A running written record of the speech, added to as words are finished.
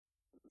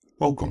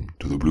Welcome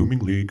to the Blooming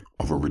League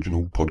of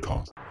Original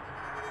Podcast.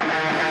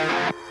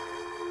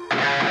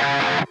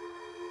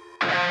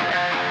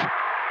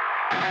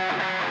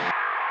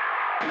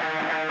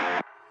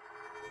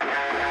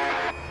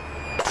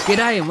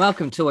 G'day and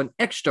welcome to an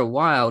extra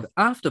wild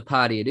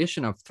after-party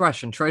edition of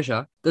Thrush and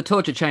Treasure, the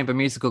Torture Chamber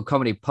musical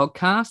comedy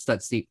podcast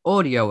that's the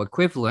audio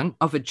equivalent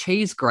of a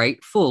cheese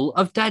grate full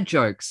of dad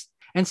jokes.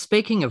 And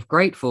speaking of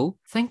grateful,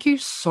 thank you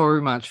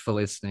so much for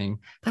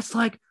listening. That's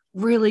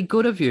really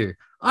good of you.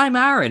 I'm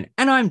Aaron,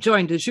 and I'm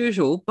joined as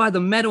usual by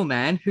the metal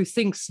man who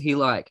thinks he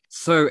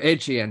so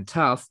edgy and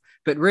tough,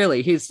 but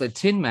really he's the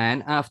Tin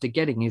Man after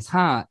getting his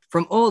heart.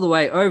 From all the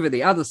way over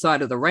the other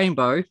side of the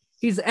rainbow,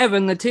 he's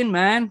Evan the Tin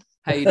Man.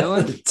 How you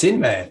doing? The Tin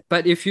Man.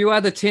 But if you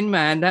are the Tin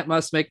Man, that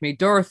must make me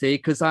Dorothy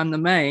because I'm the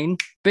main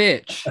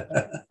bitch.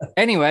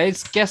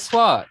 Anyways, guess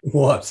what?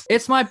 What?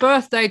 It's my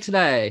birthday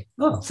today.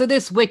 Oh. So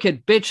this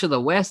wicked bitch of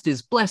the West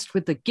is blessed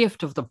with the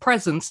gift of the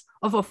presence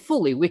of a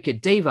fully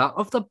wicked diva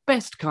of the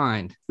best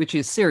kind, which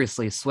is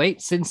seriously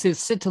sweet since his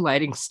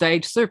scintillating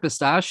stage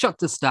superstar shot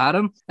to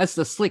stardom as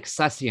the slick,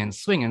 sassy and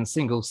swinging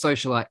single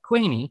socialite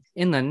Queenie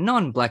in the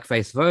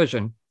non-blackface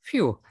version,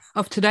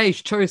 of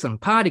today's chosen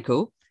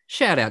particle.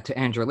 Shout out to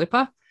Andrew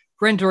Lipper,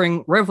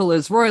 rendering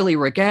revelers royally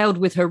regaled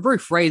with her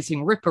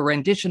roof-raising ripper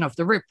rendition of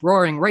the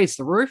rip-roaring Raise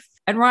the Roof,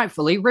 and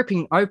rightfully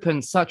ripping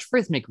open such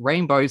rhythmic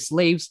rainbows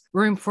leaves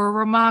room for a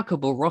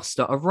remarkable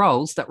roster of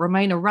roles that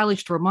remain a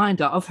relished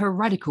reminder of her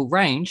radical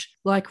range,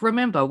 like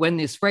remember when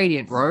this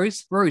radiant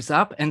rose rose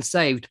up and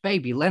saved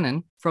baby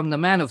Lennon from the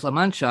Man of La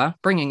Mancha,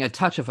 bringing a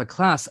touch of a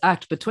class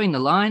act between the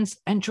lines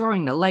and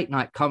drawing the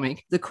late-night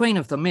comic, the Queen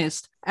of the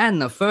Mist,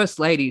 and the First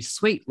Lady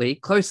sweetly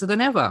closer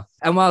than ever.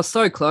 And while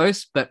so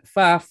close, but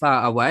far,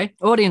 far away,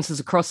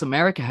 audiences across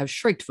America have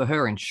shrieked for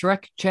her in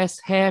Shrek, Chess,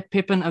 Hair,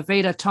 Pippin,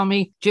 Evita,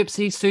 Tommy,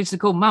 Gypsy,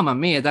 Seussical, Mamma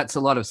Mia, that's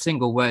a lot of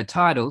single-word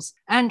titles,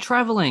 and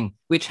Travelling,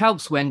 which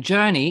helps when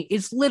Journey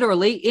is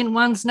literally in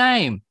one's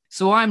name.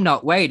 So I'm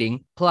not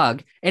waiting,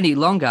 plug, any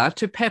longer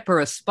to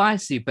pepper a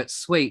spicy but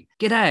sweet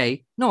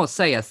g'day, nor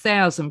say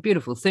 1,000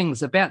 beautiful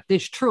things about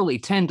this truly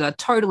tender,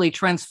 totally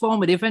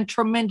transformative and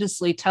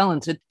tremendously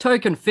talented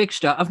token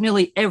fixture of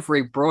nearly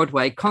every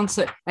Broadway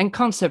concert and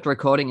concept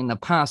recording in the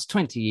past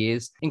 20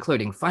 years,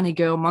 including Funny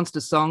Girl, Monster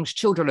Songs,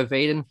 Children of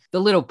Eden, The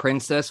Little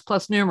Princess,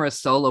 plus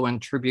numerous solo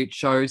and tribute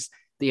shows.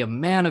 The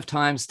amount of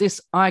times this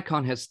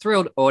icon has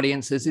thrilled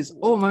audiences is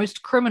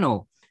almost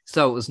criminal.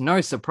 So it was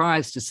no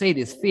surprise to see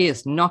this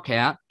fierce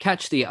knockout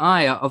catch the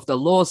ire of the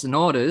laws and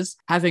orders,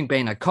 having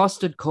been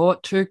accosted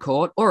court to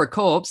court or a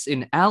corpse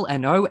in L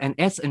and O and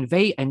S and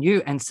V and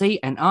U and C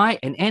and I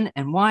and N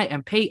and Y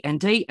and P and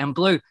D and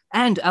Blue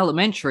and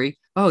Elementary.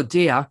 Oh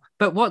dear,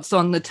 but what's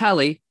on the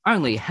tally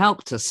only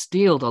helped to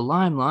steal the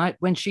limelight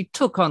when she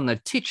took on the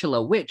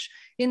titular witch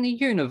in the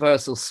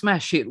Universal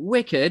smash hit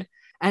Wicked,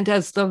 and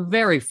as the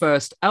very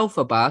first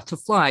alpha bar to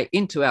fly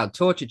into our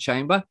torture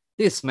chamber,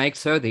 this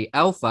makes her the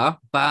alpha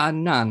bar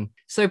none.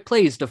 So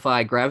please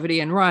defy gravity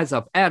and rise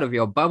up out of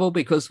your bubble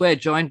because we're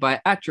joined by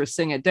actress,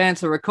 singer,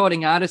 dancer,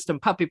 recording artist,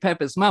 and Puppy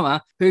Pepper's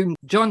mama, whom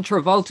John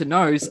Travolta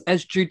knows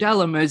as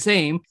Judella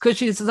Merzim because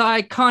she's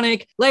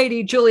iconic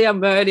Lady Julia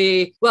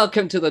Murdy.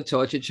 Welcome to the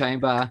Torture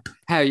Chamber.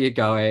 How are you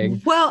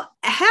going? Well,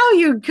 how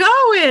you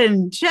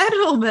going,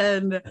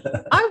 gentlemen?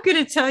 I'm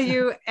going to tell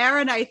you,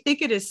 Aaron, I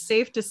think it is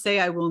safe to say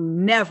I will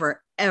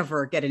never,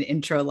 ever get an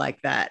intro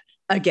like that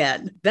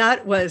again.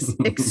 That was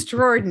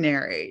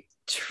extraordinary.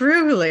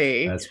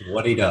 Truly. That's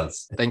what he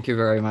does. Thank you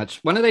very much.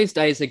 One of these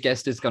days, a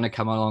guest is going to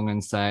come along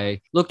and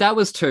say, look, that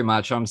was too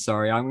much. I'm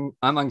sorry. I'm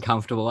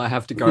uncomfortable. I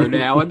have to go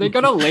now. And they're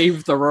going to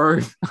leave the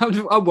room.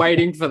 I'm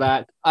waiting for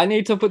that. I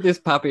need to put this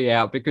puppy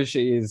out because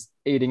she is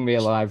eating me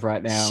alive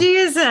right now.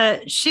 She's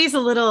a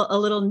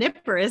little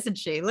nipper, isn't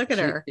she? Look at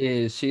her.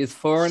 She is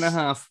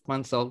 4.5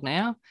 months old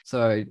now.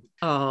 So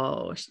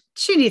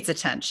she needs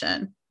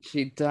attention.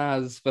 She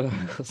does, but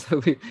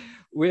also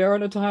we are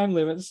on a time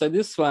limit. So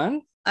this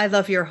one, I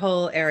love your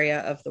whole area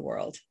of the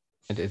world.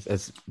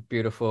 It's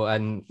beautiful.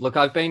 And look,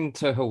 I've been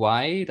to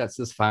Hawaii. That's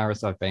as far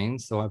as I've been.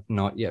 So I've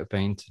not yet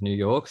been to New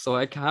York. So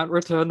I can't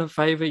return the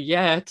favor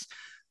yet.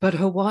 But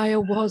Hawaii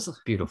was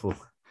beautiful.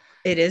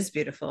 It is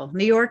beautiful.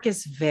 New York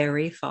is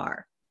very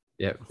far.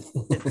 Yep.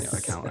 It's I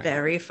can't wait.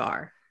 Very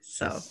far.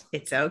 So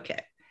It's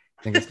okay.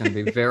 I think it's going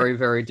to be very,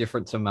 very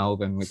different to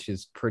Melbourne, which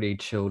is pretty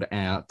chilled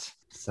out.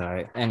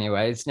 So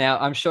anyways, now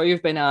I'm sure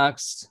you've been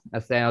asked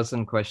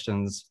 1,000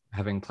 questions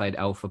having played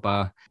Alpha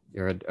Bar.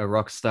 You're a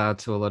rock star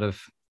to a lot of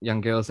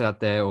young girls out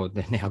there, or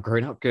they're now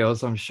grown-up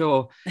girls, I'm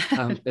sure.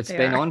 It's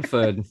been on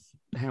for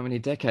how many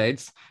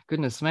decades?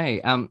 Goodness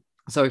me.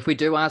 So if we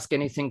do ask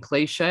anything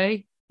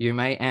cliche, you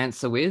may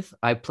answer with,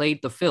 I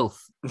plead the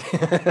filth,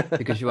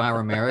 because you are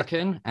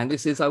American, and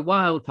this is a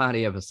wild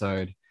party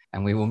episode,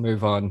 and we will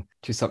move on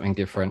to something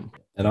different.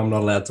 And I'm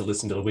not allowed to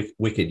listen to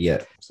Wicked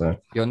yet. So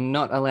you're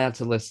not allowed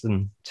to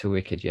listen to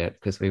Wicked yet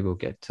because we will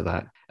get to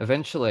that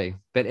eventually.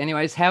 But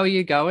anyways, how are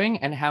you going?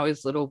 And how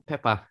is little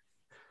Pepper?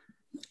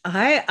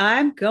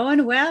 I'm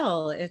going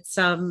well. It's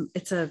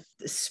a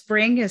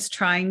spring is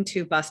trying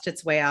to bust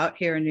its way out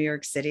here in New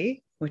York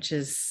City. which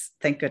is,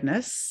 thank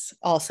goodness,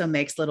 also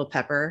makes little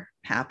Pepper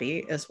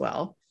happy as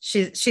well.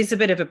 She's a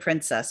bit of a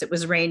princess. It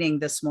was raining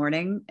this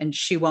morning and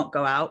she won't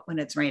go out when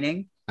it's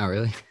raining. Oh,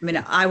 really? I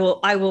mean, I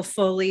will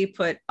fully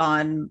put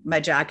on my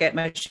jacket,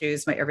 my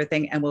shoes, my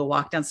everything, and we'll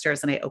walk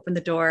downstairs. And I open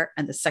the door,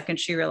 and the second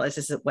she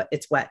realizes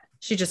it's wet,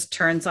 she just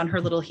turns on her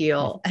little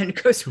heel and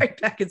goes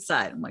right back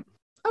inside. I'm like,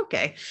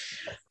 okay.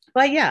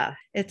 But yeah,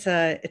 it's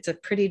a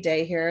pretty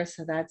day here,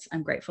 so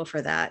I'm grateful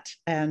for that.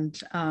 And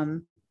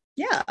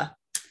yeah,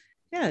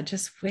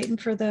 just waiting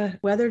for the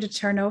weather to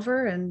turn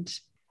over, and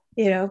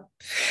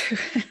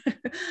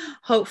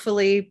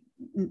hopefully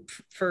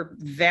for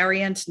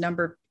variant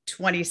number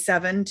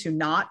 27 to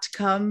not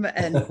come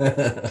and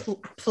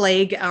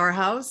plague our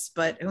house,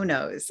 but who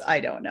knows? I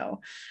don't know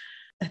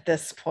at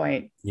this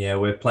point. Yeah,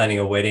 we're planning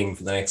a wedding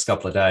for the next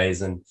couple of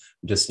days, and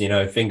just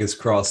fingers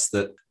crossed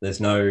that there's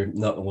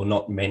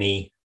not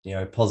many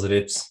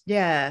positives.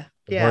 Yeah.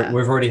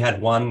 We've already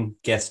had one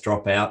guest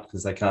drop out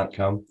because they can't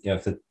come,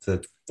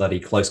 for bloody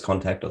close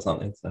contact or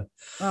something. So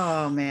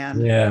oh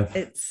man, yeah,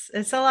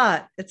 it's a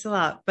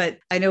lot. But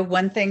I know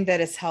one thing that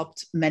has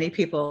helped many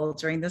people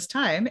during this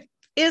time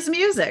is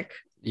music.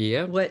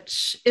 Yeah.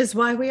 Which is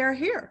why we are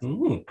here.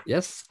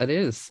 Yes, it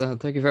is.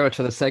 Thank you very much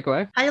for the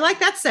segue. How you like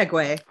that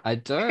segue? I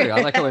do.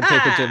 I like it when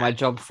people do my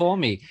job for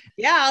me.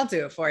 Yeah, I'll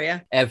do it for you.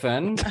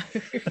 Evan.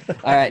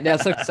 All right. Now,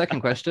 so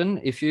second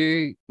question. If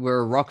you were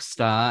a rock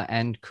star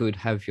and could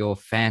have your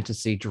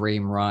fantasy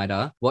dream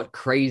rider, what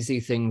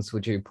crazy things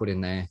would you put in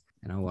there?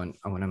 And I want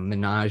a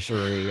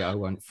menagerie. I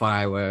want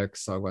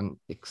fireworks. I want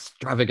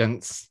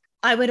extravagance.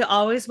 I would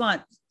always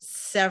want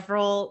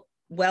several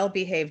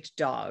well-behaved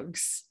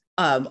dogs.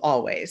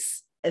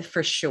 Always,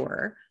 for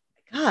sure.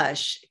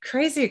 Gosh,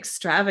 crazy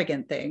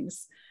extravagant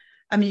things.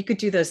 I mean, you could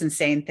do those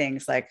insane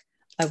things like,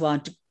 I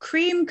want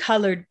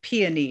cream-colored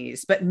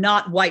peonies, but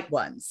not white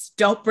ones.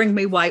 Don't bring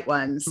me white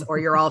ones or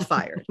you're all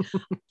fired.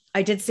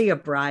 I did see a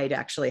bride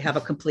actually have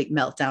a complete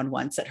meltdown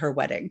once at her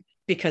wedding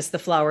because the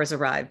flowers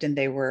arrived and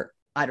they were,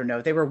 I don't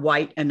know, they were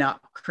white and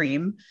not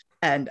cream.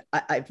 And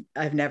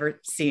I've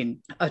never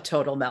seen a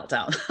total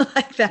meltdown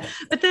like that.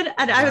 But then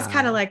I was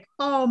kind of like,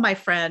 oh, my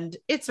friend,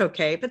 it's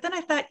okay. But then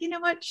I thought, you know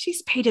what?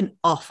 She's paid an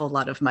awful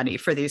lot of money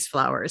for these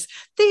flowers.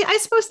 I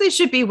suppose they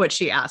should be what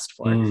she asked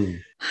for. I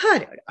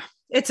don't know.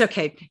 It's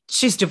okay.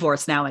 She's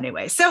divorced now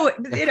anyway. So,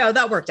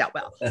 that worked out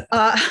well.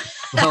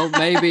 Well,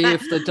 maybe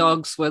if the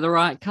dogs were the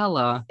right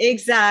color.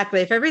 Exactly.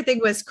 If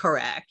everything was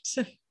correct.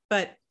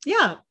 But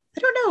yeah, I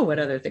don't know what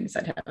other things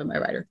I'd have in my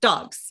rider.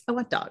 Dogs. I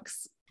want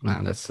dogs. No,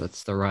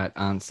 that's the right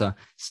answer.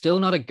 Still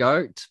not a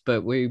goat,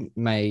 but we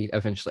may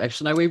eventually.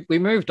 Actually, no, we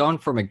moved on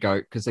from a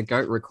goat because a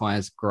goat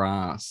requires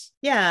grass.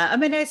 Yeah, I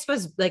mean, I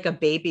suppose like a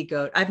baby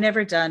goat. I've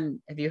never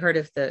done. Have you heard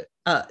of the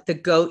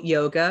goat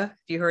yoga? Have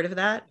you heard of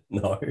that?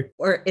 No.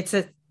 Or it's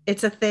a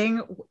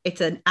thing.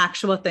 It's an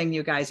actual thing,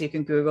 you guys. You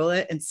can Google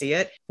it and see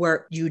it,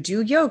 where you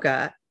do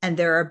yoga and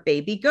there are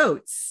baby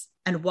goats.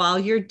 And while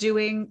you're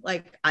doing,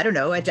 like, I don't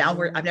know, I've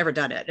never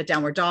done it, a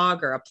downward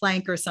dog or a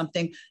plank or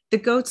something, the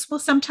goats will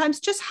sometimes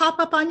just hop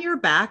up on your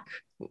back.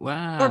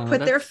 Wow. Or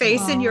put their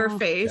face in your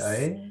face.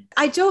 Okay.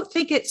 I don't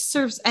think it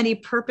serves any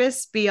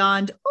purpose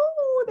beyond,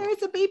 oh,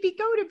 there's a baby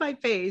goat in my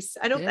face.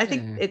 I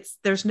think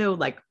there's no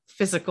like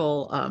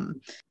physical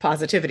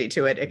positivity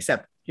to it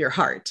except your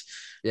heart.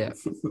 Yeah.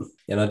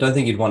 And I don't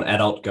think you'd want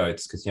adult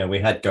goats because, we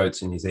had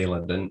goats in New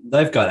Zealand and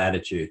they've got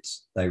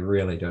attitudes. They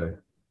really do.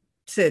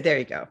 So there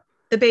you go.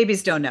 The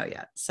babies don't know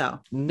yet. So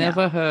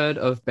never heard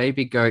of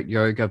baby goat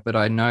yoga, but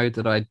I know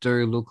that I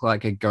do look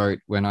like a goat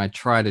when I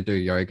try to do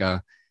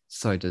yoga.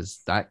 So does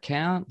that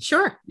count?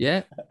 Sure.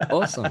 Yeah.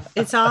 Awesome.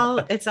 It's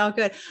all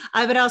good.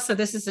 I would also,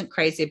 this isn't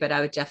crazy, but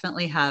I would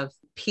definitely have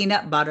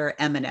peanut butter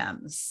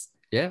M&Ms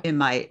in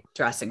my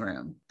dressing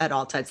room at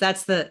all times.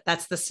 That's the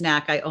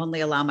snack. I only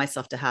allow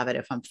myself to have it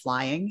if I'm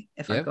flying,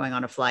 if I'm going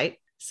on a flight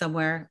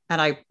somewhere.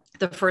 And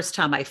the first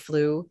time I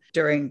flew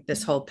during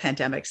this whole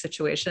pandemic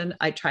situation,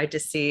 I tried to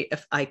see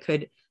if I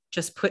could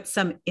just put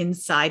some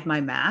inside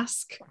my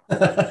mask,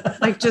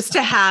 like just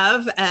to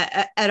have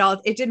at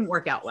all. It didn't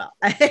work out well.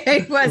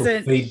 It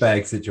wasn't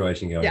feedback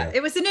situation going on.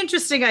 It was an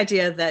interesting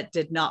idea that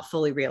did not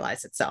fully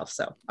realize itself.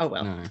 So, oh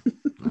well.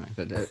 No,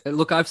 but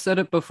look, I've said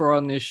it before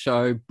on this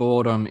show,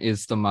 boredom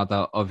is the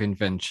mother of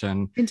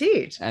invention.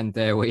 Indeed. And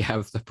there we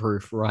have the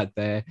proof right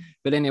there.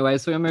 But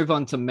anyways, we'll move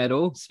on to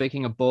metal.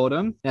 Speaking of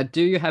boredom, now,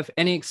 do you have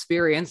any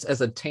experience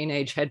as a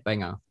teenage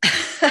headbanger?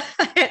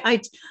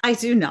 I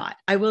do not.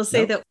 I will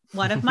say that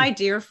one of my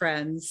dear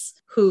friends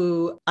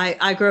who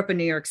I grew up in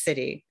New York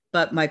City,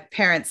 but my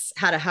parents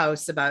had a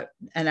house about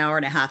an hour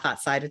and a half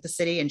outside of the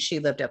city and she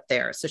lived up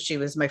there. So she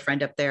was my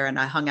friend up there and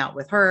I hung out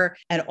with her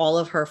and all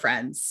of her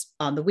friends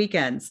on the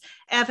weekends.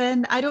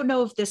 Evan, I don't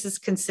know if this is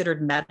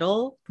considered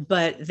metal,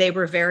 but they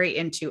were very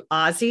into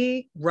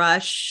Ozzy,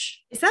 Rush.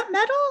 Is that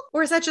metal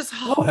or is that just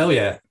Oh, hell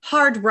yeah.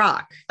 hard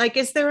rock? Like,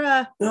 is there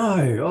a... No,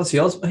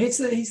 Ozzy Osbourne. He's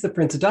the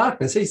Prince of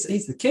Darkness.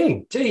 He's the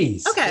king.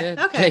 Jeez. Okay,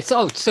 Yeah, okay.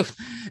 So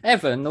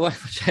Evan, the way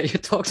you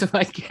talk to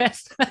my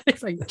guest,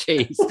 it's like,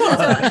 geez. No.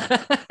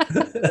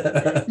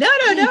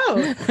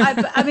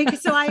 I mean,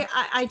 so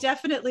I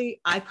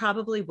definitely, I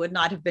probably would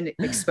not have been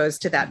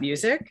exposed to that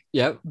music,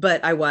 Yep.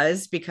 but I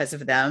was because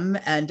of them.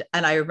 And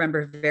I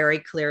remember very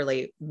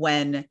clearly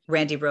when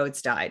Randy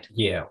Rhoads died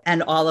Yeah.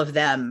 and all of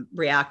them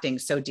reacting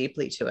so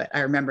deeply to it. I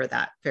remember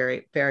that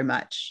very, very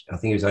much. I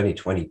think he was only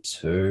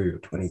 22,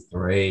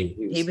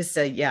 23. He was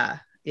yeah.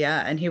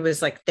 And he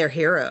was like their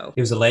hero.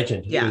 He was a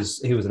legend. Yeah.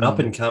 He was an up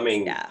and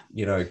coming,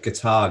 Yeah.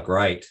 guitar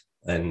great,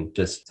 and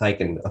just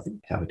taken. I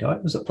think how he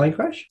died, was it plane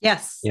crash?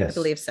 Yes, Yes, I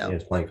believe so. Yeah, it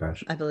was plane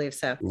crash. I believe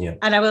so. Yeah.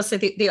 And I will say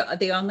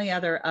the only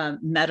other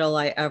metal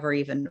I ever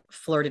even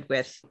flirted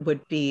with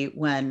would be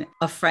when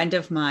a friend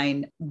of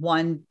mine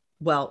won.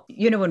 Well,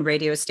 when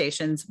radio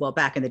stations,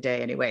 back in the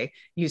day anyway,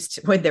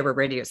 when there were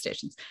radio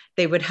stations,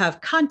 they would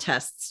have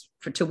contests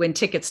to win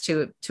tickets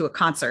to a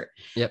concert.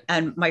 Yep.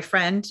 And my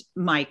friend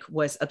Mike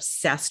was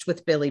obsessed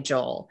with Billy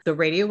Joel. The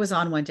radio was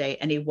on one day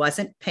and he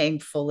wasn't paying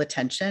full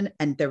attention.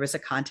 And there was a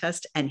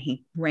contest and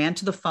he ran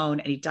to the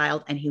phone and he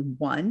dialed and he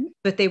won.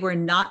 But they were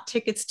not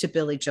tickets to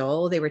Billy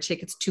Joel. They were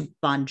tickets to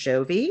Bon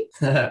Jovi.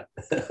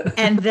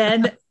 And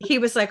then he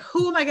was like,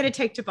 who am I going to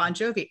take to Bon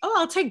Jovi? Oh,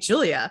 I'll take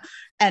Julia.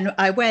 And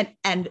I went,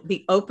 and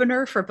the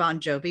opener for Bon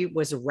Jovi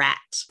was Rat.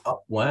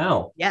 Oh,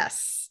 wow.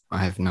 Yes.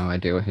 I have no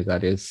idea who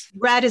that is.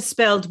 Rat is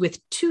spelled with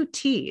 2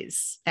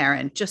 T's,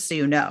 Aaron, just so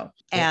you know.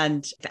 Yeah.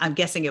 And I'm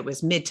guessing it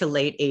was mid to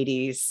late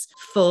 80s,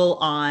 full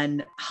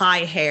on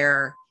high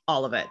hair,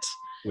 all of it.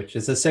 Which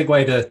is a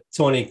segue to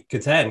Tawny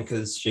Kitaen,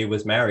 because she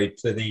was married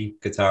to the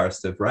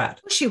guitarist of Rat.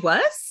 She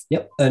was?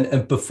 Yep.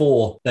 And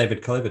before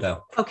David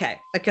Coverdale. Okay.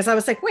 Because I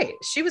was like, wait,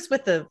 she was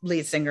with the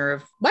lead singer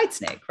of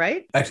Whitesnake,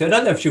 right? Actually, I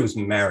don't know if she was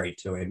married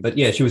to him, but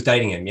yeah, she was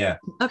dating him. Yeah.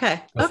 Okay.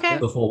 Okay.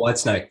 Before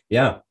Whitesnake.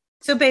 Yeah.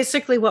 So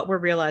basically what we're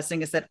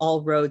realizing is that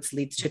all roads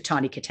leads to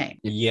Tawny Kitaen.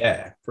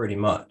 Yeah, pretty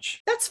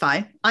much. That's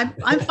fine. I'm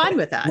fine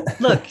with that.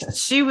 Look,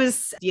 she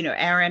was,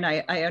 Aaron,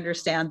 I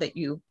understand that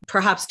you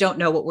perhaps don't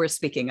know what we're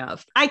speaking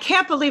of. I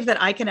can't believe that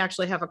I can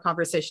actually have a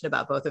conversation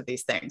about both of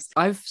these things.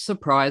 I've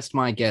surprised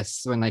my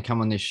guests when they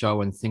come on this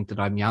show and think that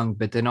I'm young,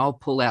 but then I'll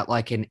pull out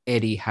like an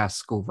Eddie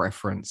Haskell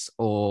reference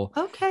or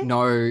Okay.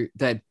 know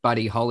that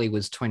Buddy Holly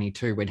was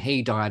 22 when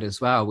he died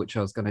as well, which I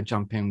was going to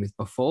jump in with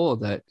before,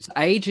 that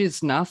age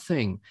is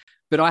nothing.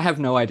 But I have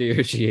no idea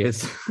who she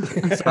is.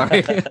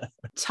 Sorry.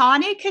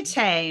 Tawny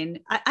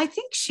Kitaen, I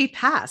think she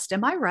passed.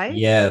 Am I right?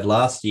 Yeah,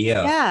 last year.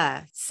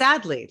 Yeah,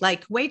 sadly,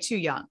 like way too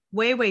young,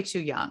 way too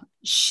young.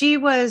 She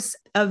was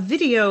a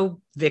video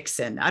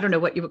vixen. I don't know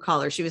what you would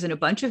call her. She was in a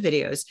bunch of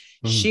videos.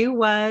 She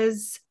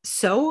was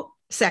so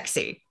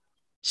sexy.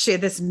 She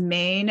had this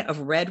mane of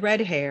red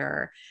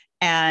hair.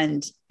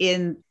 And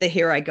in the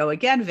Here I Go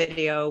Again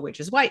video, which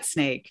is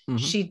Whitesnake,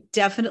 she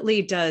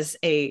definitely does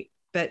a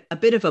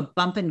bit of a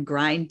bump and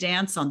grind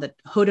dance on the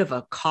hood of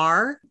a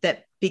car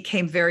that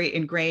became very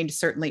ingrained,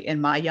 certainly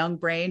in my young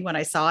brain when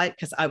I saw it,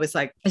 because I was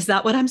like, is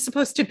that what I'm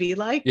supposed to be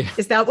like? Yeah.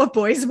 Is that what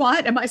boys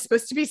want? Am I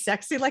supposed to be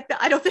sexy like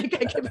that? I don't think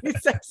I can be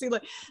sexy.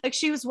 Like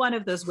she was one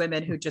of those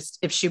women who just,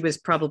 if she was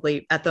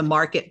probably at the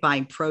market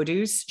buying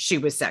produce, she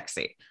was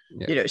sexy.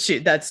 Yeah.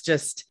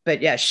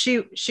 But yeah,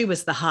 she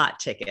was the hot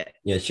ticket.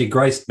 Yeah, she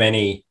graced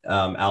many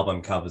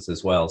album covers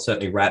as well.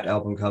 Certainly Rat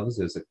album covers.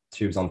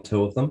 She was on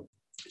 2 of them.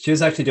 She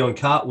was actually doing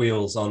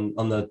cartwheels on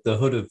the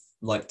hood of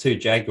like 2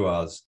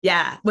 Jaguars.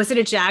 Yeah. Was it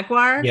a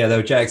Jaguar? Yeah, they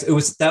were Jags.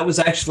 That was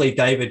actually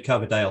David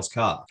Coverdale's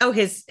car. Oh,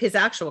 his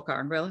actual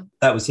car, really?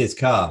 That was his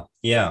car.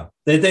 Yeah.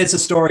 There's a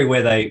story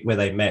where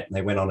they met and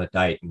they went on a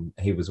date and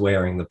he was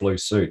wearing the blue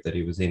suit that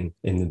he was in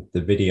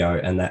the video,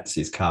 and that's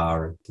his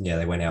car. And yeah,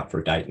 they went out for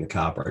a date and the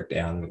car broke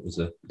down and it was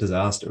a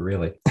disaster,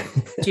 really.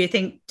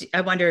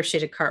 I wonder if she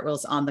did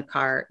cartwheels on the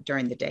car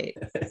during the date.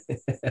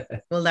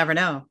 We'll never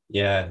know.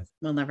 Yeah.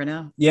 We'll never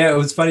know. Yeah, it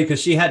was funny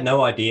because she had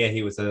no idea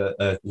he was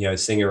a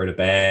singer in a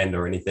band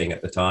or anything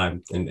at the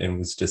time, and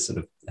was just sort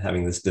of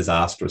having this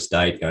disastrous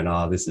date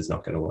going, this is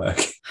not going to work.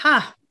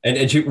 Huh.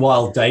 And she,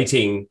 while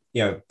dating,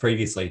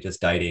 previously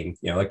just dating,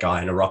 a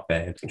guy in a rock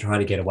band and trying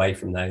to get away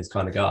from those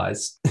kind of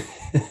guys.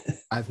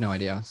 I have no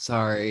idea.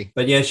 Sorry.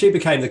 But yeah, she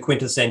became the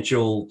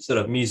quintessential sort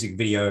of music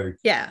video,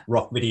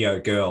 rock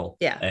video girl.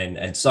 Yeah.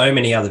 And so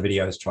many other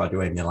videos tried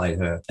to emulate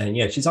her. And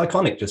yeah, she's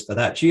iconic just for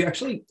that. She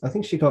actually, I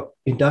think she got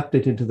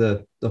inducted into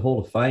the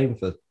Hall of Fame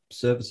for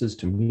services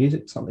to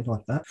music, something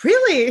like that.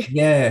 Really?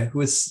 Yeah.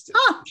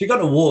 She got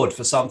an award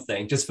for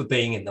something just for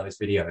being in those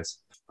videos.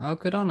 Oh,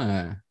 good on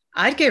her.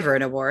 I'd give her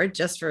an award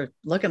just for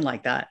looking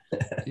like that.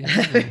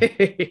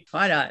 Yeah.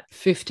 Why not?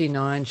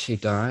 59 she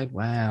died.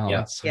 Wow. Yeah.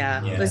 That's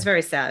Yeah, it was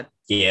very sad.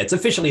 Yeah, it's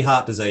officially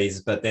heart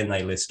disease, but then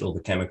they list all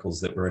the chemicals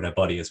that were in her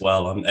body as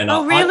well.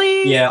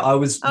 Really? I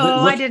was.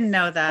 I didn't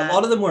know that. A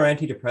lot of them were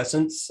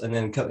antidepressants, and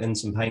then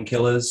some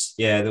painkillers.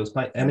 Yeah, there was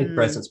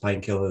antidepressants,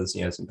 painkillers.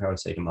 Some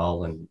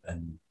paracetamol,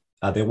 and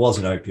there was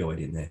an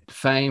opioid in there.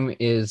 Fame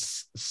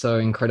is so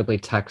incredibly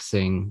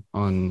taxing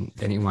on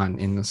anyone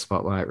in the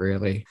spotlight,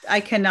 really. I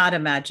cannot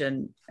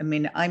imagine. I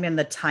mean, I'm in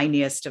the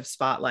tiniest of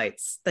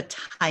spotlights, the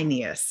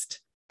tiniest.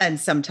 And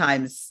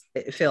sometimes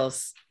it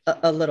feels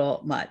a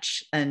little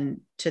much. And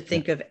to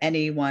think of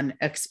anyone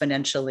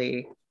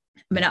exponentially,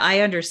 I mean, I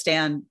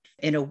understand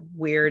in a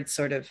weird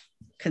sort of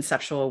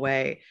conceptual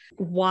way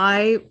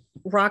why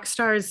rock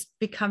stars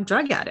become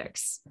drug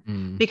addicts.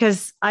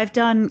 Because I've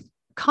done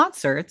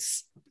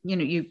concerts,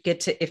 you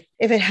get to, if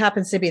it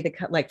happens to be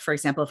like, for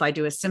example, if I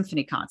do a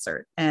symphony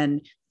concert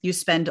and you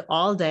spend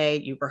all day,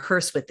 you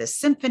rehearse with this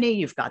symphony,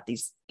 you've got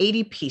these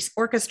 80-piece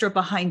orchestra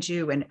behind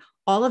you, and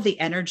all of the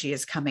energy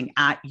is coming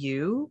at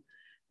you.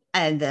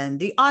 And then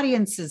the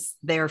audience is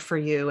there for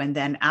you. And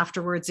then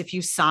afterwards, if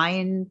you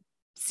sign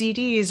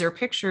CDs or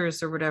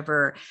pictures or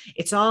whatever,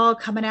 it's all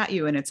coming at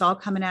you and it's all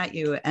coming at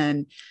you.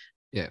 And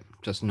yeah,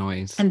 just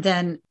noise. And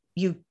then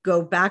you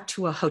go back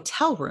to a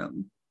hotel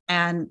room.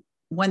 And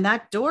when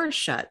that door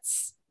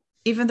shuts,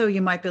 even though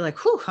you might be like,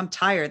 whew, I'm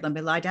tired, let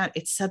me lie down,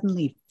 it's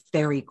suddenly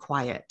very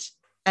quiet.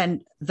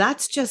 And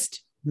that's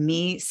just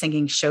me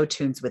singing show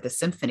tunes with a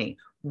symphony.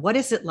 What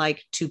is it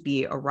like to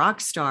be a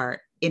rock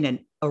star in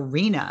an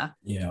arena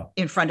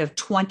in front of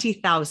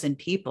 20,000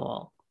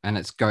 people? And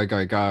it's go,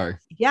 go, go.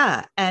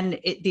 Yeah. And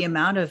the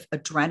amount of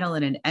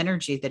adrenaline and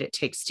energy that it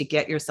takes to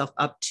get yourself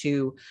up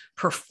to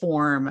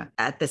perform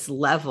at this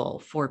level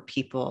for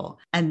people,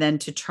 and then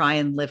to try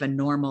and live a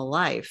normal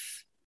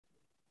life.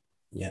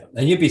 Yeah.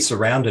 And you'd be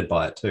surrounded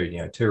by it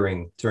too,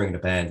 touring in a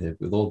band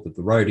with all the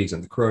roadies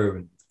and the crew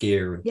and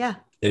gear. And yeah.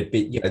 There'd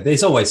be,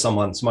 there's always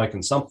someone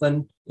smoking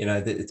something,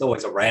 it's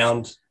always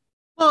around.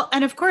 Well,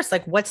 and of course,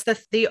 like, what's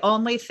the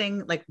only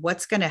thing, like,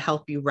 what's going to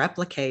help you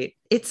replicate?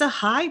 It's a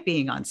high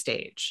being on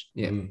stage.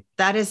 Yeah.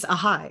 That is a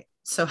high.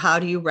 So how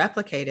do you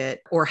replicate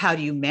it, or how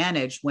do you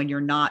manage when you're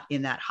not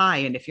in that high?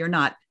 And if you're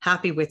not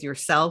happy with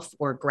yourself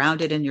or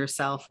grounded in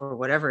yourself or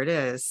whatever it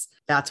is,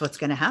 that's what's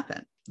going to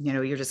happen.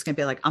 You're just going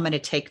to be like, I'm going to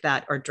take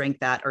that or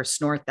drink that or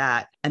snort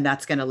that, and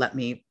that's going to let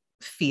me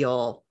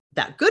feel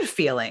that good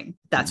feeling.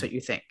 That's what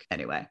you think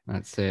anyway.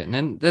 That's it. And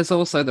then there's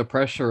also the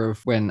pressure of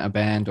when a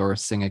band or a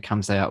singer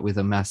comes out with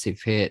a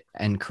massive hit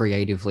and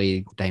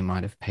creatively they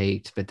might have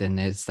peaked, but then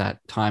there's that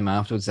time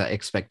afterwards, that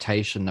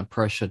expectation, the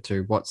pressure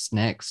to what's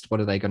next, what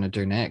are they going to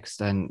do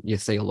next? And you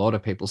see a lot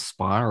of people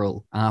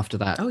spiral after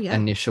that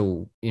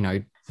initial,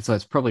 so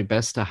it's probably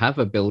best to have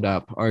a build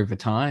up over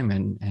time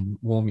and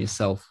warm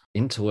yourself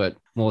into it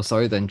more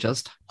so than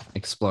just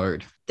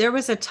explode. There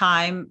was a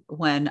time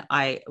when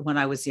I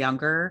was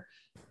younger,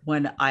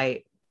 when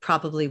I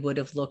probably would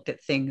have looked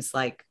at things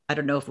like, I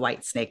don't know if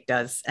Whitesnake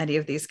does any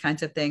of these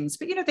kinds of things,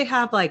 but they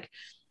have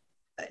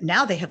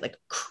now they have like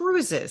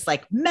cruises,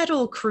 like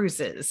metal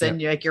cruises,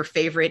 and like your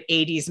favorite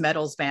 80s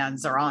metals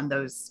bands are on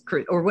those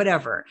cruises or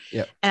whatever.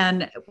 Yeah.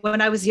 And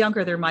when I was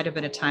younger, there might've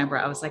been a time where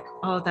I was like,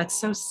 oh, that's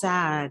so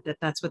sad that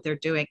that's what they're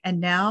doing. And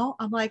now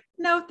I'm like,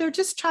 no, they're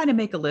just trying to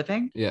make a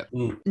living. Yeah.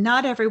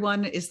 Not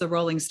everyone is the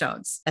Rolling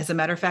Stones. As a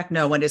matter of fact,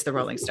 no one is the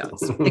Rolling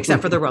Stones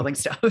except for the Rolling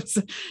Stones.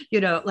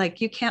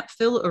 Like, you can't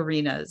fill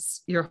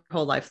arenas your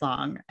whole life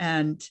long.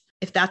 And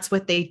if that's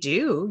what they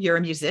do, you're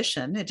a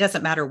musician. It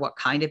doesn't matter what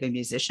kind of a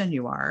musician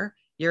you are.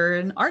 You're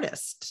an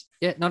artist.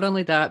 Yeah, not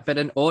only that, but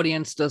an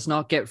audience does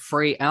not get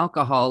free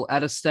alcohol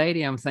at a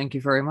stadium. Thank you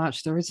very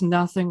much. There is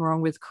nothing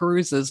wrong with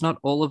cruises. Not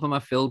all of them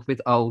are filled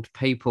with old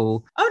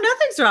people. Oh,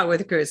 nothing's wrong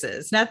with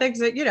cruises. Nothing's,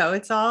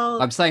 it's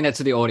all... I'm saying that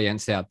to the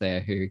audience out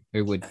there who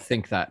would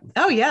think that.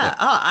 Oh, yeah.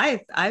 Oh,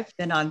 I've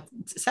been on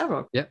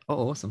several. Yeah.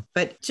 Oh, awesome.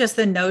 But just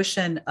the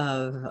notion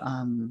of...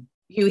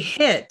 you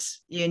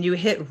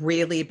hit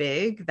really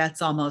big,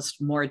 that's almost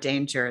more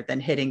danger than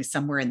hitting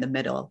somewhere in the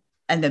middle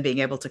and then being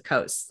able to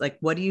coast. Like,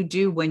 what do you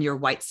do when you're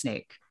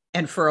Whitesnake?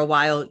 And for a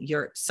while,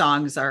 your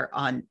songs are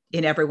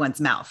in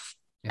everyone's mouth.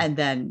 Yeah. And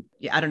then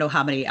I don't know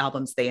how many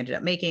albums they ended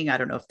up making. I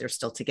don't know if they're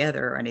still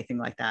together or anything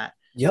like that.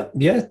 Yep.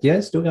 Yeah.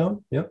 Still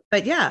going. Yep.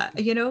 But yeah,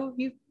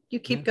 you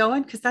keep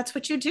going because that's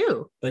what you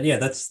do. But yeah,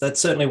 that's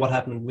certainly what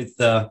happened with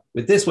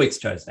this week's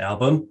chosen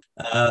album,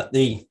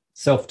 the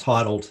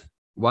self-titled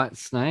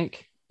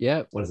Whitesnake.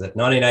 Yeah. What is it?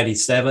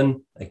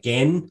 1987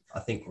 again.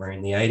 I think we're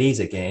in the 80s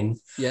again.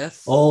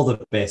 Yes. All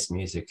the best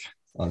music.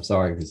 I'm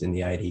sorry, it was in the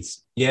 80s.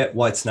 Yeah,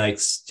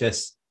 Whitesnake's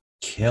just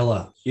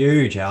killer.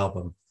 Huge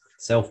album.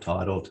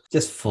 Self-titled.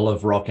 Just full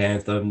of rock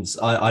anthems.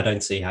 I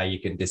don't see how you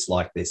can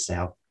dislike this.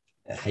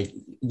 Hey,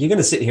 you're going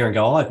to sit here and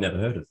go, oh, I've never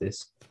heard of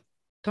this.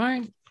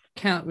 Don't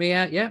count me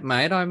out yet,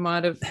 mate. I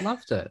might have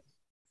loved it.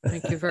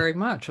 Thank you very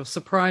much. I've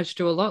surprised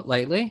you a lot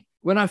lately.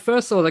 When I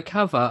first saw the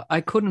cover,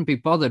 I couldn't be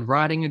bothered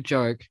writing a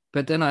joke,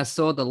 but then I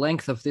saw the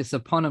length of this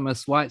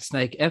eponymous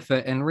Whitesnake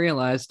effort and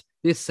realized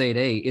this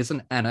CD is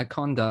an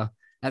anaconda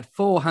at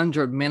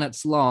 400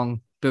 minutes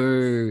long.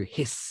 Boo,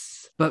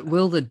 hiss. But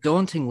will the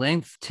daunting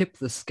length tip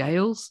the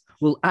scales?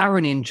 Will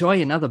Aaron enjoy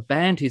another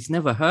band he's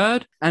never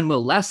heard? And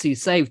will Lassie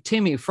save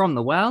Timmy from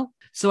the well?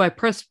 So I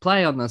pressed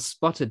play on the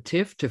spotted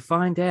tiff to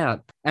find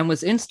out, and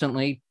was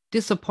instantly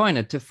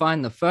disappointed to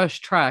find the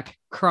first track,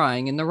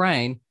 Crying in the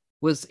Rain,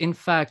 was in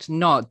fact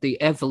not the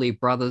Everly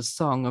Brothers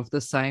song of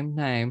the same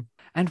name.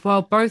 And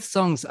while both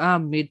songs are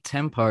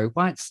mid-tempo,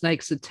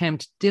 Whitesnake's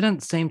attempt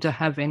didn't seem to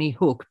have any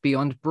hook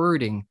beyond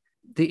brooding.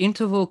 The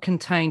interval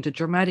contained a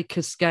dramatic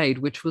cascade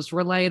which was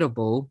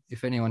relatable,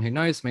 if anyone who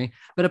knows me,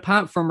 but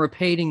apart from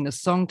repeating the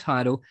song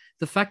title,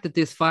 the fact that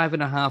this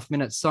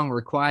 5.5-minute song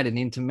required an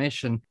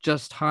intermission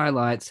just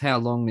highlights how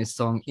long this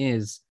song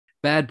is.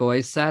 Bad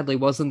Boys sadly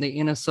wasn't the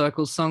Inner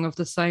Circle song of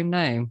the same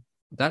name.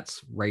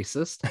 That's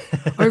racist.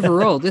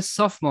 Overall, this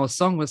sophomore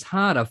song was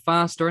harder,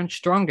 faster, and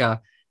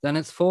stronger than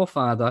its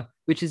forefather,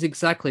 which is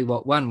exactly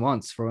what one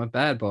wants from a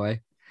bad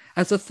boy.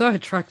 As the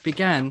third track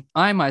began,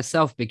 I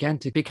myself began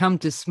to become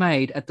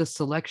dismayed at the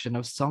selection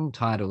of song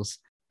titles.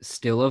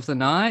 Still of the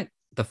Night,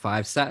 The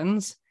Five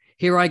Satins,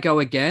 Here I Go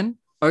Again,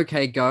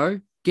 OK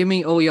Go,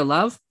 Gimme All Your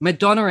Love,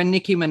 Madonna and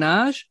Nicki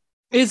Minaj,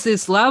 Is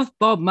This Love,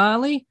 Bob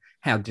Marley?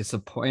 How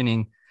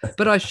disappointing.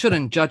 But I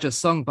shouldn't judge a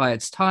song by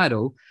its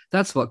title.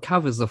 That's what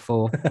covers are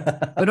for.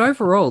 But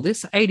overall,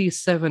 this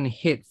 87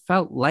 hit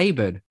felt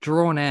labored,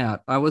 drawn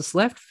out. I was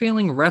left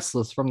feeling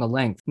restless from the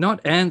length,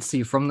 not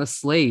antsy from the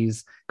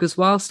sleaze, because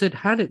whilst it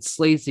had its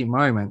sleazy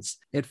moments,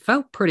 it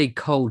felt pretty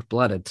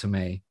cold-blooded to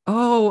me.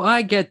 Oh,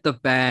 I get the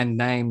band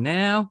name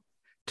now.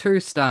 2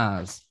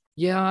 stars.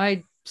 Yeah,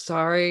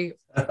 sorry.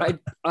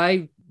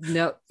 I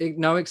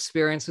no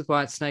experience with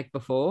Whitesnake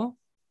before.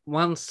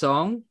 One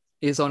song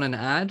is on an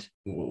ad.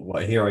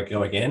 Well, Here I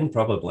Go Again,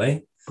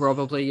 probably.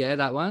 Probably, yeah,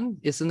 that one.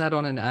 Isn't that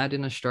on an ad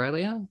in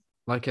Australia?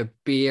 Like a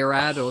beer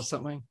ad or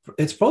something?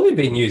 It's probably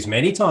been used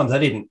many times. I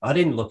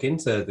didn't look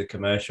into the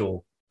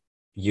commercial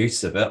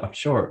use of it. I'm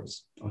sure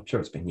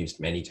it's been used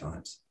many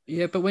times.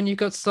 Yeah, but when you've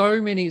got so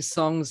many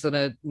songs that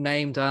are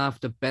named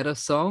after better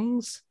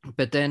songs,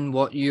 but then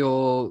what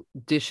you're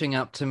dishing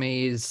up to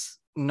me is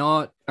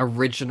not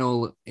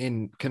original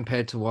in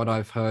compared to what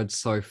I've heard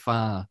so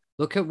far.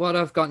 Look at what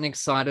I've gotten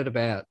excited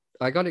about.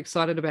 I got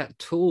excited about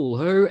Tool.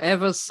 Who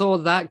ever saw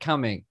that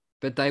coming?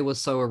 But they were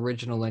so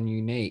original and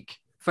unique.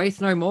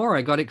 Faith No More,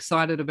 I got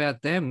excited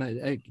about them.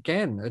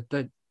 Again,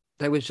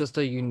 there was just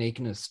a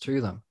uniqueness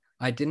to them.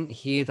 I didn't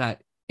hear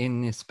that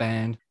in this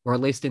band, or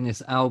at least in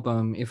this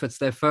album. If it's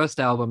their first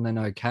album, then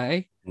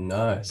okay.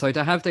 No. So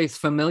to have these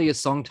familiar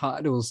song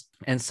titles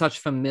and such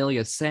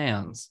familiar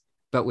sounds,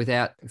 but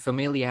without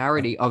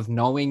familiarity of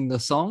knowing the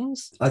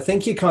songs. I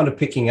think you're kind of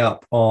picking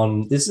up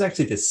on, this is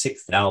actually the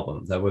 6th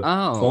album. They were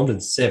formed in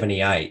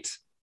 78.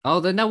 Oh,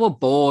 then they were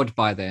bored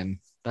by then.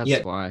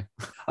 That's why.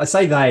 I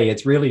say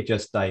it's really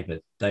just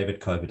David.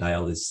 David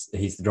Coverdale he's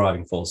the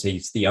driving force.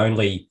 He's the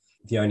only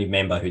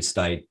member who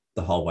stayed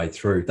the whole way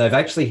through. They've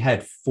actually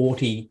had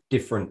 40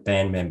 different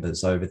band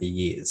members over the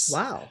years.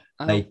 Wow.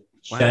 They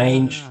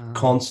change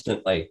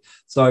constantly.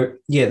 So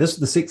yeah, this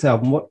is the 6th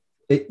album.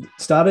 It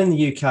started in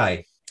the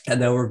UK. And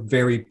they were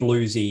very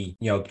bluesy,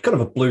 kind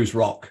of a blues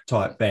rock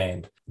type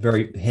band,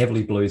 very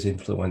heavily blues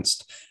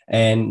influenced.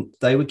 And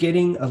they were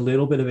getting a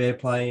little bit of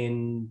airplay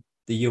in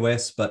the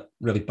US, but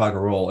really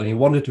bugger all. And he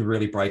wanted to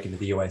really break into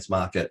the US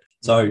market.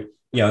 So,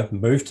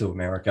 moved to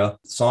America,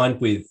 signed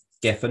with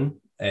Geffen,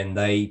 and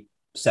they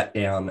sat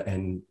down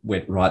and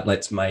went, right,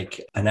 let's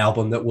make an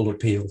album that will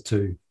appeal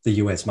to the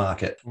US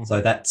market. Mm-hmm.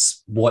 So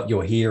that's what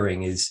you're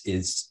hearing is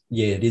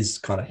it is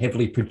kind of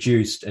heavily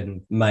produced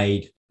and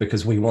made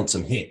because we want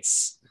some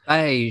hits.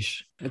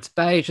 Beige. It's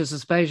beige. It's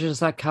as beige as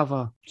that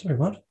cover. Sorry,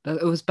 what?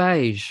 It was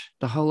beige,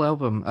 the whole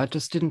album. I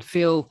just didn't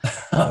feel...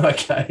 Oh,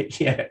 okay,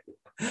 yeah.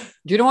 Do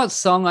you know what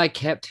song I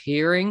kept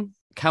hearing?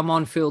 Come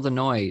On, Feel the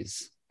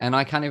Noise. And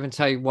I can't even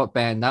tell you what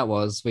band that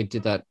was. We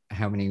did that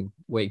how many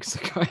weeks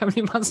ago? How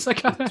many months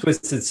ago?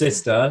 Twisted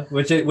Sister,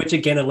 which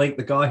again, a link.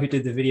 The guy who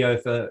did the video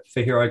for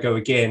Here I Go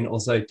Again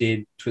also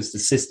did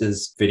Twisted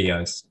Sister's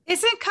videos.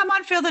 Isn't Come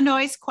On, Feel the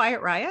Noise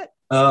Quiet Riot?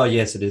 Oh,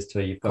 yes, it is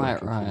too. You've got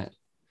Quiet Riot.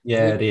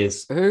 Yeah, it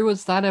is. Who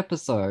was that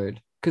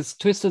episode? Because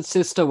Twisted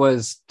Sister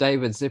was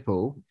David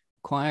Zippel.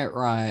 Quiet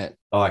Riot.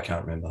 Oh, I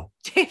can't remember.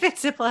 David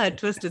Zippel had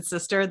Twisted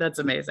Sister. That's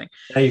amazing.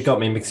 Now you've got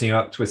me mixing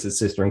up Twisted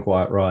Sister and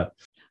Quiet Riot.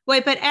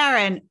 Wait, but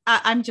Aaron,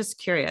 I'm just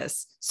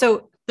curious.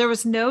 So there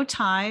was no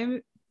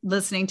time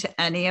listening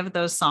to any of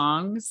those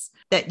songs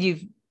that you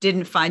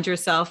didn't find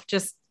yourself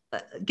just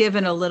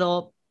given a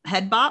little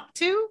head bop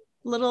to?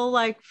 Little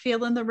like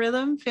feeling the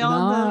rhythm?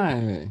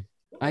 No,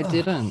 I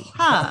didn't.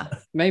 Huh.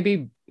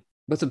 Maybe...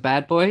 Was it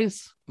Bad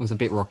Boys? It was a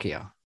bit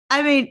rockier.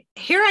 I mean,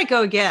 Here I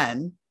Go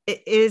Again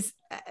is,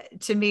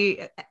 to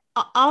me,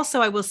 also,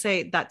 I will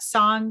say that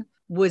song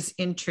was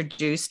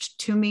introduced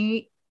to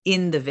me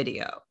in the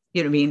video.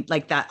 You know what I mean?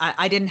 Like that.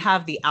 I didn't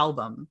have the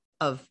album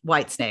of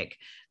Whitesnake,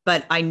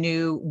 but I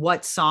knew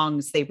what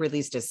songs they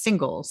released as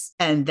singles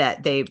and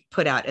that they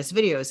put out as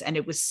videos. And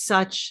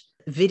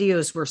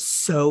videos were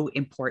so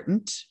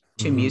important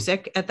to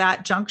music at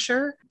that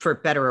juncture, for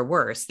better or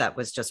worse. That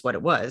was just what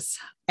it was.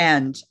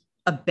 And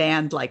a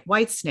band like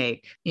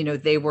Whitesnake,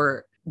 they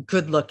were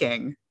good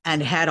looking,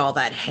 and had all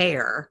that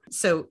hair.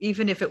 So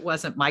even if it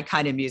wasn't my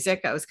kind of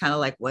music, I was kind of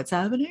like, what's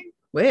happening?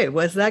 Wait,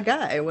 what's that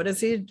guy?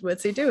 What's he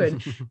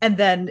doing? And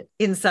then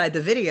inside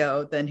the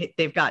video, then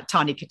they've got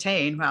Tawny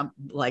Katane, who I'm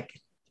like,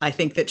 I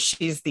think that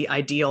she's the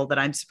ideal that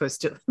I'm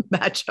supposed to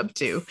match up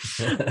to.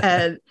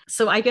 And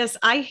so I guess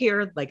I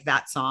hear like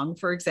that song,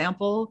 for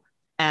example,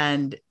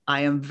 and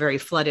I am very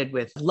flooded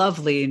with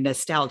lovely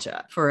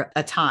nostalgia for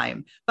a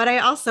time. But I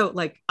also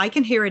like, I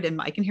can hear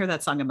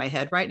that song in my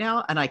head right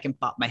now, and I can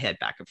pop my head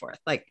back and forth.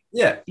 Like,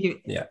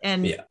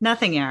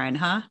 nothing, Aaron,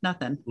 huh?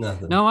 Nothing.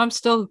 No, I'm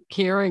still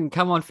hearing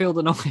Come On, Feel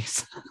the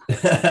Noise.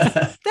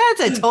 That's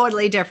a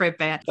totally different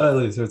band.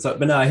 But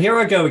no, Here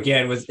I Go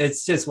Again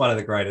it's just one of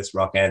the greatest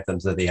rock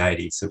anthems of the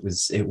 80s.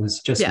 It was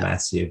just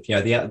massive.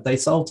 They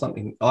sold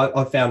something.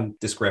 I found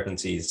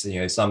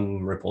discrepancies.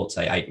 Some reports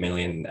say 8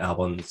 million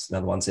albums,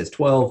 another one says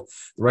 12.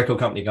 The record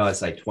company guys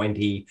say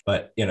 20,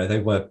 but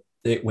it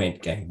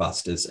went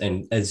gangbusters.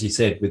 And as you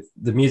said, with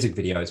the music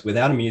videos,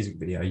 without a music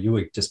video, you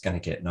were just going to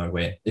get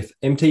nowhere. If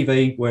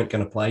MTV weren't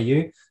going to play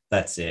you,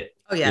 that's it.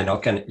 Oh yeah,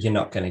 you're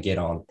not going to get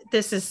on.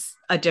 This is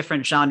a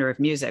different genre of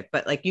music,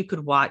 but like you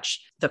could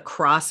watch the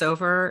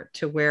crossover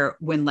to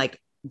when like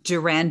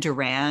Duran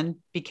Duran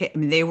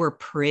became, they were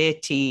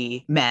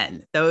pretty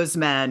men. Those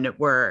men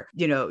were,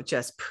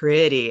 just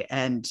pretty.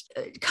 And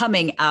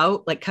coming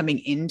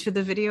into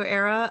the video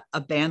era,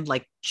 a band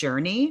like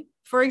Journey,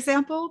 for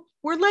example,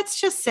 were, let's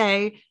just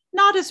say,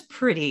 not as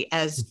pretty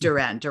as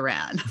Duran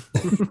Duran.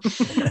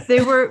 They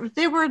were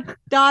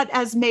not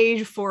as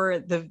made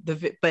for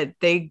but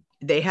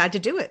they had to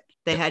do it.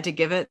 They had to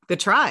give it the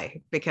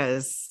try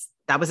because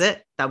that was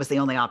it. That was the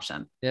only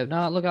option. Yeah,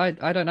 no, look, I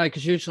don't know,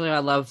 because usually I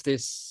love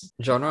this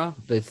genre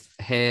with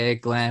hair,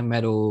 glam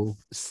metal,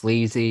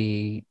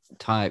 sleazy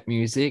type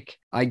music.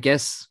 I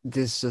guess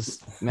this is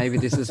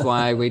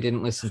why we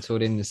didn't listen to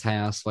it in this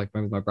house, like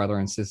maybe my brother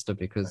and sister,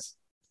 because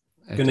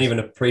couldn't even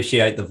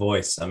appreciate the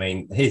voice. I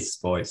mean, his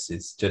voice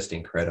is just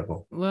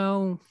incredible.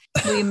 Well,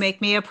 will you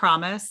make me a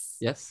promise?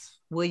 Yes.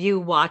 Will you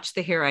watch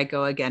the Here I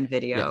Go Again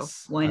video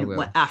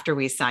after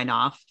we sign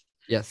off?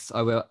 Yes,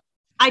 I will.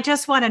 I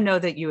just want to know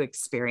that you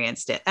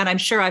experienced it. And I'm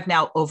sure I've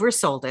now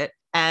oversold it.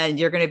 And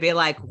you're going to be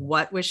like,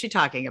 what was she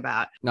talking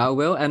about? No, I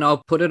will. And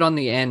I'll put it on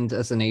the end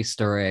as an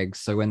Easter egg.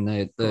 So when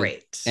the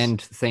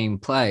end theme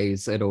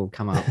plays, it'll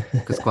come up.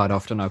 Because quite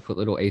often I put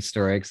little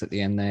Easter eggs at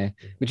the end there,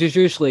 which is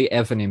usually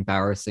Evan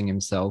embarrassing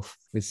himself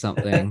with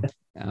something.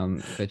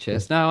 But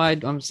yes, no,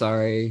 I'm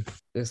sorry.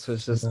 This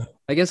was just,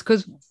 I guess,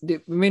 because I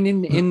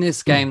mean, in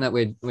this game that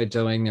we're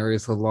doing, there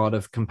is a lot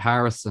of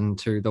comparison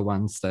to the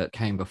ones that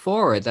came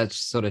before it. That's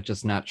sort of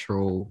just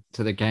natural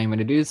to the game,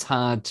 and it is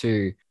hard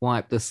to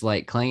wipe the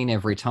slate clean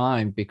every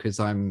time because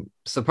I'm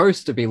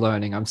supposed to be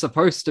learning. I'm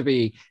supposed to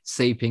be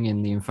seeping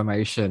in the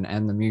information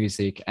and the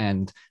music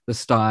and the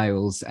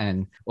styles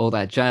and all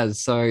that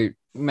jazz. So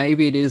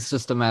maybe it is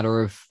just a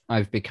matter of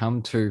I've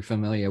become too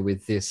familiar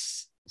with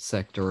this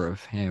sector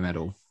of hair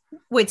metal.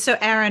 Wait, so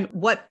Aaron,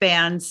 what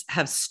bands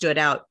have stood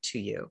out to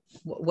you?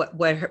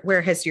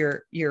 Where has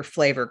your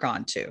flavor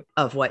gone to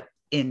of what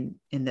in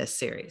this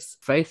series?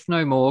 Faith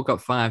No More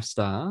got 5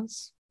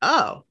 stars.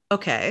 Oh,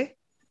 okay.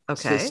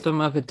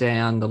 System of a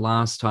Down, the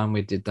last time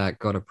we did that,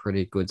 got a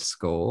pretty good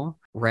score.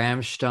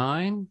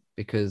 Rammstein,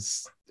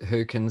 because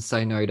who can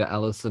say no to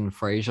Alison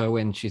Fraser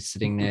when she's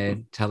sitting there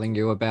telling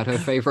you about her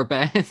favorite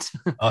band?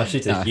 Oh,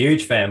 she's a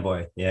huge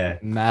fanboy. Yeah.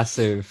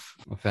 Massive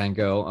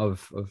fangirl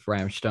of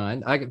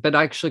Rammstein. But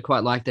I actually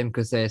quite like them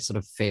because they're sort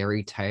of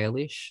fairy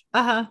tale-ish.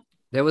 Uh-huh.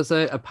 There was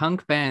a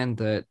punk band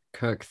that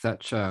Kirk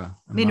Thatcher...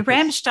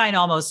 Rammstein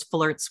almost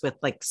flirts with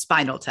like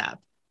Spinal Tap.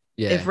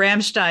 Yeah. If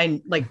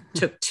Rammstein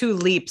took 2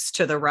 leaps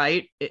to the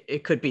right,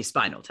 it could be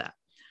Spinal Tap.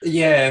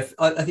 Yeah,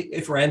 I think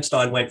if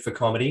Rammstein went for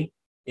comedy...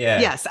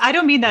 Yeah. Yes, I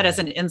don't mean that as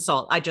an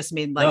insult. I just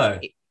mean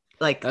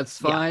that's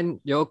fine. Yeah.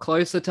 You're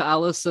closer to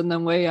Alison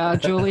than we are,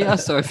 Julia.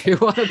 So if you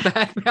want to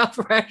badmouth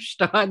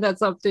Rammstein,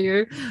 that's up to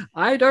you.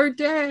 I don't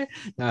dare.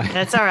 No.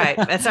 That's all right.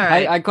 That's all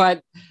right.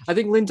 I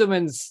think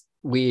Lindeman's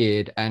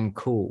weird and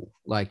cool.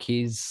 Like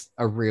he's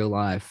a real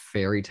life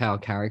fairy tale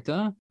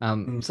character.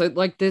 So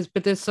like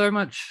there's so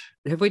much.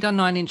 Have we done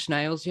 9 Inch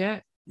Nails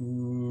yet?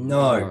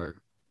 No.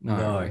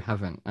 No, I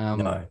haven't.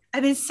 No.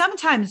 I mean,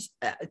 sometimes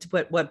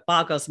what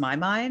boggles my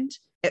mind,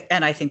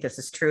 and I think this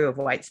is true of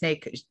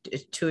Whitesnake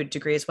to a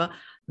degree as well,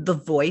 the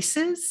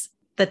voices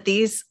that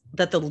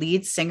the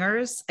lead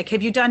singers, like,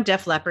 have you done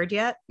Def Leppard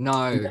yet? No,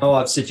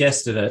 I've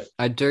suggested it.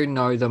 I do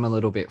know them a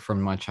little bit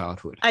from my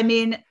childhood. I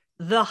mean,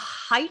 the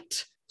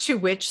height to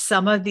which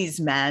some of these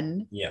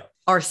men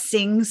are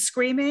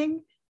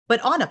screaming,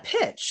 but on a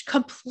pitch,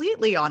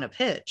 completely on a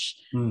pitch,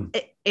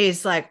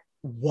 is like,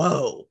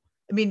 whoa.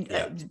 I mean,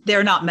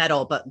 they're not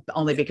metal, but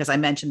only because I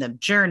mentioned them.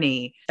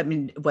 Journey, I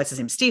mean, what's his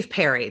name? Steve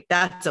Perry.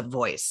 That's a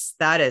voice.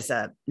 That is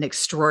an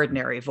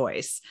extraordinary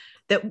voice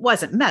that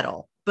wasn't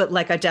metal, but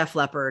like a Def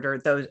Leppard or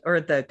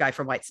the guy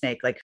from Whitesnake.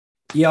 Like,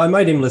 yeah, I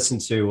made him listen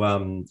to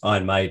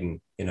Iron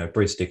Maiden,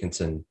 Bruce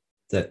Dickinson.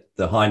 That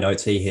the high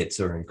notes he hits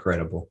are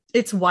incredible.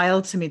 It's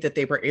wild to me that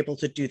they were able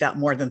to do that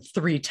more than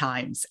 3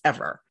 times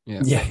ever.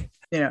 Yeah.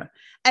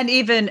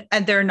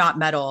 and they're not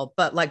metal,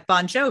 but like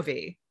Bon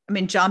Jovi. I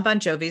mean, John Bon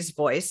Jovi's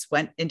voice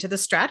went into the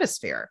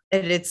stratosphere,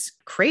 and it's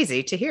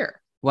crazy to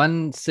hear.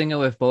 One singer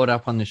we've brought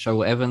up on the show,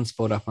 well, Evan's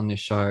brought up on the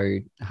show,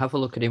 have a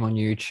look at him on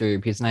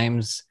YouTube. His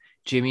name's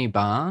Jimmy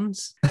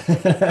Barnes.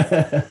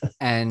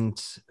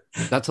 And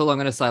that's all I'm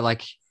going to say.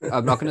 Like,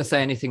 I'm not going to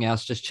say anything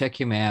else. Just check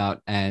him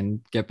out and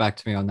get back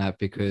to me on that,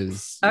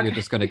 because you're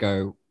just going to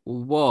go,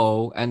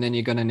 whoa. And then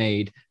you're going to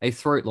need a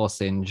throat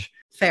lozenge.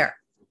 Fair.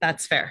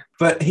 That's fair.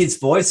 But his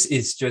voice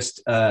is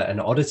just an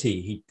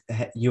oddity.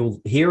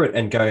 You'll hear it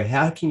and go,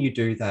 how can you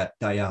do that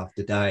day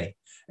after day?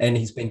 And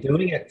he's been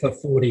doing it for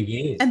 40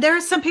 years. And there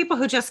are some people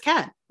who just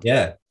can't.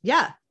 Yeah.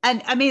 Yeah.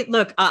 And I mean,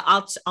 look,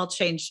 I'll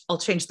change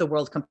the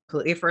world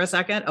completely for a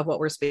second of what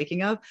we're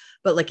speaking of.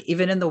 But like,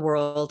 even in the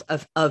world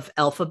of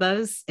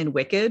Elphabas in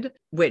Wicked,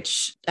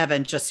 which,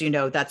 Evan, just so you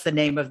know, that's the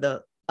name of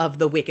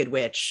the Wicked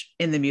Witch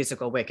in the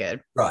musical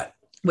Wicked. Right.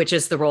 Which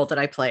is the role that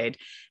I played.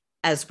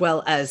 As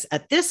well as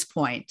at this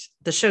point,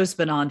 the show's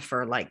been on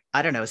for like,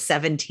 I don't know,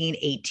 17,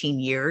 18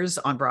 years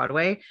on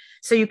Broadway.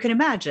 So you can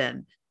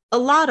imagine a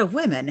lot of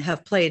women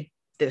have played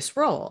this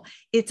role.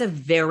 It's a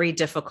very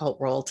difficult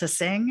role to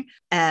sing,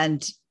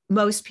 and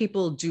most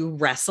people do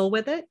wrestle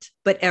with it.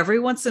 But every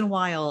once in a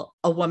while,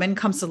 a woman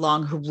comes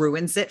along who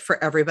ruins it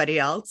for everybody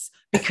else,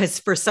 because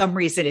for some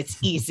reason it's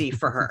easy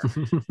for her.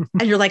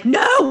 And you're like,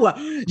 no,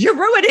 you're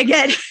ruining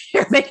it.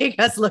 You're making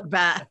us look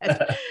bad.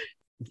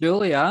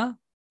 Julia,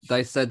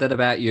 they said that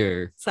about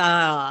you. So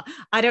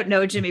I don't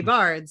know Jimmy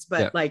Barnes,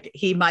 but like,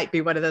 he might be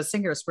one of those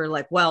singers where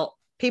like, well,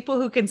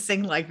 people who can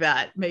sing like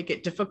that make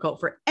it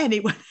difficult for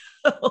anyone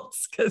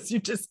else, because you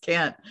just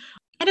can't.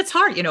 And it's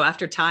hard,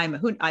 after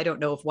time. I don't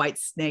know if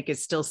Whitesnake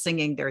is still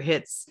singing their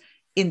hits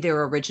in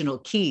their original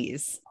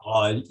keys.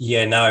 Oh,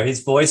 yeah, no,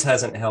 his voice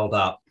hasn't held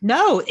up.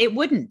 No, it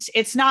wouldn't.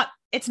 It's not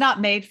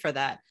made for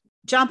that.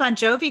 John Bon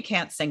Jovi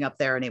can't sing up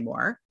there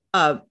anymore,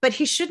 but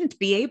he shouldn't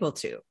be able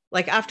to.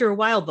 Like, after a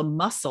while, the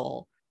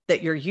muscle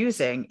that you're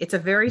using, it's a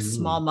very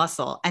small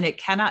muscle, and it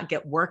cannot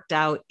get worked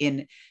out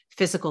in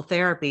physical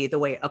therapy the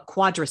way a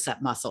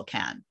quadricep muscle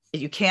can.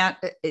 You can't,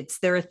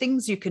 there are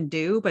things you can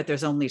do, but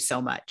there's only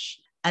so much.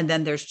 And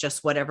then there's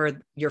just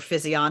whatever your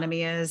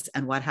physiognomy is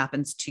and what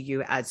happens to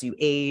you as you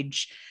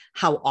age,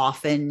 how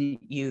often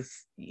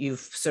you've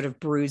sort of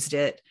bruised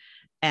it.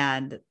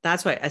 And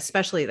that's why,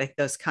 especially like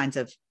those kinds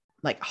of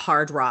like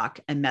hard rock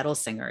and metal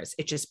singers,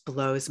 it just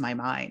blows my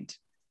mind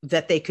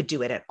that they could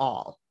do it at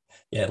all.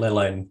 Yeah, let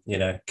alone,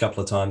 a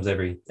couple of times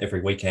every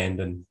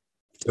weekend and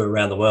tour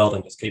around the world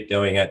and just keep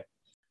doing it.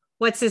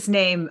 What's his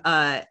name?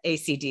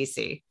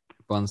 AC/DC.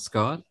 Bon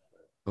Scott,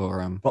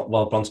 or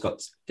well, Bon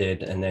Scott's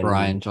dead, and then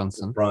Brian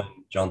Johnson.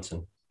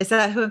 Is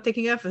that who I'm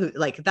thinking of?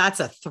 Like, that's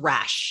a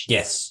thrash.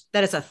 Yes,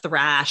 that is a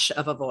thrash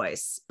of a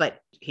voice. But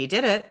he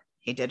did it.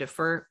 He did it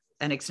for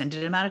an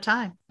extended amount of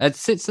time. It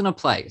sits in a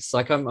place.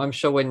 Like, I'm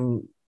sure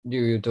when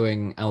you're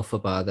doing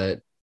Elphaba,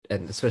 that,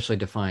 and especially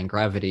Defying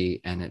Gravity,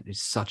 and it is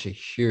such a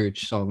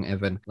huge song,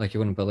 Evan, like you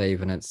wouldn't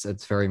believe, and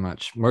it's very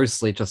much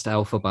mostly just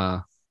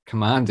Elphaba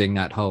commanding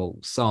that whole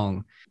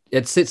song.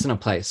 It sits in a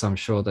place, I'm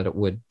sure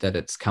that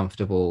it's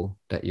comfortable,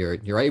 that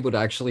you're able to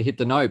actually hit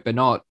the note but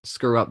not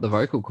screw up the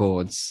vocal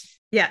cords.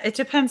 Yeah, it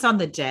depends on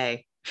the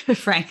day,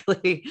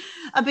 frankly,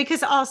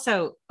 because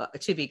also,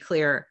 to be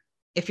clear,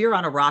 if you're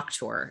on a rock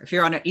tour, if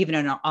you're on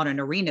an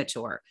arena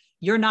tour,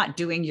 you're not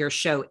doing your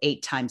show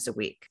 8 times a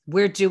week.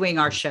 We're doing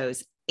our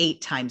shows 8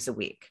 times a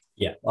week.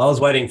 Yeah, I was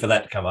waiting for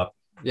that to come up.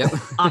 Yep.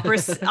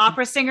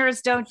 Opera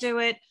singers don't do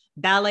it.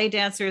 Ballet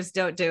dancers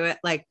don't do it.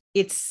 Like,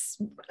 it's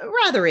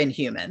rather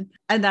inhuman.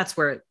 And that's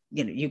where,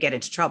 you get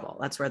into trouble.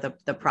 That's where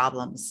the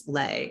problems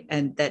lay.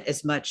 And that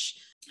as much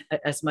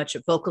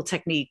vocal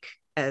technique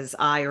as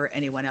I or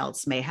anyone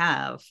else may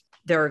have,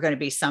 there are going to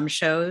be some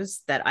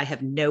shows that I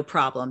have no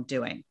problem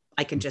doing.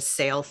 I can just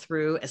sail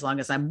through as long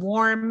as I'm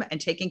warm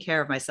and taking care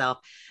of myself.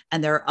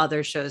 And there are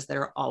other shows that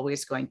are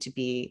always going to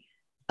be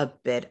a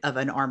bit of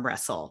an arm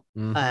wrestle,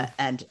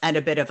 and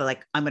a bit of a,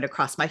 like, I'm going to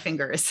cross my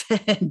fingers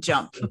and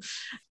jump.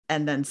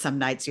 And then some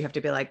nights you have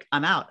to be like,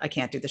 I'm out. I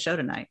can't do the show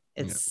tonight.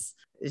 It's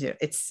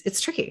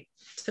tricky.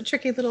 It's a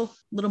tricky little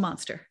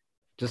monster.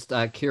 Just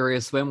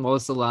curious, when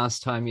was the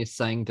last time you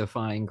sang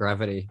Defying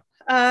Gravity?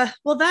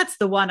 Well, that's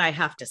the one I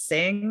have to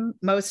sing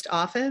most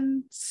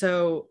often.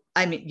 So,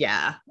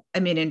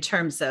 in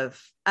terms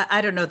of,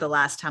 I don't know, the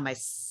last time I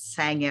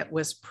sang it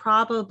was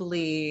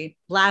probably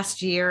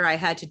last year. I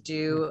had to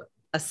do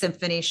a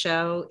symphony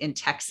show in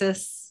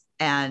Texas,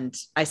 and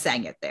I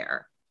sang it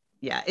there.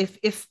 Yeah.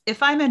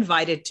 If I'm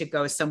invited to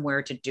go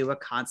somewhere to do a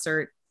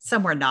concert,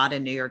 somewhere not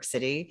in New York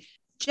City,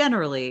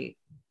 generally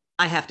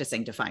I have to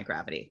sing Defying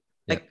Gravity.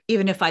 Like,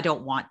 even if I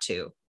don't want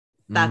to,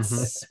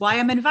 that's why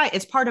I'm invited.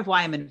 It's part of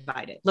why I'm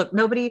invited. Look,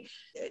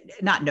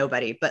 not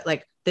nobody, but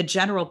like the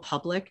general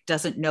public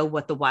doesn't know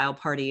what the Wild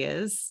Party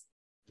is.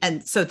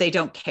 And so they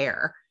don't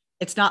care.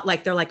 It's not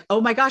like they're like,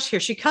 oh my gosh, here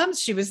she comes.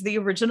 She was the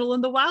original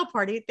in the Wild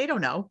Party. They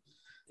don't know.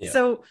 Yeah.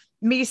 So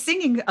me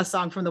singing a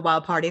song from the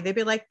Wild Party, they'd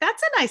be like,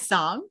 that's a nice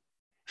song.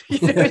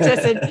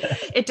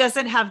 It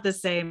doesn't have the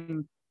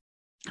same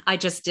I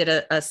just did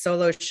a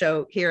solo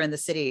show here in the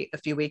city a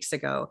few weeks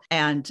ago,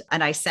 and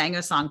I sang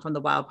a song from the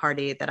Wild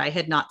Party that I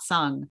had not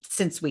sung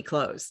since we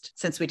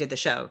did the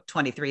show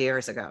 23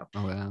 years ago.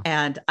 Oh, wow.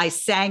 And I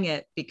sang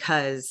it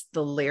because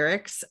the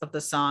lyrics of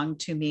the song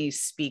to me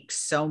speak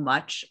so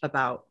much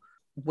about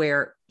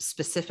where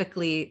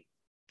specifically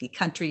the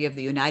country of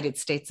the United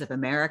States of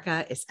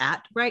America is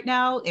at right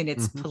now in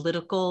its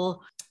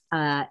political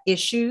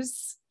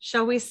issues,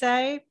 shall we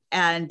say.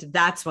 And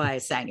that's why I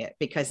sang it,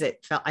 because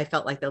I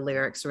felt like the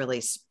lyrics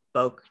really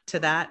spoke to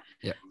that.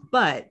 Yeah.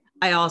 But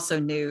I also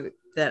knew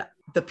that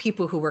the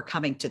people who were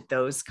coming to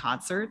those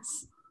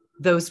concerts,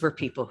 those were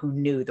people who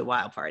knew the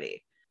Wild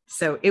Party.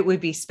 So it would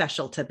be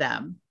special to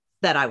them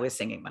that I was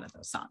singing one of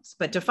those songs.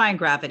 But Defying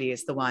Gravity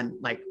is the one,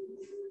 like,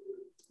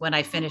 when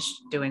I finished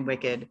doing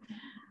Wicked,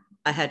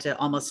 I had to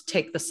almost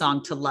take the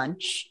song to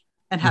lunch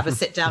and have a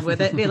sit down with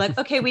it and be like,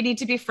 okay, we need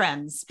to be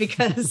friends,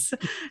 because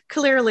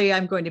clearly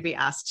I'm going to be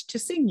asked to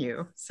sing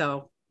you.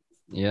 So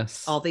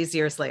yes, all these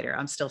years later,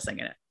 I'm still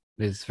singing it.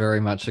 It's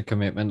very much a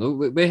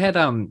commitment. We had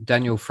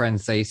Daniel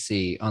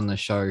Franzese on the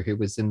show, who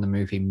was in the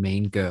movie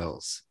Mean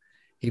Girls.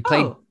 He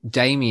played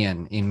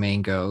Damien in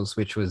Mean Girls,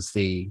 which was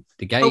the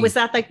gay. Oh, was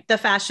that like the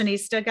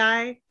fashionista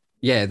guy?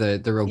 Yeah,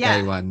 the real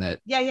gay one that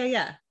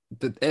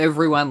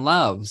everyone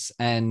loves.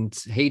 And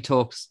he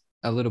talks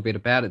a little bit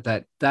about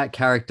it, that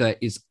character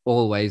is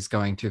always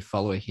going to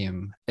follow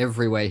him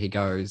everywhere he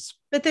goes.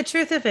 But the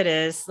truth of it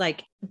is,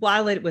 like,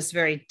 while it was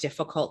very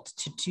difficult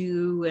to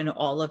do and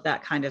all of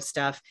that kind of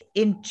stuff,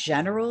 in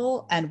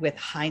general and with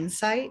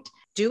hindsight,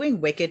 doing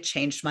Wicked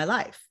changed my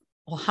life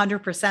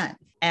 100%.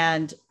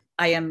 And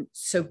I am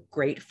so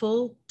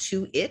grateful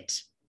to it.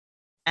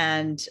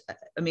 And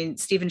I mean,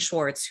 Stephen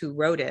Schwartz, who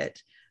wrote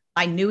it,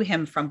 I knew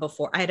him from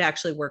before. I had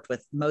actually worked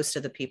with most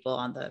of the people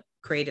on the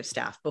creative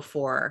staff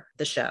before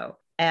the show.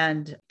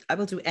 And I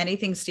will do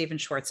anything Stephen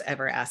Schwartz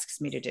ever asks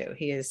me to do.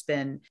 He has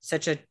been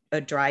such a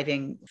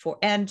driving force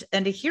and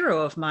a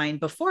hero of mine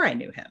before I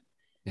knew him.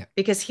 Yeah.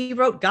 Because he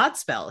wrote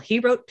Godspell. He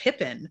wrote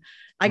Pippin.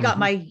 I got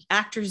my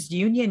actors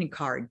union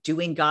card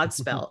doing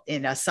Godspell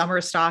in a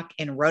summer stock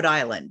in Rhode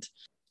Island.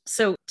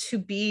 So to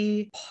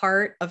be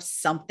part of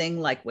something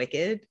like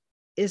Wicked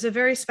is a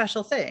very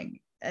special thing.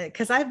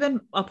 Because I've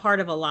been a part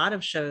of a lot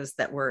of shows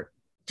that were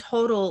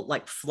total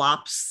like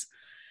flops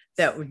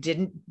that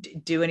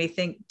didn't do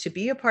anything. To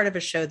be a part of a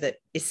show that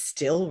is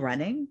still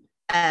running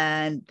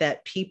and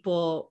that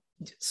people,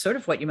 sort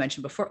of what you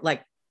mentioned before,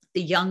 like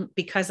the young,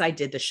 because I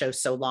did the show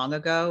so long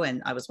ago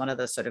and I was one of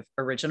the sort of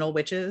original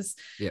witches,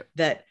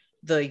 that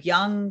the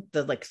young,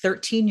 the like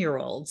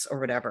 13-year-olds or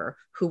whatever,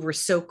 who were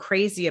so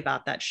crazy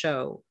about that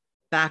show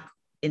back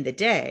in the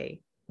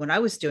day, when I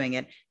was doing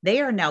it,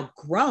 they are now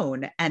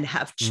grown and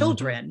have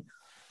children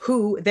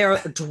who they're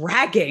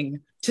dragging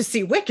to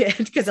see Wicked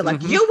because they're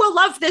like, you will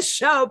love this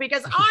show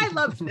because I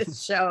love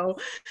this show.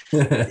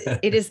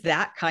 It is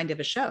that kind of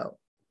a show.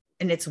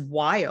 And it's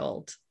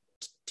wild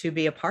to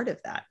be a part of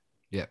that.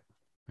 Yeah.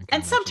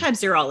 And sometimes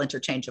they're all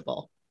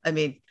interchangeable. I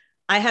mean,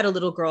 I had a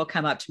little girl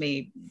come up to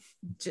me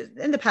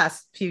in the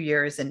past few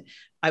years and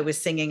I was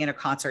singing in a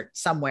concert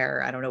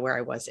somewhere. I don't know where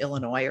I was,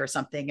 Illinois or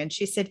something. And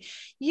she said,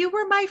 you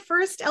were my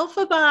first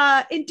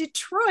Elphaba in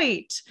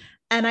Detroit.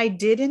 And I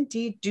did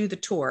indeed do the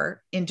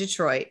tour in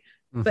Detroit.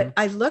 But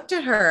I looked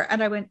at her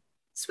and I went,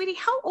 sweetie,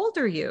 how old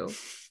are you?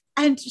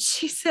 And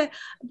she said,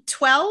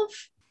 12.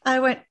 I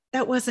went,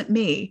 that wasn't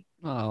me.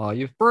 Oh,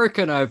 you've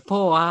broken her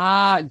poor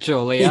heart,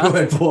 Julia. You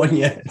weren't born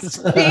yet.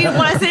 He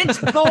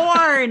wasn't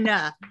born.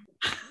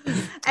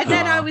 And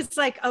then I was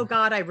like, oh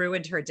God, I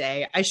ruined her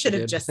day. I should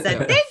have just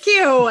said thank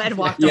you and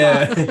walked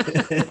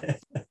away.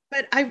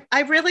 But I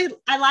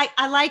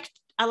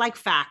like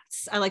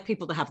facts. I like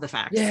people to have the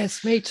facts.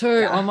 Yes, me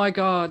too. Yeah. Oh my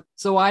God.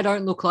 So I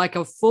don't look like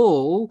a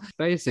fool,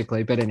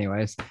 basically. But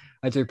anyways,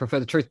 I do prefer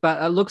the truth.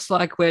 But it looks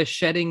like we're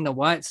shedding the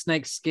white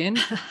snake skin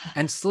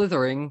and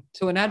slithering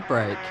to an ad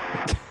break.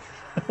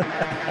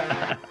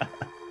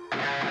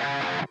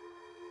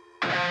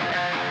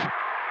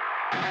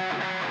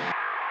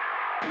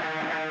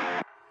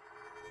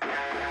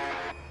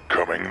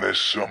 Coming this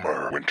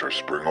summer, winter,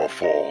 spring, or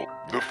fall,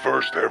 the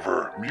first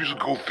ever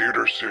musical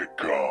theater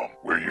sitcom,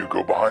 where you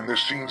go behind the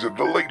scenes of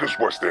the latest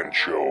West End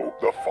show,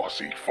 the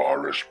Fosse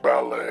Forest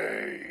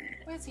Ballet.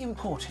 Where's the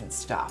important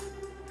stuff?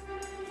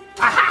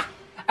 Aha!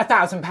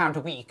 £1,000 a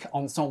week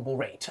ensemble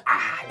rate.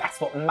 Ah,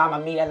 that's what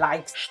Mamma Mia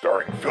likes.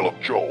 Starring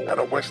Philip Joel and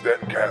a West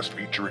End cast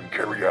featuring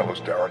Carrie Ellis,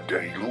 Darren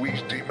Day,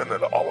 Louise Demon,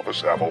 and Oliver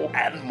Saville,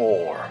 and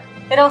more.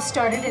 It all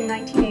started in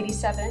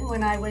 1987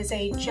 when I was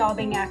a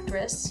jobbing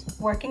actress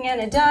working in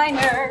a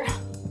diner.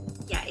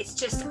 Yeah, it's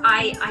just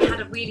I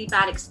had a really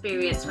bad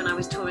experience when I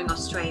was touring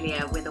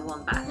Australia with a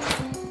wombat.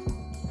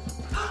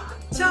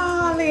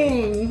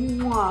 Darling!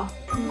 Mwah,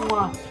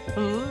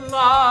 mwah.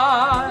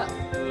 La,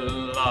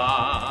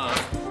 la.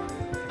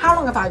 How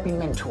long have I been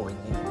mentoring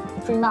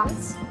you? 3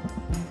 months?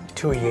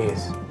 2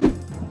 years.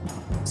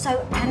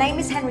 So her name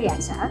is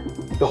Henrietta.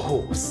 The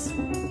horse.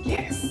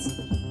 Yes.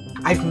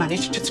 I've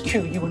managed to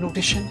secure you an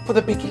audition for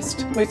the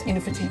biggest, most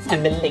innovative,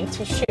 and the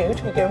latest show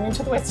to be going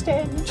into the West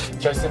End.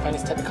 Joseph and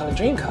his Technicolor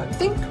Dreamcoat.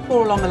 Think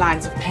more along the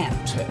lines of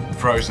Pant.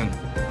 Frozen.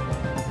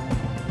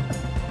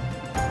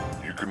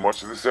 You can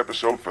watch this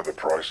episode for the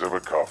price of a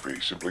coffee.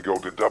 Simply go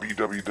to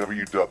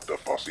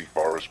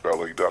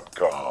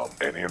www.thefossyforestballet.com.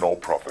 Any and all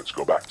profits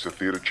go back to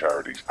theatre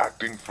charities,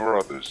 Acting for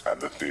Others, and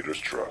the Theatre's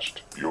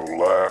Trust. You'll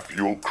laugh,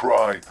 you'll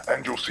cry,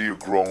 and you'll see a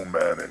grown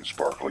man in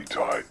sparkly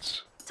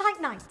tights. Tight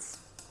nights.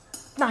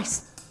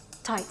 Nice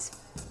tights.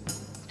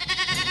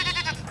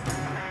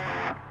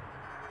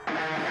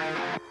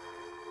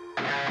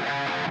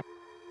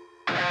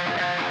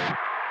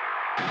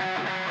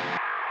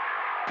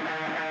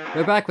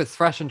 We're back with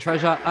Thrash and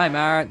Treasure. I'm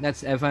Aaron,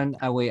 that's Evan,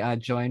 and we are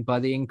joined by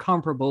the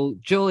incomparable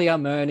Julia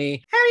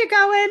Murney. How are you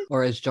going?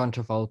 Or as John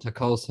Travolta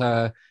calls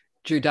her,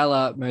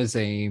 Judella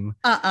Merzim.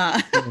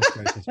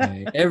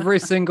 Every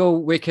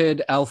single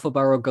wicked Elphaba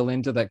or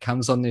Galinda that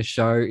comes on this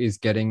show is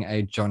getting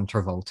a John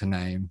Travolta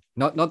name.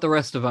 Not the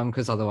rest of them,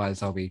 because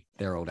otherwise I'll be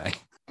there all day.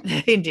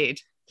 Indeed.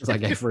 It's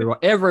like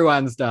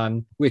everyone's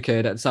done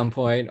Wicked at some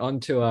point on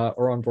tour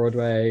or on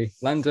Broadway,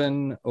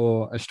 London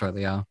or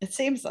Australia. It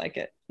seems like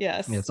it.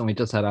 Yes. Yes, and we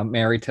just had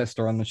Mary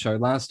Tester on the show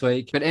last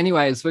week. But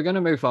anyways, we're going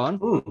to move on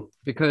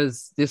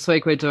because this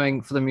week we're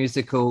doing for the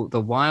musical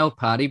The Wild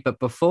Party. But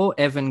before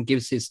Evan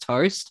gives his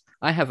toast,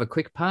 I have a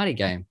quick party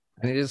game,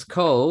 and it is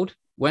called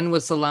When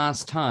Was the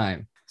Last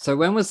Time? So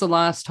when was the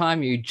last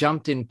time you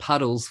jumped in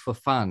puddles for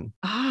fun?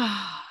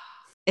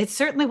 It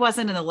certainly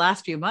wasn't in the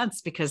last few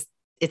months because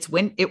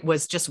it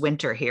was just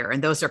winter here,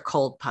 and those are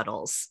cold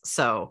puddles.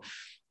 So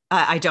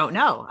I don't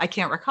know. I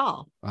can't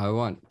recall. I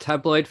want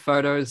tabloid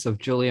photos of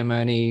Julia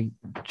Murney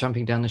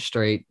jumping down the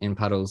street in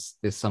puddles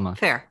this summer.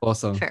 Fair.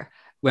 Awesome. Fair.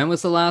 When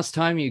was the last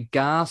time you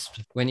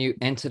gasped when you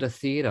entered a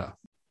theater?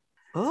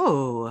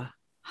 Oh,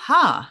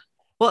 huh.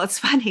 Well, it's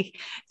funny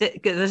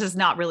that this is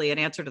not really an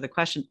answer to the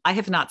question. I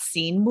have not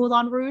seen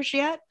Moulin Rouge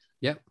yet.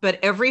 Yep. But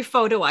every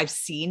photo I've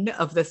seen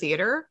of the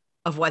theater,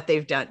 of what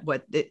they've done,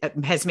 what it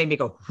has made me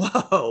go,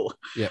 whoa.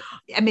 Yeah.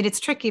 I mean, it's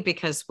tricky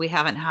because we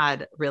haven't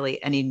had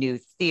really any new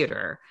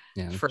theater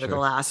for the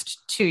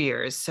last 2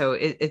 years. So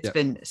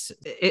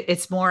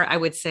it's more, I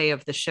would say,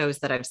 of the shows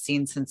that I've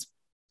seen since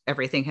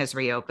everything has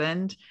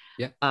reopened.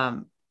 Yeah.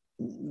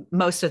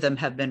 Most of them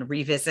have been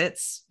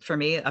revisits for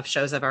me of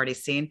shows I've already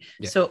seen.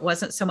 Yeah. So it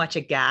wasn't so much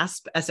a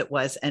gasp as it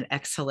was an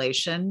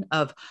exhalation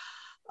of,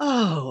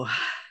 oh,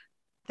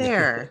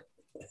 there.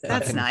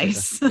 That's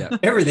nice. Yeah.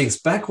 Everything's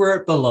back where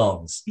it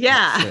belongs.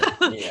 Yeah.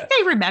 Yeah.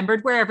 They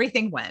remembered where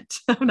everything went.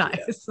 Oh,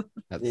 nice.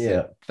 That's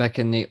it. Back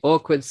in the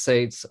awkward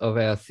seats of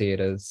our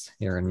theaters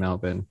here in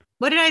Melbourne.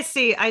 What did I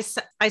see? I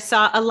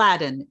saw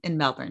Aladdin in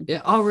Melbourne.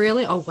 Yeah. Oh,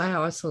 really? Oh,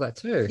 wow. I saw that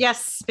too.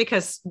 Yes,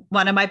 because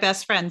one of my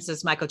best friends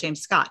is Michael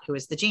James Scott, who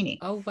is the genie.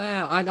 Oh,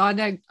 wow. I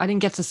didn't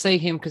get to see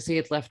him because he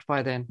had left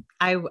by then.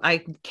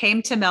 I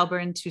came to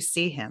Melbourne to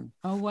see him.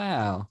 Oh,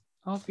 wow.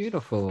 Oh,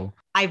 beautiful.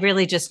 I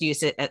really just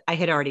use it. I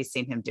had already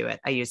seen him do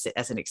it. I used it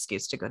as an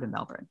excuse to go to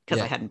Melbourne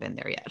because I hadn't been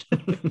there yet.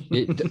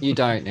 you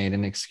don't need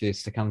an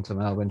excuse to come to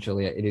Melbourne,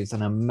 Julia. It is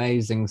an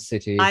amazing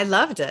city. I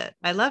loved it.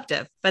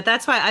 But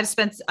that's why I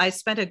spent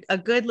a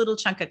good little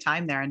chunk of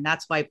time there. And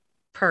that's why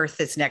Perth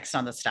is next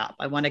on the stop.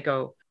 I want to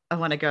go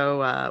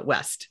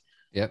west.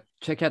 Yep.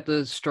 Check out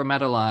the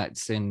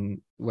stromatolites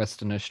in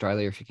Western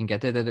Australia if you can get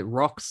there. They're the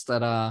rocks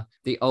that are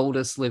the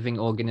oldest living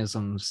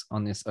organisms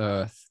on this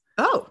earth.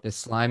 Oh, they're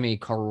slimy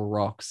coral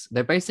rocks.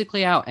 They're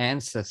basically our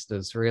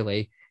ancestors,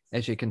 really,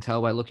 as you can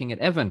tell by looking at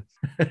Evan.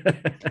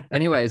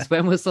 Anyways,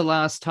 when was the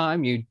last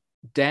time you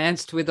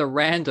danced with a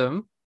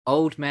random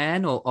old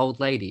man or old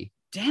lady?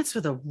 Dance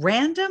with a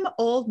random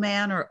old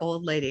man or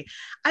old lady.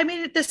 I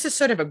mean, this is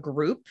sort of a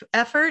group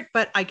effort,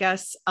 but I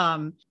guess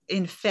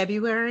in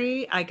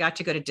February, I got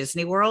to go to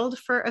Disney World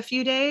for a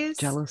few days.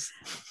 Jealous.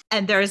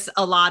 And there's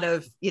a lot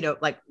of,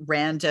 like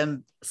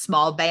random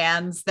small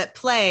bands that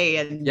play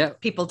and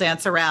people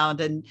dance around.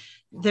 And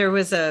there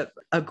was a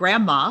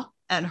grandma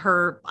and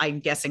her, I'm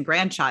guessing,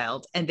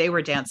 grandchild, and they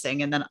were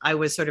dancing. And then I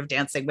was sort of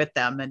dancing with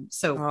them. And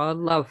so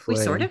lovely. We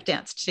sort of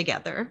danced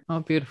together.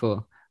 Oh,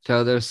 beautiful.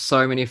 So there's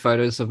so many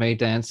photos of me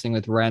dancing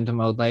with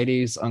random old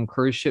ladies on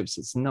cruise ships.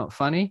 It's not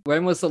funny.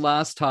 When was the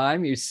last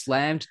time you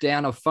slammed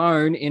down a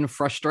phone in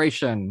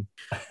frustration?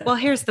 Well,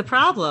 here's the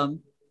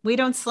problem. We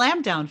don't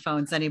slam down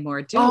phones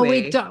anymore, do we? Oh,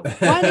 we don't.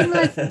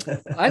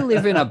 I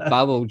live in a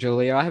bubble,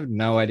 Julia. I have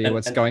no idea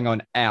what's going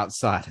on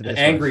outside of this.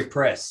 Angry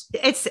press.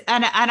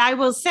 And I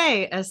will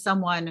say, as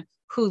someone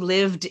who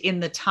lived in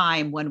the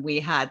time when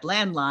we had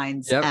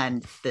landlines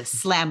and the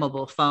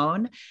slammable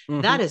phone,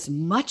 that is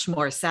much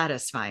more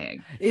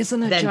satisfying,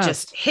 isn't it? Than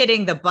just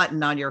hitting the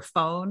button on your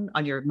phone,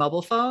 on your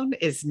mobile phone,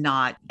 is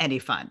not any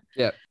fun.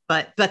 Yeah.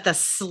 But the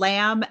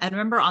slam, and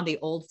remember on the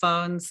old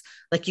phones,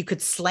 like you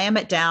could slam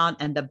it down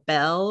and the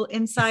bell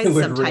inside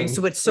sometimes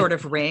would sort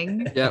of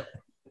ring. Yep.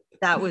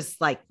 That was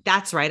like,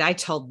 that's right. I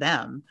told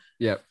them.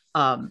 Yep.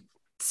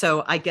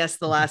 So I guess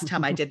the last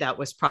time I did that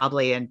was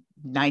probably in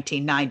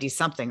 1990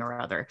 something or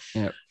other.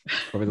 Yep.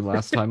 Probably the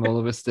last time all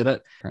of us did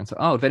it. Parents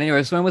are old. But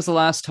anyways, when was the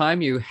last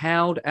time you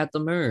howled at the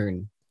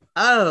moon?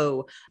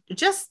 Oh,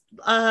 just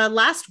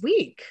last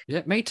week.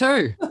 Yeah, me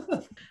too.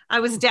 I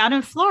was down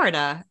in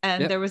Florida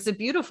and Yep. there was a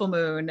beautiful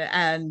moon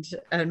and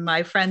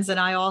my friends and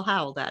I all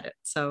howled at it.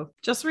 So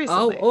just Oh,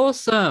 recently.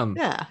 awesome.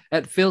 Yeah.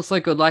 It feels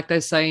so good. Like they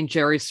say in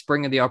Jerry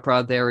Springer the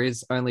Opera, there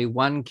is only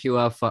one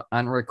cure for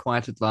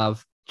unrequited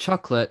love,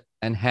 chocolate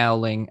and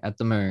howling at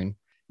the moon.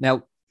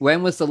 Now,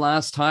 when was the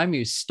last time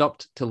you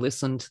stopped to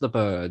listen to the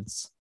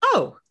birds?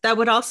 Oh, that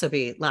would also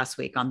be last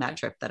week on that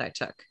trip that I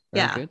took.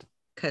 Very yeah. good.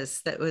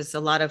 Because that was a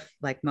lot of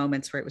like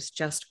moments where it was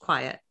just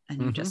quiet and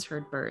you Mhm. just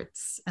heard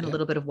birds and Yeah. a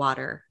little bit of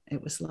water.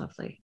 It was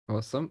lovely.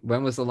 Awesome.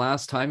 When was the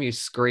last time you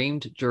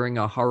screamed during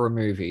a horror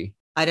movie?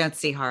 I don't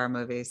see horror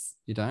movies.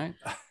 You don't?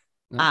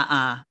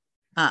 No.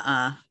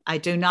 I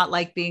do not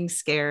like being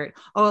scared.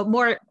 Oh,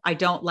 more, I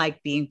don't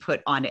like being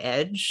put on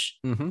edge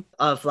Mm-hmm.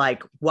 of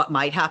like what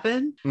might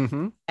happen.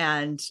 Mm-hmm.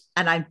 And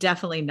I'm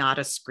definitely not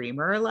a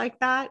screamer like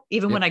that.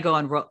 Even Yep. when I go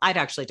on, I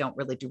actually don't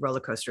really do roller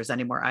coasters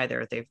anymore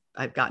either.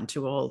 I've gotten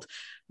too old.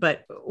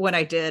 But when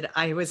I did,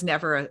 I was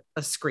never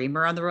a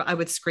screamer on the road. I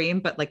would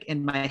scream, but like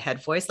in my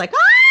head voice, like, ah!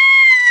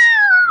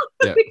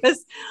 Yep.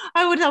 Because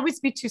I would always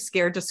be too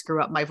scared to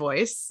screw up my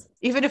voice,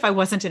 even if I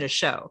wasn't in a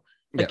show.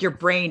 Like Yep. your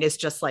brain is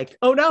just like,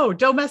 oh no,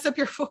 don't mess up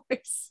your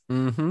voice.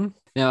 Mm-hmm.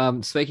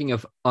 Now, speaking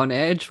of on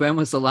edge, when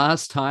was the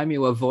last time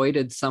you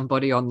avoided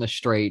somebody on the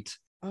street?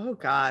 Oh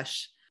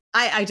gosh.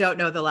 I don't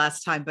know the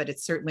last time, but it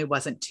certainly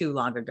wasn't too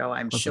long ago,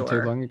 I'm Wasn't sure.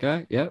 too long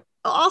ago. Yep.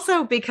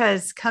 Also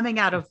because coming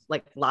out of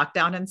like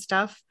lockdown and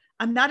stuff,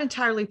 I'm not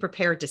entirely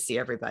prepared to see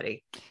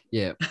everybody.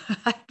 Yeah.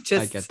 I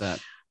I get that.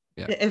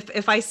 Yeah.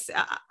 If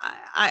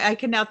I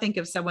can now think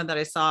of someone that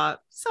I saw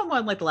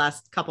someone like the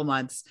last couple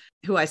months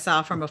who I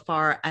saw from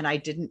afar and I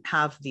didn't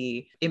have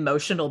the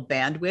emotional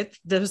bandwidth.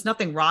 There was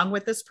nothing wrong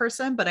with this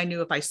person, but I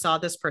knew if I saw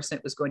this person,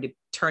 it was going to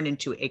turn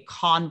into a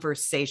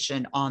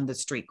conversation on the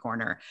street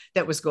corner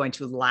that was going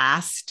to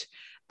last.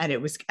 And I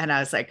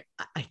was like,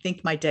 I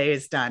think my day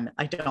is done.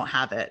 I don't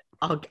have it.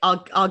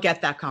 I'll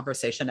get that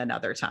conversation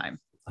another time.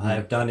 I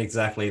have done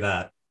exactly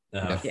that.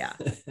 Yeah.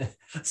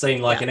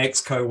 Seen like Yeah. an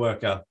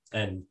ex-coworker,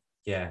 and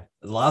yeah,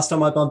 the last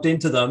time I bumped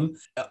into them,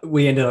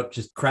 we ended up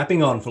just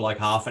crapping on for like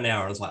half an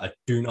hour. I was like, I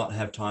do not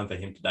have time for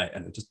him today,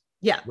 and it just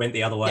Yeah. went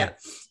the other way. Yeah.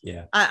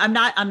 Yeah. I'm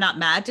not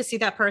mad to see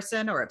that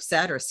person or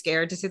upset or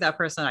scared to see that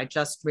person. I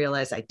just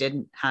realized I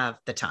didn't have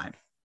the time.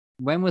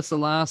 When was the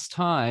last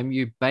time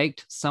you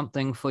baked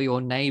something for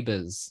your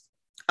neighbors?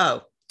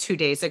 Oh, 2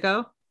 days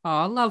ago.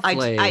 Oh,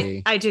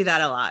 lovely. I do that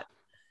a lot.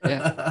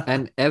 Yeah.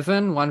 And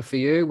Evan, one for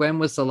you. When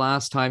was the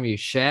last time you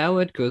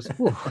showered? Because,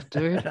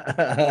 dude.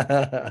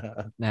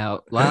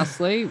 Now,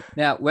 lastly,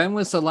 when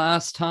was the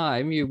last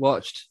time you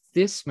watched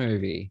this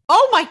movie?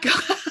 Oh my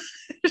God.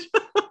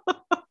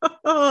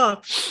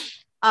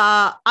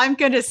 I'm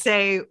gonna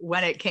say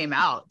when it came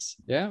out.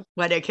 Yeah.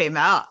 When it came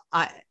out.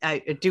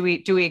 Do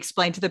we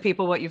explain to the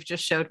people what you've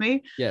just showed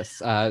me? Yes.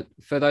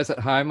 For those at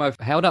home, I've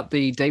held up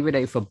the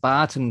DVD for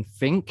Barton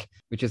Fink,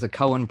 which is a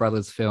Coen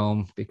Brothers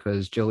film,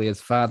 because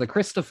Julia's father,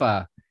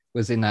 Christopher,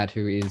 was in that,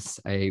 who is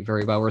a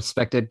very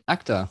well-respected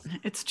actor.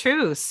 It's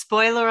true.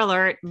 Spoiler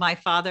alert, my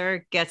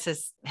father gets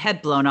his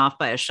head blown off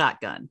by a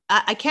shotgun.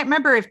 I can't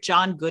remember if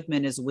John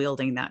Goodman is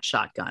wielding that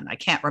shotgun. I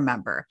can't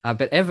remember.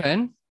 But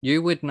Evan,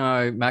 you would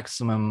know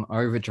Maximum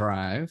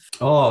Overdrive.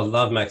 Oh,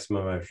 love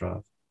Maximum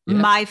Overdrive. Yeah.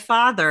 My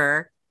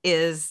father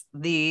is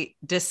the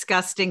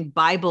disgusting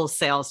Bible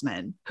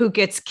salesman who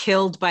gets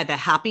killed by the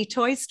Happy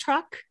Toys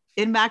truck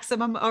in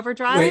Maximum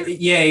Overdrive.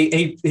 Yeah,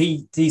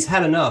 he's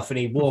had enough, and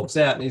he walks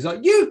out, and he's like,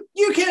 "You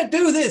can't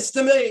do this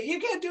to me. You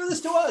can't do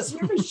this to us.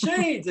 You're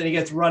machines." And he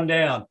gets run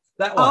down.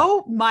 That one.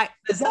 Oh my!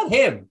 Is that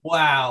him?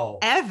 Wow.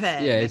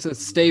 Evan. Yeah, it's a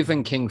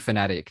Stephen King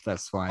fanatic.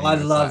 That's why. I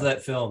love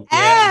that film.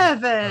 Yeah.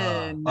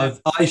 Evan.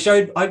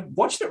 I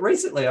watched it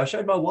recently. I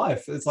showed my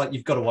wife. It's like,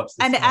 you've got to watch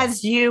this. And film.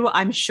 as you,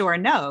 I'm sure,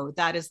 know,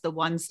 that is the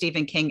one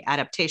Stephen King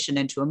adaptation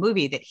into a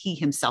movie that he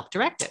himself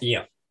directed.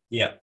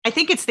 Yeah. I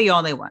think it's the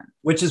only one.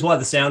 Which is why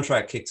the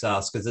soundtrack kicks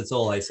ass, because it's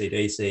all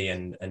AC/DC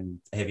and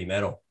heavy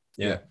metal.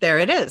 Yeah. There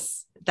it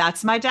is.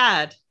 That's my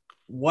dad.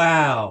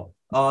 Wow.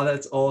 Oh,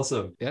 that's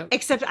awesome. Yeah.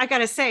 Except I got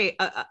to say,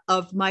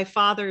 of my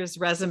father's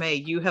resume,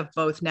 you have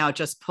both now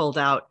just pulled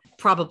out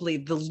probably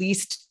the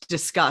least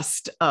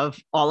discussed of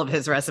all of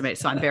his resumes.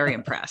 So I'm very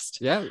impressed.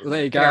 Yeah, well,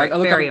 there you go. Very,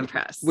 Look, very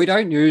impressed. We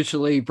don't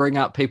usually bring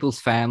up people's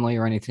family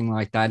or anything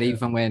like that,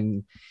 even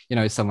when,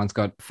 someone's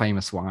got a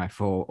famous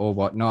wife or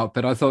whatnot.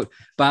 But I thought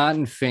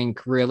Barton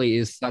Fink really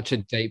is such a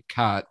deep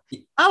cut.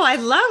 Oh, I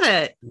love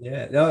it.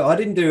 Yeah, no, I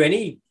didn't do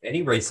any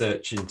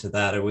research into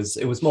that. It was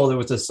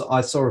more,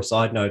 I saw a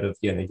side note of,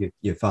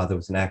 your father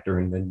was an actor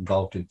and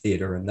involved in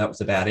theater, and that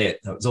was about it.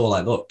 That was all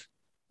I looked.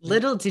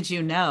 Little did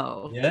you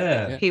know.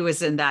 Yeah. He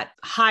was in that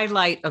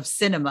highlight of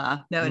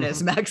cinema known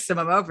as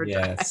Maximum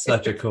Overdrive. Yeah,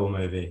 such a cool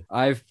movie.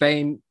 I've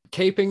been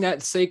keeping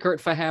that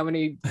secret for how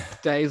many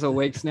days or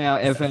weeks now,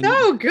 Evan?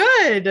 So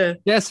good.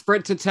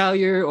 Desperate to tell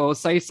you or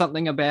say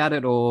something about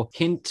it or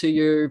hint to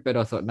you, but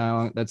I thought,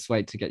 no, let's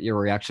wait to get your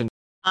reaction.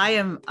 I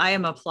am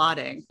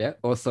applauding. Yeah,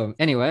 awesome.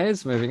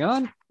 Anyways, moving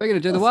on. We're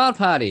going to do the Wild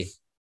Party,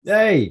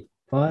 Hey, which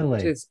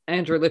finally. is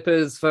Andrew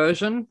Lipper's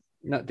version,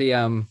 not the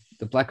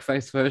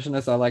blackface version,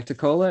 as I like to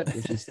call it,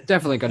 which is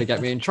definitely going to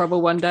get me in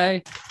trouble one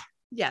day.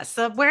 Yes,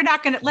 so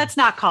let's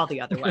not call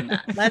the other one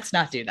that. Let's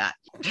not do that.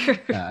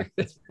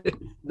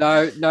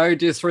 No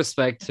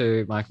disrespect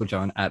to Michael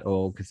John at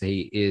all, because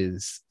he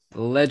is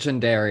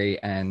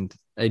legendary and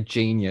a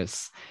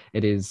genius.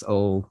 It is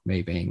all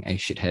me being a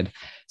shithead.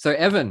 So,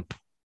 Evan,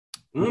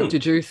 what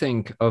did you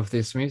think of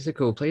this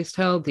musical? Please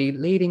tell the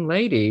leading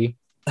lady.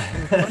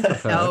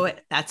 No,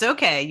 that's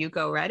okay. You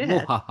go right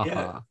ahead.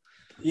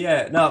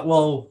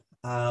 The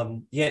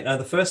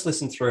first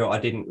listen through, I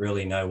didn't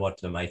really know what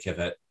to make of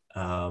it.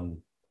 It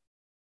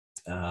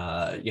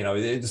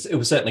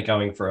was certainly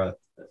going for a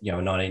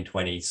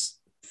 1920s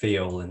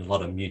feel and a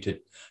lot of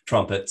muted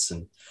trumpets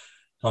and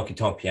honky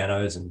tonk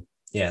pianos, and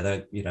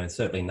they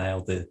certainly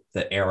nailed the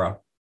era.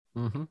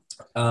 Mm-hmm.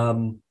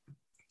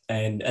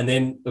 And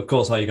then of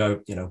course I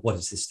go, what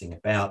is this thing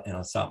about? And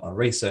I start my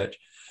research.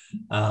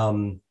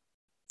 And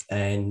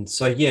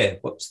so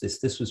what's this?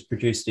 This was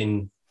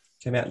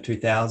came out in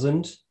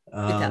 2000,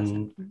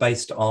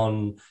 based on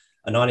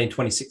a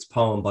 1926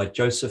 poem by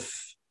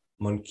Joseph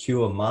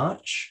Moncure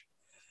March,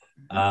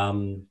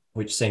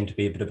 which seemed to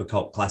be a bit of a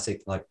cult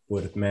classic, like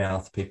word of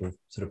mouth. People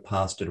sort of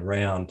passed it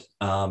around.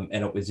 And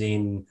it was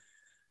in,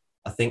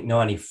 I think,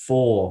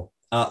 94.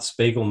 Art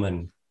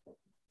Spiegelman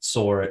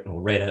saw it or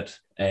read it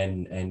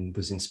and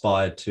was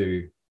inspired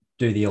to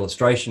do the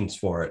illustrations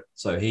for it.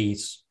 So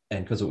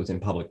because it was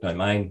in public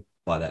domain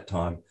by that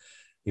time,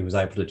 he was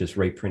able to just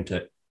reprint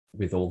it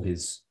with all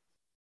his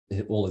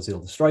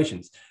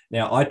illustrations.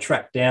 Now, I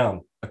tracked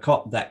down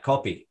that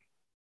copy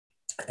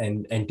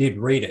and did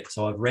read it.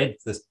 So I've read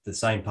the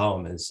same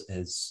poem as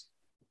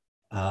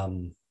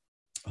was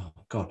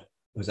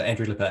it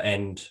Andrew Lipper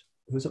and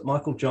was it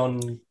Michael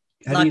John?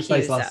 How do you say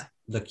his last?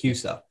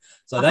 LaChiusa.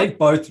 So they've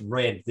both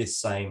read this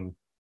same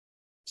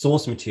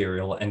source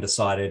material and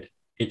decided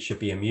it should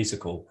be a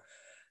musical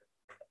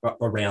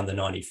around the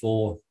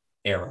 94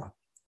 era,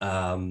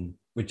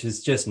 which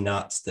is just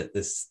nuts that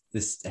this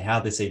how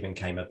this even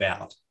came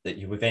about, that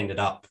you've ended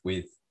up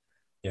with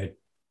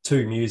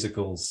two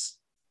musicals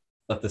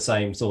of the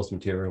same source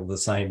material, the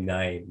same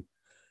name,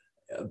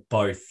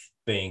 both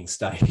being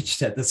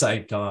staged at the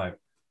same time.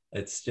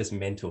 It's just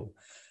mental.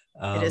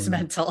 It is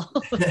mental.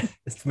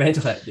 It's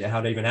mental how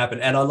it even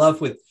happened. And I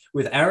love with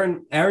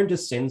Aaron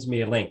just sends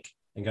me a link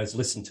and goes,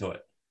 listen to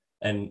it.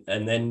 And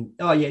then,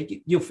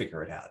 you'll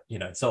figure it out.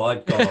 So I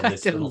got on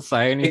this. Didn't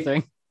say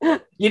anything.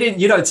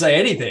 You don't say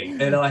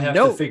anything, and I have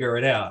to figure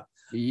it out.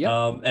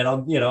 Yep. And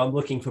I'm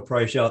looking for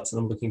pro shots,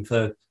 and I'm looking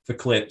for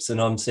clips, and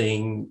I'm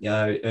seeing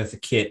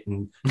Eartha Kitt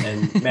and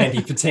Mandy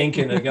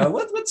Patinkin, and go,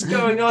 what's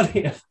going on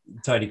here?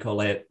 Toni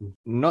Collette.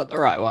 Not the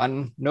right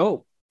one.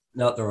 Nope.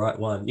 Not the right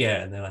one.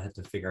 Yeah. And then I had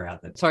to figure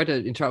out that. Sorry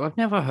to interrupt. I've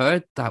never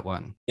heard that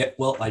one. Yeah.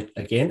 Well, I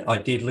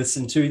did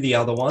listen to the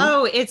other one.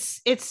 Oh,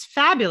 it's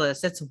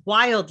fabulous. It's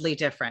wildly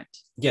different.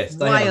 Yes.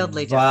 They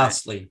wildly are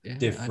vastly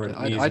different.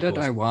 I don't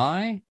know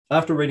why.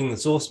 After reading the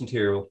source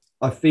material,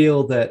 I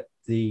feel that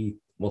the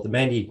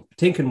Mandy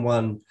Patinkin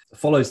one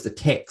follows the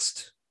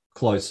text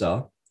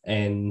closer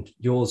and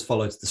yours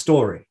follows the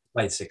story,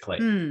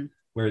 basically.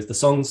 Whereas the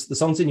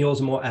songs in yours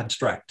are more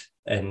abstract.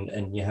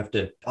 And you have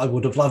to. I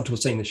would have loved to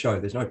have seen the show.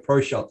 There's no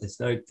pro shot.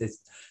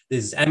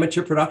 There's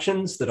amateur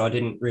productions that I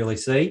didn't really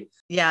see.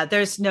 Yeah,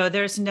 there's no.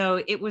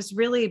 It was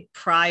really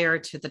prior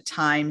to the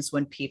times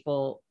when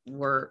people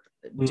were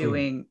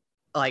doing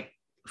like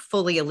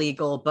fully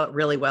illegal but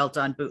really well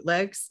done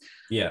bootlegs.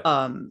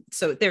 Yeah.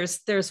 So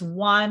there's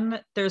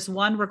one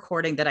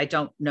recording that I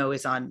don't know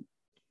is on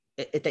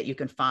it that you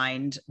can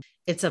find.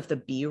 It's of the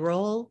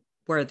B-roll,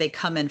 where they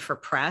come in for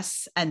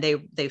press and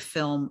they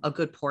film a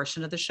good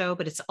portion of the show,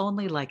 but it's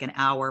only like an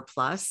hour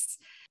plus.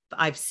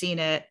 I've seen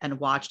it and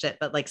watched it,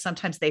 but like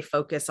sometimes they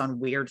focus on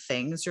weird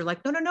things. You're like,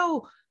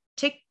 no,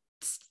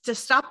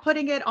 just stop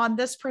putting it on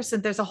this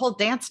person. There's a whole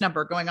dance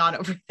number going on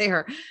over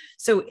there.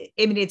 So,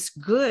 I mean, it's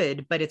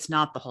good, but it's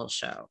not the whole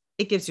show.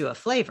 It gives you a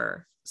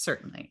flavor,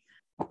 certainly.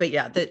 But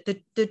yeah,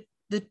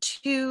 the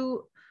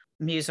two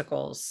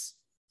musicals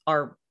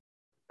are,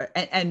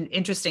 and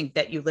interesting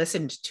that you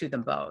listened to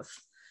them both.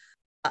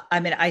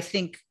 I mean, I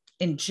think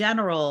in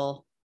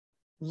general,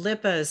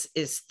 Lippa's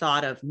is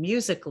thought of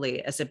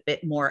musically as a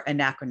bit more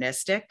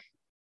anachronistic,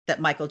 that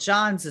Michael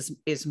John's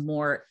is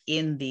more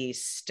in the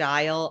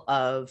style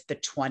of the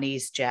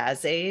 20s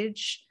jazz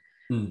age.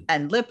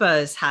 And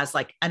Lippa's has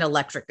like an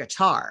electric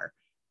guitar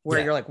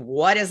where you're like,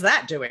 what is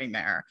that doing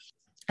there?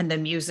 And the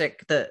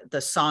music,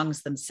 the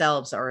songs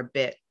themselves are a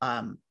bit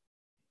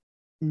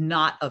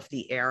not of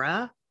the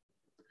era,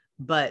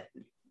 but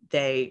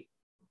they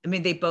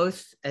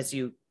both, as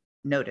you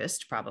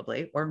noticed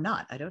probably, or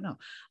not, I don't know,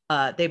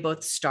 they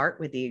both start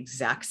with the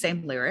exact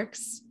same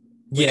lyrics,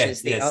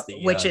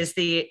 which is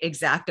the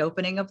exact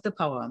opening of the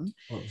poem.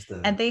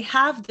 And they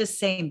have the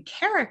same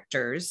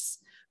characters,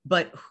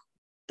 but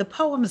the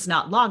poem is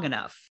not long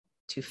enough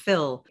to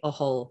fill a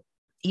whole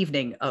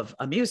evening of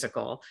a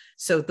musical.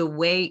 So the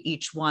way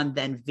each one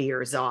then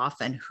veers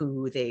off and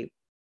who they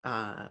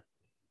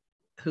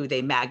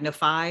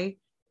magnify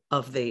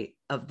of the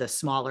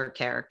smaller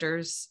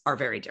characters are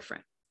very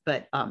different.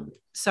 But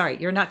sorry,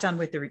 you're not done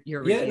with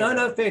your review.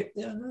 Fair.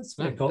 Yeah, that's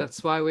very cool.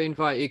 That's why we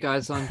invite you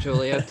guys on,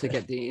 Julia, to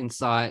get the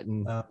insight,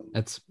 and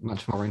it's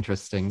much more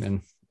interesting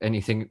than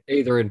anything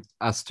either of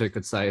us two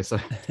could say. So,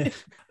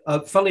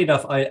 funnily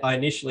enough, I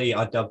initially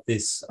dubbed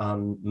this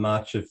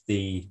March of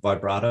the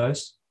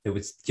Vibratos. It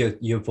was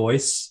your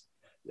voice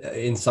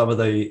in some of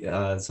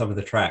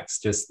the tracks.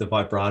 Just the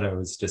vibrato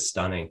was just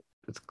stunning.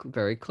 It's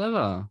very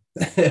clever.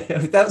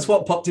 That's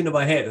what popped into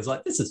my head. It was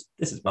like, this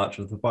is March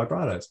of the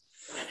Vibratos.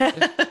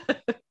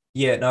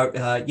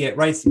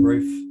 Raise the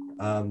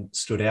Roof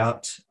stood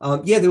out.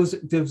 There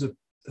was a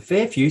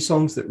fair few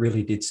songs that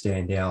really did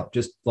stand out,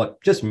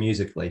 just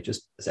musically,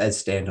 just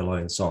as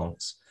standalone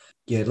songs.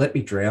 Yeah, Let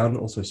Me Drown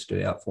also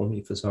stood out for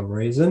me for some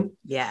reason.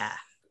 Yeah.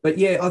 But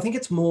yeah, I think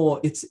it's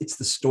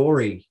the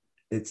story.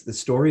 It's the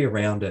story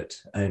around it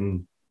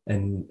and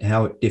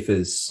how it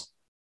differs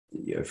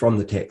from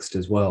the text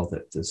as well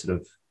that sort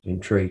of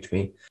intrigued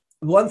me.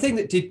 One thing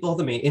that did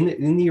bother me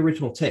in the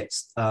original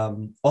text,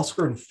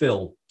 Oscar and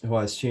Phil, who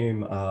I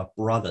assume are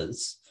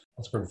brothers,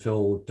 Oscar and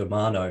Phil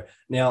Domano.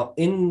 Now,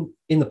 in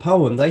the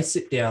poem, they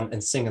sit down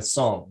and sing a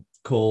song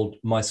called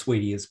My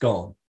Sweetie Is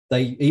Gone.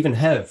 They even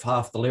have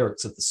half the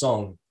lyrics of the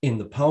song in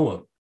the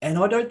poem. And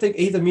I don't think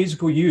either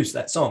musical used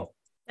that song.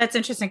 That's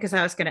interesting, because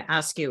I was going to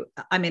ask you,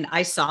 I mean,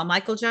 I saw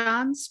Michael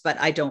John's, but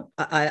I don't,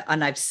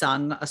 and I've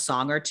sung a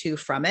song or two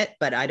from it,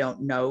 but I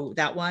don't know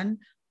that one.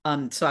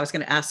 So I was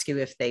going to ask you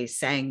if they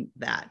sang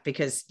that,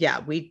 because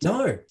we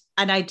no,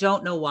 and I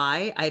don't know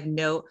why.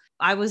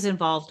 I was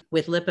involved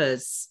with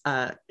Lipa's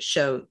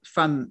show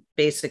from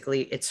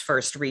basically its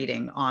first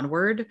reading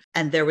onward,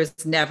 and there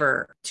was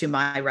never, to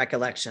my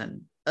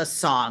recollection, a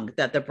song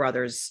that the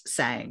brothers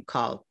sang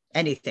called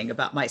anything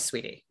about My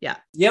Sweetie. Yeah,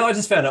 I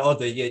just found it odd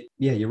that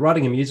you're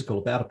writing a musical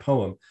about a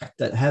poem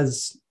that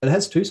has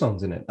two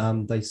songs in it.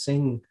 They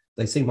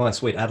sing My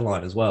Sweet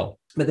Adeline as well,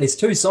 but there's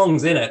two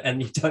songs in it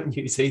and you don't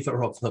use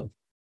either of them.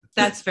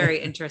 That's very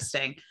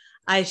interesting.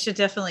 I should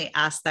definitely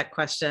ask that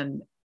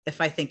question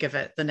if I think of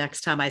it the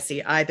next time I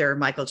see either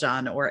Michael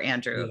John or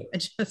Andrew.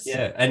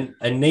 And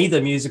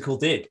neither musical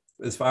did,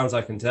 as far as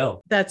I can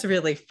tell. That's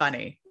really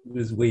funny. It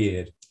was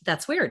weird.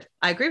 That's weird.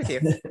 I agree with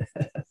you.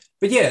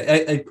 But yeah,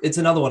 it's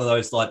another one of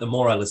those, like, the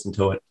more I listened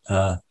to it,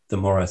 the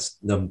more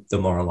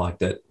I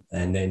liked it.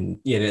 And then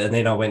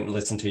I went and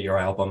listened to your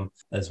album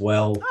as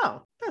well.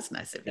 Oh, that's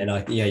nice of you.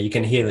 And you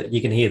can hear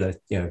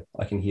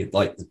I can hear,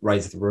 like,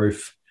 Raise the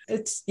Roof.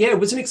 It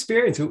was an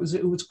experience.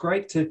 It was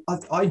great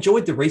I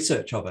enjoyed the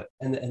research of it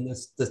and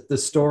the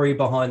story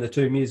behind the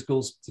two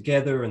musicals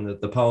together and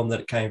the poem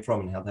that it came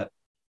from and how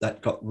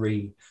that got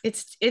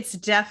It's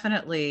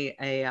definitely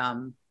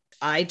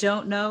I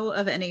don't know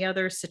of any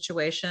other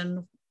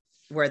situation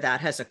where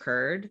that has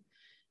occurred,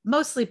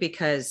 mostly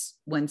because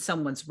when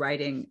someone's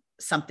writing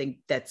something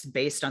that's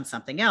based on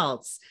something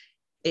else,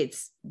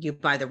 you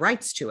buy the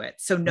rights to it.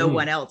 So no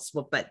one else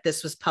will, but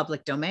this was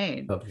public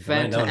domain. No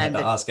one had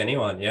to ask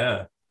anyone.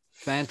 Yeah.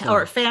 Phantom.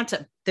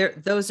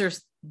 Those are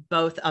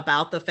both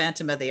about the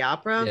Phantom of the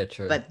Opera, yeah,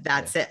 true. But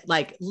that's it.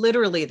 Like,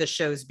 literally the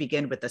shows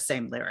begin with the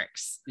same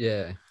lyrics.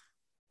 Yeah.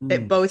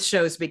 Both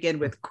shows begin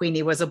with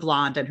Queenie was a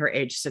blonde and her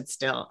age stood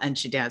still and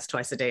she danced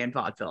twice a day in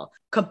vaudeville.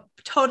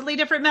 Totally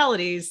different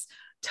melodies,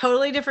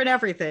 totally different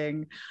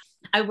everything.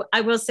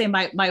 I will say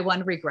my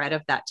one regret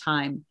of that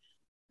time.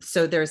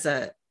 So there's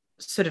a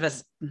sort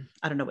of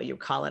I don't know what you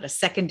call it, a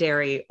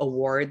secondary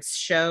awards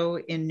show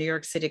in New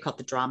York City called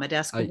the Drama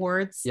Desk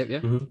Awards. Yep.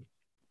 Mm-hmm.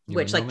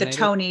 Which, like, the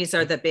Tonys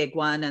are the big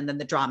one, and then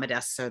the Drama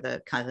Desks are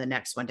the kind of the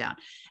next one down.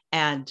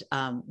 And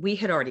we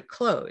had already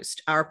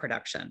closed our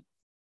production,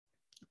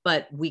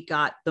 but we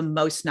got the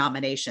most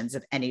nominations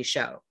of any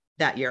show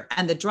that year.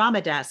 And the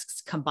Drama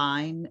Desks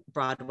combine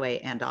Broadway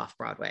and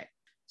off-Broadway.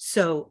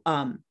 So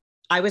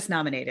I was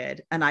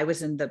nominated, and I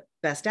was in the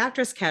Best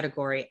Actress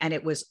category, and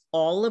it was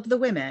all of the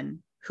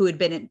women who had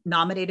been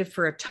nominated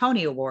for a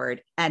Tony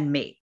Award and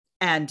me.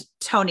 And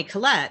Toni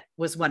Collette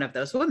was one of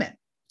those women.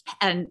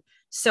 And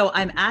so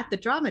I'm at the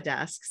Drama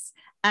Desks,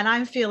 and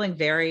I'm feeling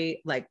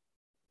very, like,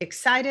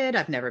 excited.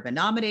 I've never been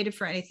nominated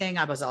for anything.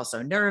 I was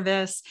also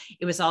nervous.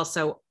 It was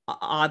also,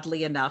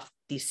 oddly enough,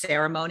 the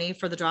ceremony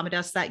for the Drama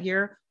Desk that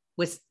year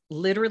was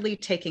literally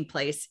taking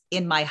place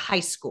in my high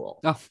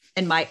school,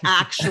 in my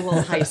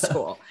actual high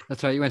school.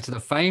 That's right. You went to the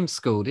Fame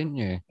School, didn't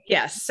you?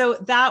 Yes. So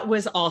that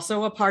was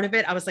also a part of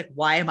it. I was like,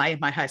 why am I in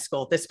my high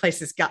school? This place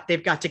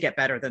they've got to get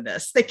better than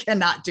this. They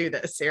cannot do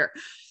this here.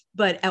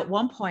 But at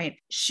one point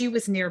she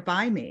was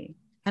nearby me,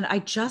 and I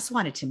just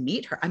wanted to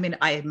meet her. I mean,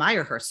 I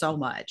admire her so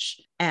much.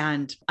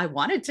 And I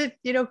wanted to,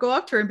 go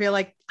up to her and be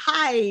like,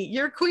 hi,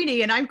 you're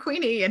Queenie and I'm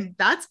Queenie. And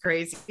that's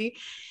crazy.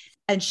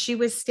 And she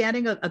was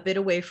standing a bit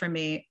away from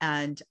me,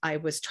 and I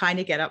was trying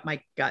to get up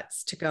my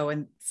guts to go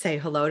and say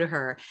hello to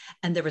her.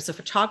 And there was a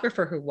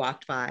photographer who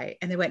walked by,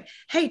 and they went,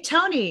 hey,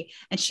 Toni.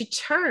 And she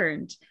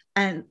turned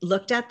and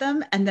looked at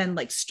them and then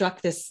like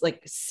struck this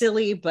like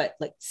silly but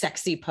like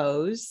sexy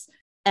pose.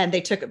 And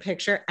they took a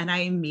picture and I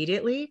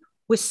immediately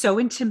was so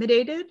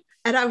intimidated.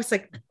 And I was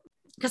like,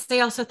 because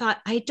they also thought,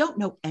 I don't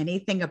know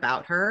anything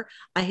about her.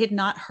 I had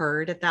not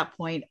heard at that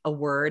point a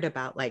word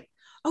about like,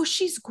 oh,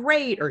 she's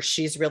great, or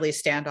she's really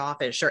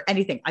standoffish or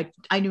anything.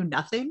 I knew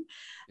nothing.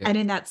 Yeah. And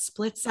in that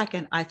split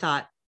second, I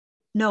thought,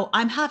 no,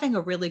 I'm having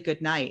a really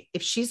good night.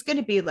 If she's going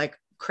to be like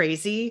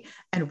crazy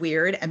and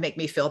weird and make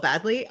me feel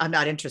badly, I'm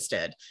not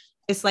interested.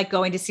 It's like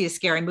going to see a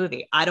scary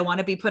movie. I don't want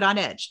to be put on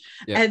edge.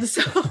 Yeah. And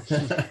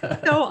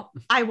so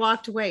I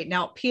walked away.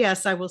 Now,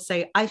 P.S. I will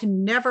say, I've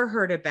never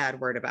heard a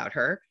bad word about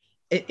her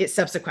it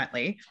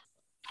subsequently,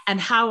 and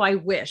how I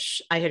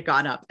wish I had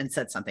gone up and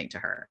said something to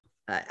her.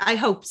 I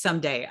hope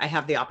someday I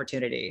have the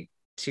opportunity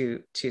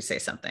to say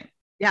something.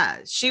 Yeah,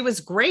 she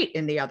was great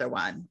in the other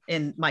one,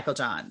 in Michael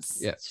John's.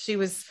 Yeah. She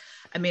was,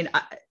 I mean,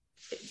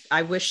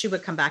 I wish she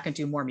would come back and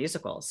do more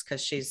musicals,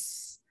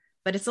 because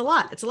but it's a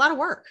lot of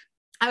work.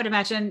 I would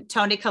imagine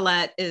Toni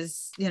Collette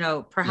is,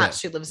 perhaps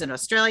she lives in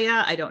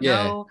Australia. I don't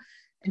know.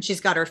 And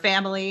she's got her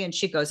family and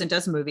she goes and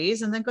does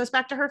movies and then goes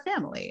back to her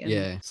family.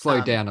 And,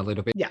 slow down a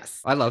little bit. Yes.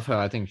 I love her.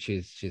 I think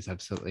she's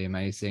absolutely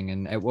amazing.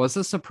 And it was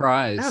a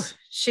surprise. Oh,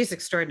 she's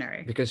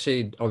extraordinary. Because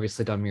she'd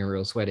obviously done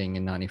Muriel's Wedding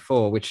in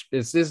 94, which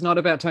is not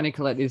about Toni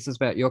Collette. This is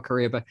about your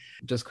career. But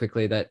just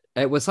quickly, that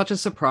it was such a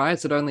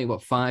surprise that only,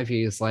 5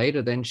 years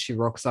later, then she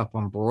rocks up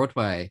on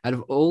Broadway. Out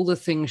of all the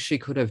things she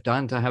could have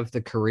done to have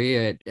the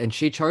career, and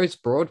she chose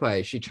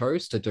Broadway. She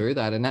chose to do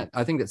that. And that,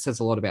 I think that says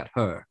a lot about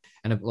her.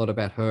 And a lot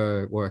about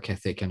her work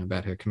ethic and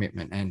about her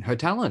commitment and her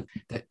talent,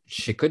 that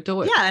she could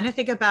do it. Yeah. And I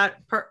think about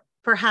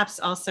perhaps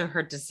also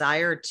her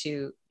desire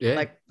to,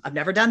 like, I've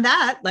never done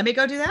that. Let me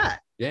go do that.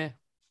 Yeah.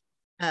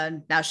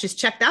 And now she's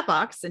checked that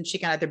box and she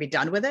can either be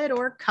done with it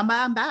or come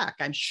on back.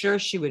 I'm sure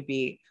she would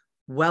be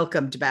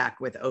welcomed back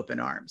with open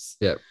arms.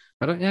 Yeah.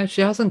 I don't know.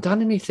 She hasn't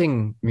done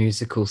anything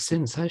musical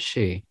since, has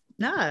she?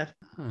 No.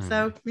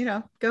 So,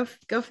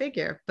 go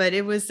figure. But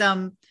it was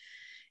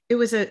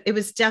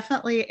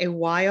definitely a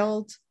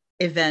wild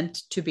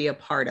event to be a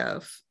part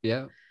of.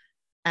 Yeah.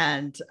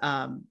 And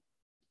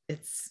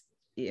it's,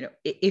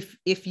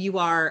 if you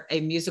are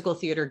a musical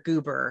theater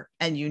goober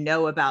and you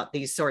know about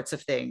these sorts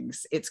of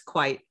things, it's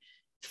quite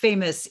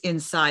famous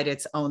inside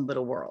its own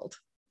little world.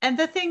 And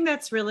the thing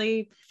that's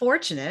really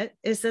fortunate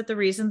is that the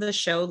reason the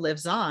show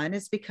lives on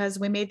is because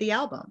we made the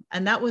album.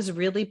 And that was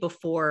really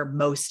before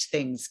most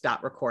things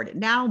got recorded.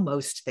 Now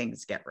most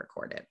things get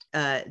recorded.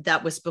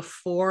 That was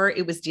before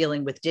it was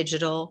dealing with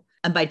digital.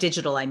 And by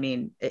digital, I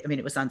mean,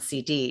 it was on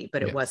CD,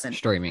 but it wasn't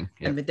streaming.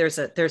 Yeah. I mean, there's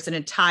an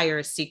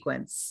entire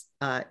sequence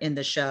in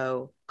the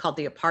show called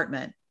The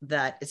Apartment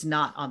that is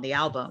not on the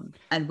album.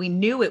 And we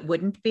knew it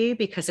wouldn't be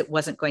because it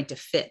wasn't going to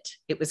fit.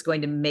 It was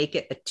going to make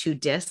it a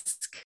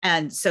 2-disc.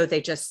 And so they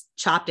just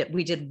chopped it.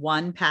 We did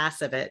one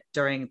pass of it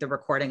during the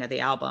recording of the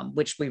album,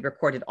 which we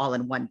recorded all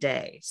in one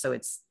day. So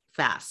it's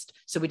fast.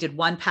 So we did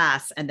one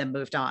pass and then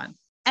moved on.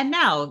 And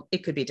now it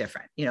could be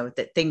different,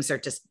 that things are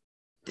just,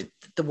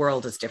 the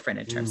world is different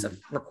in terms of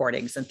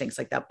recordings and things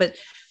like that.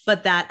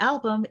 But that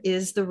album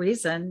is the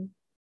reason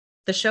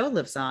the show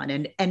lives on.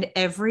 And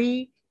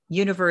every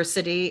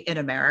university in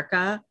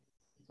America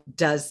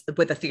does,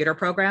 with a theater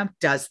program,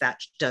 does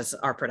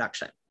our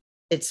production.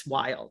 It's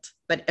wild.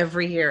 But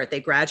every year they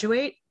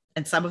graduate,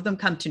 and some of them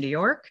come to New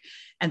York,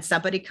 and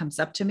somebody comes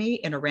up to me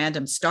in a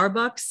random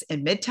Starbucks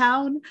in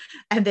Midtown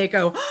and they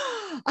go,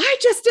 oh, I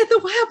just did the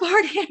Wild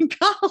Party in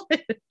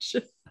college.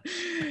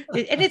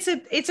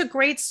 And it's a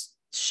great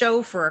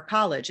show for a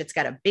college. It's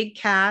got a big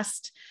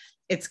cast.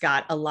 It's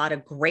got a lot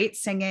of great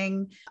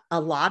singing, a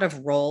lot of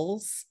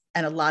roles,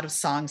 and a lot of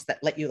songs that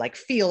let you like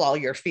feel all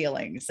your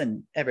feelings.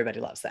 And everybody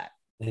loves that.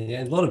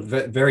 Yeah, a lot of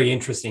very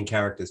interesting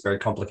characters, very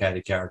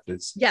complicated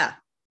characters. Yeah.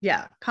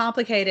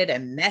 Complicated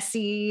and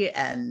messy.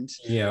 And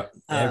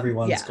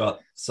everyone's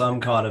got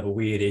some kind of a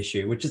weird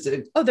issue, which is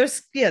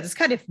there's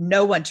kind of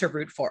no one to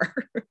root for.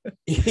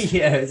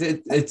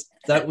 I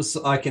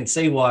can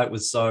see why it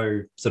was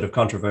so sort of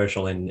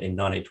controversial in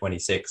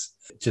 1926,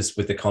 just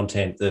with the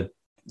content, the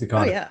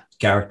kind of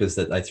characters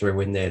that they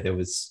threw in there. There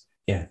was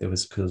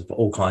because of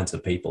all kinds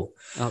of people.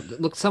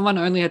 Look, someone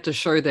only had to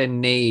show their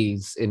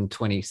knees in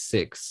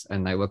 26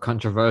 and they were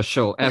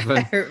controversial,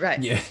 Evan.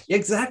 Right. Yeah,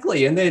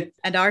 exactly.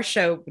 And our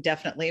show,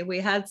 definitely, we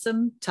had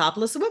some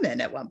topless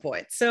women at one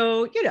point.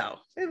 So,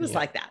 it was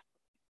like that.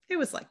 It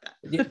was like that.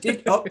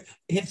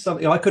 Here's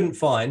something I couldn't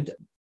find.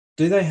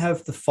 Do they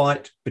have the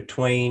fight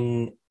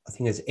between, I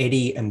think it's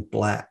Eddie and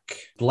Black?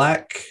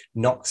 Black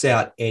knocks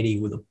out Eddie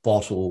with a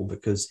bottle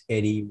because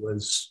Eddie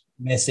was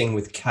messing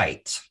with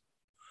Kate.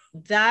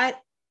 That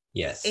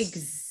yes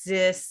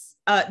exists.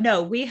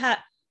 No,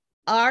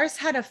 ours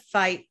had a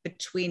fight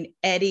between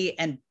Eddie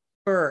and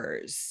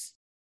Burrs.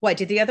 What,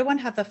 did the other one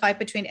have the fight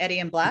between Eddie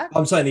and Black?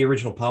 I'm saying the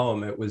original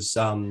poem. It was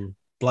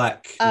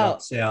Black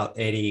knocks out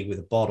Eddie with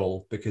a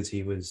bottle because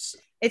he was.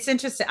 It's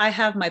interesting. I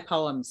have my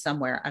poem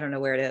somewhere. I don't know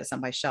where it is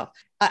on my shelf.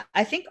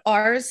 I think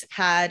ours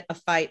had a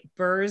fight.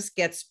 Burrs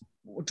gets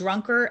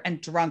drunker and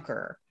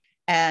drunker.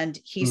 and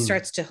he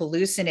starts to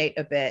hallucinate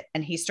a bit,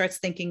 and he starts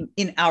thinking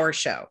in our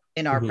show,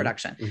 in our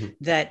production,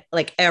 that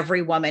like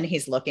every woman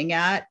he's looking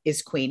at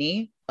is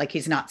Queenie, like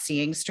he's not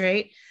seeing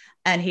straight.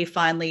 And he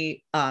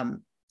finally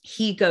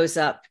he goes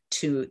up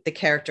to the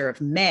character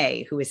of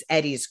May, who is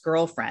Eddie's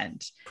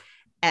girlfriend,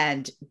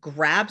 and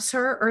grabs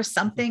her or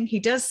something. He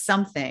does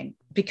something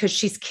because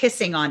she's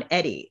kissing on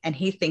Eddie, and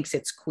he thinks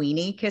it's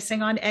Queenie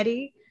kissing on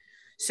Eddie.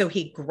 So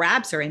he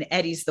grabs her, and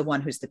Eddie's the one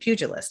who's the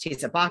pugilist.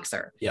 He's a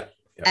boxer. Yeah.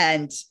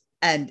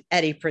 And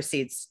Eddie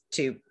proceeds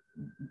to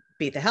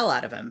beat the hell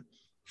out of him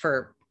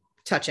for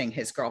touching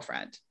his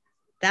girlfriend.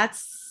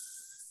 That's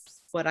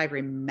what I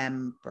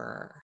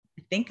remember.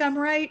 I think I'm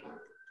right.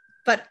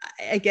 But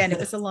again, it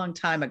was a long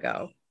time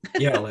ago.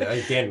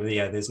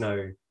 There's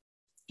no,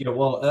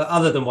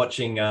 other than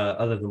watching,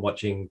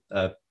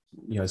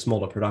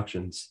 smaller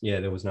productions. Yeah,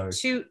 there was no.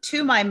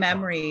 To my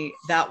memory,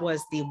 that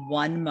was the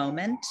one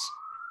moment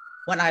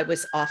when I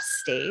was off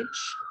stage.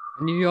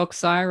 New York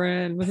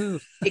Siren.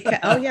 Woohoo.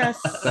 Oh, yes.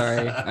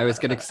 Sorry, I was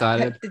getting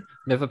excited.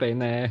 Never been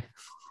there.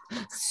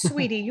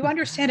 Sweetie, you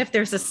understand if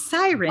there's a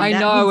siren. I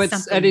know it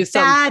is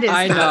bad.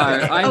 I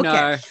know.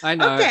 Okay,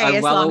 I'm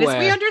as well long aware.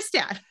 as we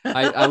understand.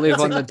 I live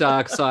on the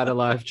dark side of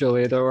life,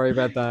 Julia. Don't worry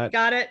about that.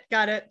 Got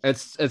it.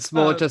 It's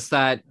more just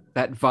that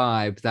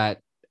vibe, that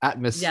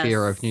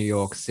atmosphere of New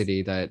York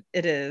City that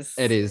it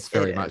is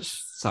very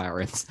much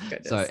sirens.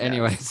 Goodness, so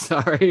anyway,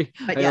 sorry.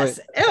 But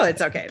yes,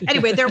 it's okay.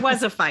 Anyway, there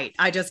was a fight.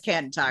 I just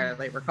can't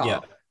entirely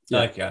recall.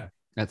 Yeah. Okay.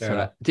 That's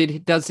right.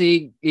 Does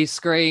he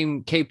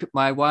scream, "Keep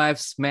my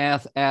wife's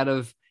mouth out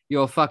of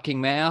your fucking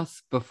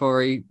mouth"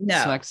 before he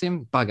smacks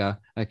him? Bugger.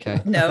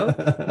 Okay.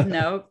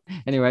 No.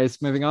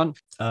 Anyways, moving on.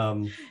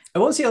 And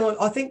what's the other?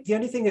 I think the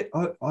only thing that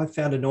I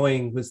found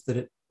annoying was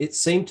that it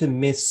seemed to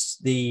miss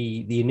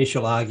the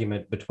initial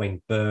argument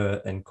between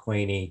Burr and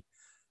Queenie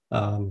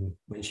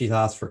when she's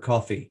asked for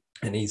coffee,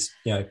 and he's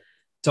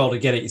told to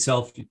get it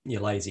yourself, you're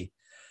lazy,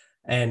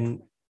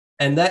 and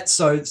that's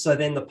so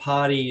then the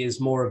party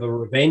is more of a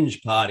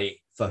revenge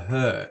party for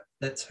her.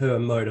 That's her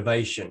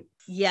motivation.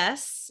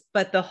 Yes,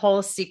 but the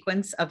whole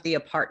sequence of the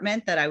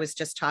apartment that I was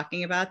just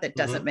talking about that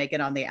doesn't make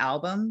it on the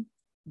album,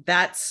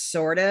 that's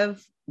sort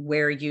of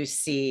where you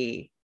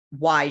see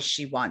why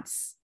she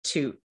wants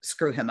to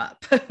screw him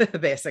up,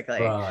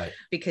 basically, right?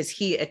 Because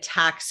he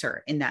attacks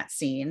her in that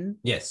scene.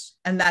 Yes.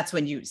 And that's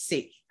when you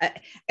see, I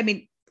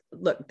mean,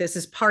 look, this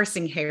is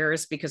parsing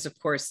hairs because of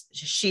course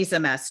she's a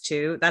mess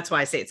too. That's why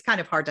I say it's kind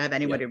of hard to have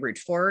anyone to root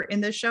for in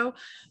this show.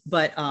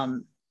 But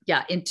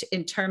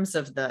in terms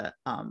of the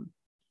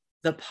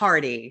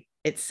party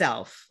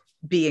itself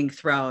being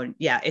thrown,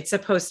 it's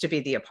supposed to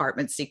be the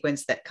apartment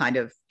sequence that kind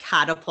of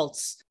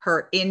catapults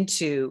her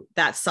into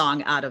that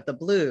song Out of the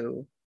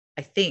Blue,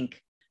 I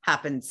think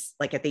happens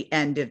like at the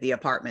end of the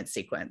apartment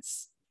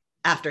sequence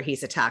after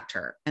he's attacked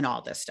her and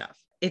all this stuff.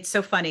 It's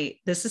so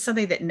funny. This is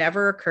something that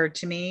never occurred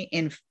to me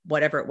in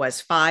whatever it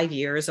was, 5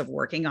 years of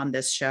working on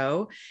this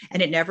show.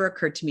 And it never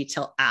occurred to me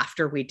till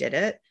after we did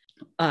it.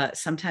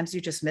 Sometimes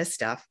you just miss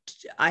stuff.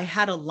 I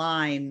had a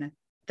line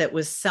that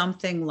was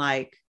something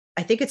like,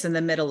 I think it's in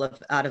the middle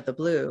of Out of the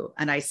Blue.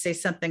 And I say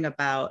something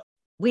about,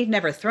 we've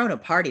never thrown a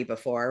party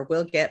before.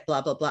 We'll get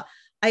blah, blah, blah.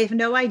 I have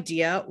no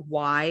idea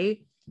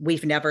why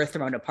we've never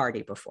thrown a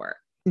party before.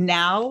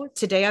 Now,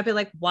 today, I'd be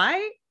like,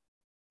 why?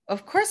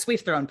 Of course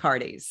we've thrown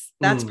parties.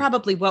 That's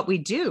probably what we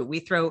do. We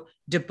throw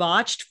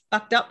debauched,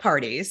 fucked up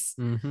parties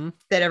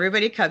that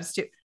everybody comes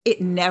to.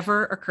 It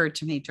never occurred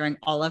to me during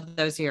all of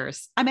those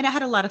years. I mean, I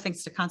had a lot of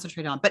things to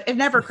concentrate on, but it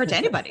never occurred to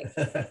anybody.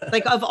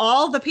 Like of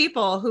all the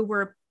people who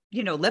were,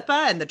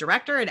 Lipa and the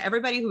director and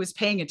everybody who was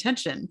paying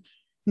attention,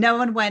 no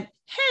one went,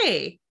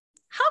 hey,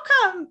 how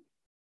come?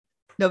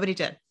 Nobody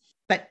did.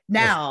 But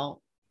now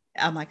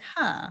I'm like,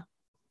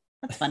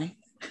 that's funny.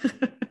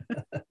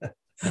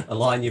 A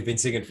line you've been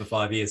singing for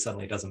 5 years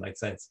suddenly doesn't make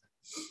sense.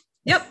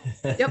 Yep.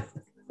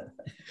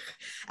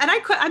 And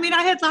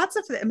I had lots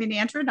of,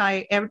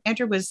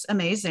 Andrew was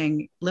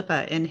amazing,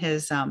 Lipa, in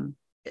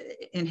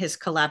his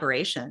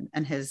collaboration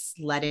and his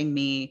letting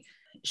me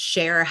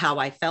share how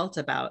I felt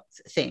about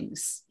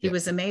things. He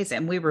was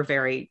amazing. We were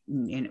very,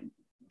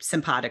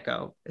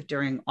 simpatico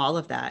during all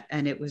of that.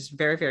 And it was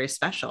very, very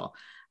special.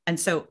 And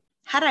so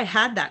had I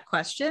had that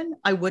question,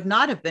 I would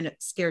not have been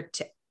scared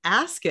to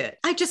ask it.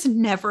 I just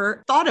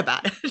never thought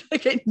about it.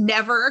 Like it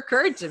never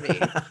occurred to me.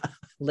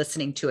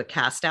 Listening to a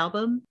cast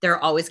album, there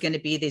are always going to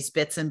be these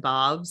bits and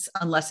bobs,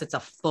 unless it's a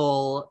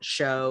full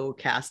show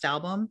cast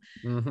album.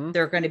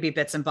 There are going to be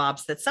bits and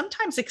bobs that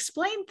sometimes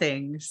explain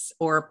things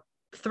or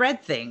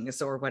thread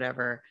things or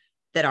whatever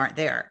that aren't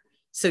there.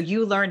 So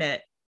you learn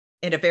it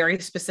in a very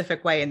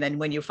specific way. And then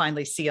when you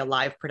finally see a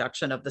live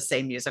production of the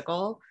same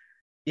musical,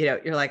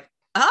 you're like,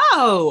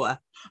 I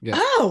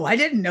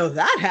didn't know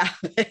that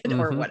happened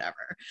or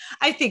whatever.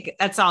 I think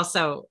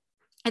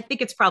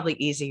it's probably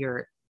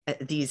easier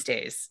these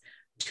days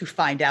to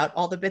find out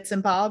all the bits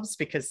and bobs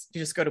because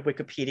you just go to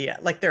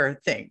Wikipedia, like there are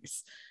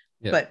things.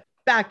 But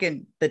back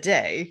in the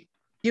day,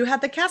 you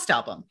had the cast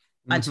album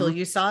until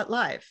you saw it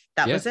live.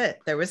 That was it.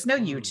 There was no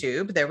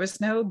YouTube. There was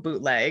no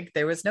bootleg.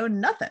 There was no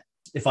nothing.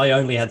 if I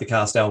only had the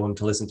cast album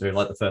to listen to,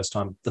 like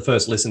the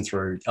first listen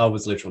through, I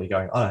was literally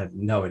going, I have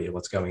no idea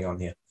what's going on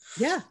here.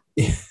 Yeah.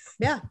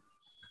 Yeah.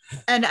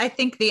 And I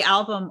think the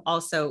album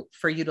also,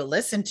 for you to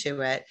listen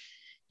to it,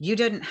 you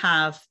didn't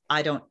have,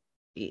 I don't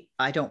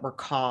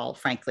recall,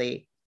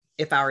 frankly,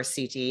 if our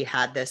CD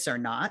had this or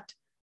not,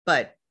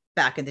 but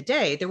back in the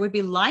day, there would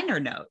be liner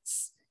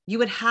notes. You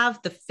would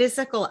have the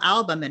physical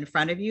album in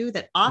front of you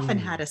that often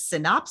had a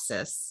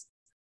synopsis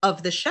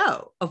of the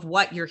show, of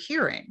what you're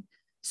hearing,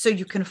 so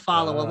you can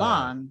follow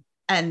along.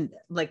 And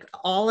like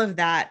all of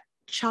that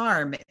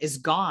charm is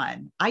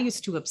gone. I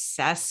used to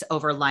obsess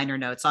over liner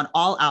notes on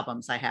all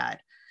albums I had.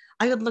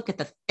 I would look at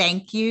the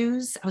thank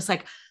yous. I was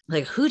like,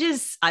 who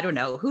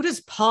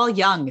does Paul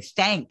Young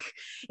thank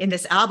in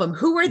this album?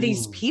 Who are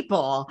these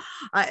people?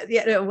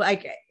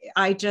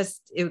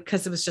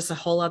 Because it was just a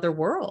whole other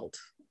world.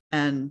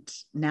 And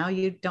now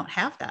you don't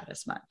have that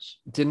as much.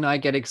 Didn't I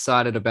get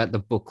excited about the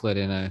booklet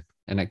in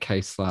a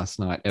case last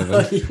night,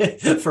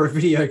 Evan? For a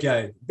video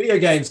game. Video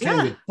games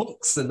came with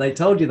books and they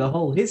told you the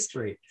whole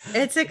history.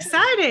 It's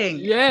exciting.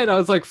 Yeah, and I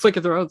was like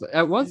flicking through.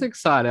 It was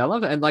exciting. I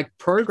love it. And like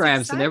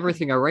programs and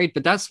everything I read,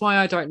 but that's why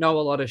I don't know a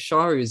lot of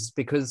shows,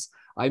 because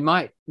I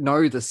might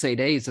know the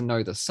CDs and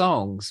know the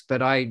songs,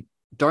 but I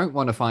don't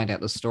want to find out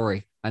the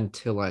story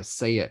until I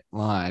see it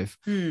live.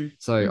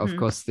 So of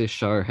course this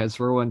show has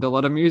ruined a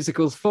lot of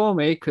musicals for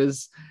me,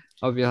 because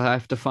obviously I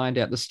have to find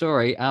out the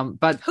story.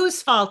 But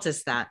whose fault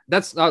is that?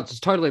 It's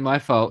totally my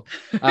fault.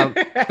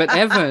 But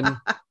Evan,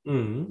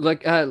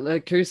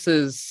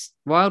 Lakusa's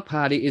Wild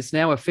Party is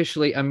now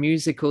officially a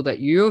musical that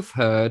you've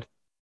heard,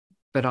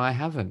 but I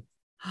haven't.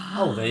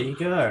 Oh, there you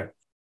go.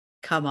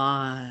 Come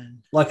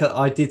on. Like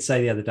I did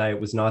say the other day,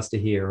 it was nice to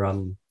hear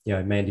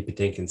Mandy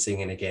Patinkin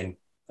singing again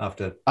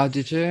after. Oh,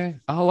 did you?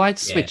 Oh, I'd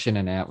switch in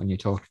and out when you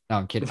talk. No,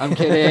 I'm kidding. I'm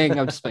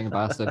just being a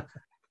bastard.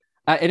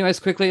 Anyways,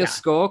 quickly a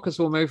score, because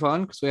we'll move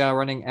on because we are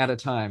running out of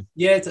time.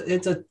 Yeah,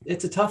 it's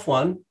a tough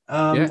one.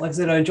 Like I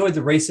said, I enjoyed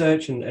the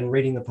research and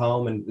reading the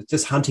poem and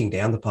just hunting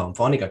down the poem.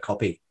 Finding a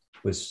copy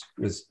was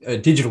a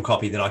digital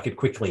copy that I could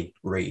quickly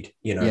read.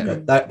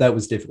 That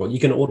was difficult. You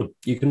can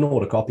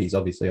order copies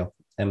obviously off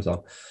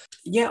Amazon.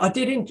 Yeah, I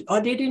did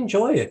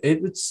enjoy it.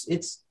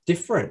 It's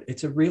different.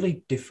 It's a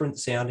really different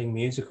sounding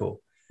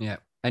musical. Yeah.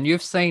 And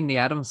you've seen The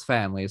Addams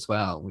Family as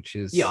well, which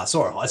is... Yeah, I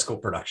saw a high school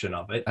production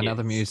of it.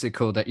 Another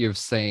musical that you've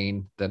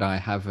seen that I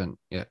haven't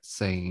yet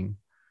seen.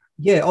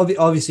 Yeah,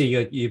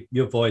 obviously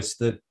your voice,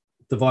 the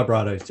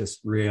vibrato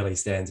just really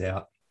stands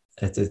out.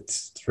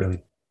 It's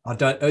really...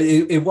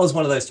 It was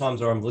one of those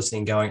times where I'm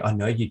listening going, I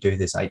know you do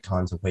this 8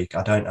 times a week.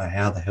 I don't know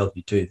how the hell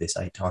you do this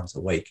 8 times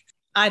a week.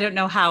 I don't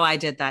know how I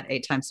did that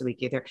 8 times a week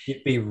either.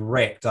 You'd be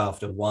wrecked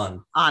after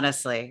one.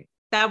 Honestly.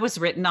 That was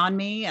written on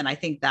me. And I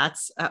think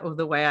that's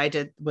the way I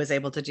was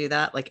able to do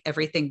that. Like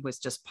everything was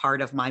just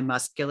part of my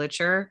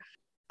musculature.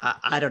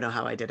 I don't know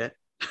how I did it.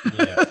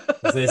 Yeah.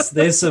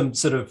 There's some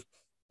sort of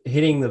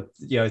hitting the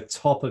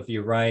top of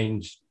your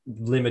range,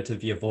 limit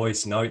of your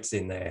voice notes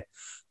in there.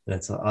 And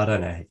it's I don't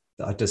know.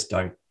 I just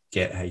don't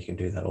get how you can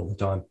do that all the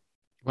time.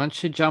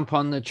 Once you jump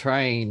on the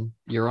train,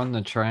 you're on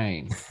the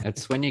train.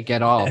 It's when you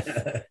get off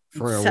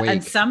for a week.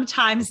 And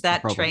sometimes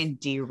that train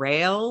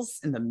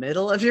derails in the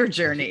middle of your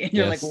journey. And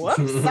you're like,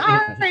 whoops,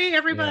 sorry,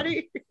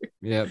 everybody.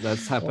 Yeah,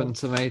 that's happened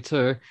to me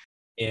too.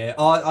 Yeah,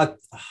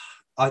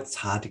 it's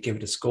hard to give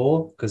it a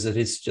score because it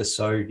is just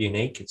so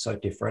unique. It's so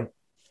different.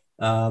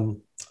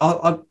 I'll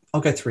go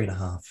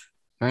 3.5.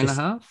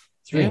 3.5?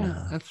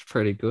 3.5. That's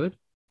pretty good.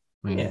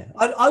 Yeah,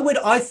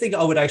 I think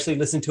I would actually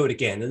listen to it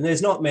again. And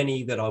there's not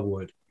many that I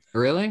would.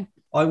 Really?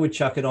 I would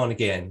chuck it on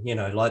again.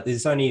 Like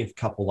there's only a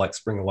couple like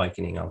Spring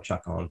Awakening I'll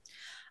chuck on.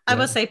 I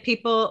will say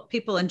people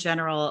in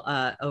general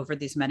over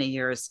these many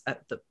years,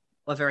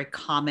 a very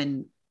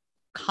common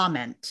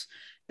comment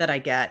that I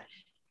get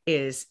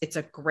is it's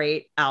a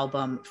great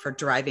album for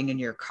driving in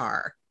your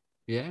car.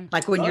 Yeah.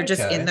 Like when you're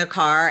just in the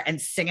car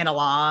and singing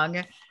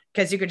along,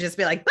 because you could just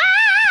be like,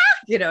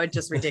 it's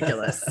just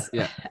ridiculous.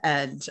 Yeah.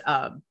 And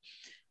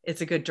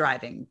it's a good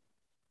driving.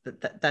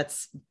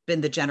 That's been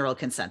the general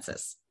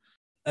consensus.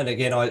 And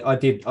again,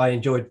 I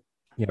enjoyed,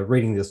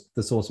 reading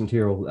the source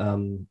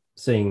material,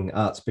 seeing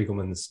Art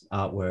Spiegelman's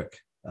artwork.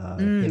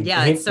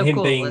 It's so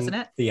cool, isn't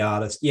it? The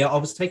artist. Yeah,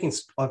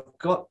 I've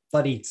got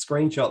bloody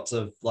screenshots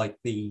of like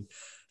the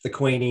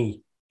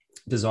Queenie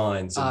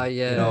designs. I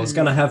was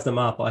going to have them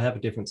up. I have a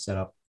different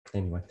setup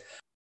anyway.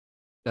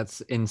 That's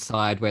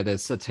inside where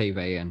there's a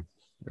TV and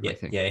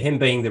everything. Yeah, him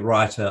being the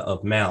writer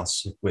of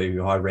Mouse,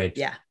 where I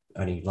read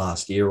only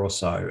last year or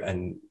so,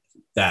 and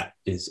that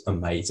is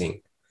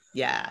amazing.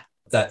 Yeah.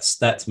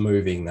 That's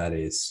moving. That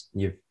is,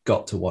 you've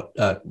got to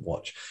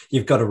watch.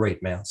 You've got to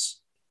read Mouse.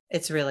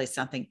 It's really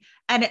something,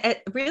 and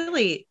it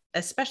really,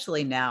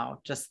 especially now,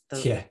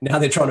 now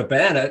they're trying to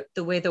ban it.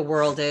 The way the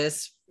world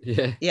is,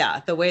 the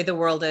way the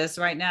world is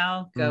right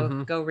now.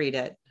 Go read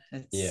it.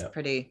 It's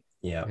pretty.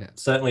 Yeah,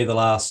 certainly the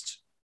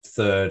last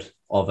third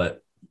of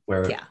it,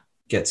 where it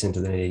gets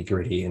into the nitty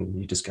gritty,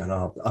 and you just go,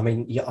 oh, I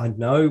mean, I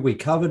know we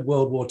covered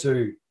World War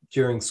II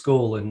during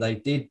school, and they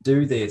did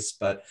do this,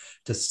 but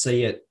to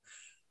see it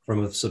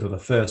from a sort of a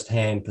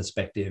first-hand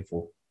perspective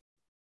or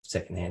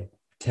second-hand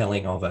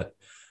telling of it.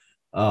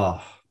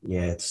 Oh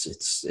yeah,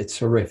 it's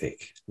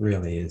horrific, it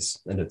really is,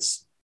 and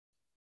it's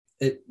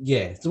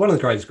one of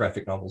the greatest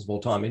graphic novels of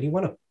all time, and he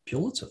won a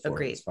Pulitzer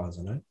for it, as far as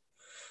I know.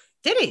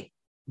 Did he?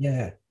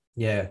 Yeah.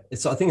 I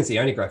think it's the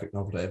only graphic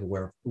novel to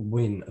ever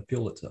win a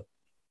Pulitzer.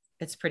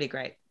 It's pretty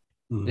great.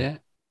 Yeah.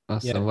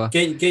 Yeah.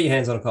 Get your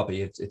hands on a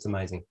copy. It's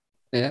amazing.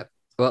 Yeah.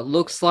 Well, it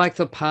looks like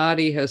the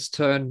party has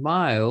turned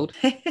mild.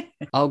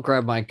 I'll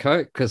grab my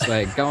coat because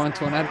we're going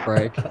to an ad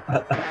break.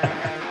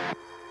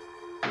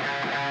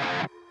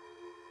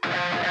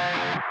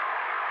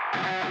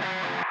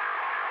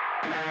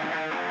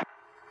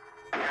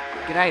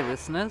 G'day,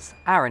 listeners.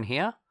 Aaron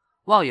here.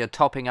 While you're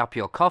topping up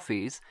your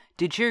coffees,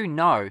 did you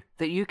know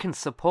that you can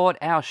support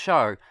our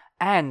show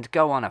and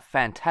go on a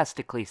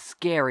fantastically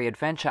scary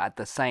adventure at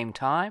the same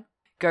time?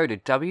 Go to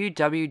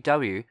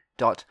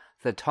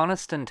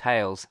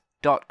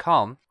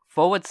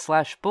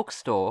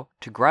www.thetonistantales.com/bookstore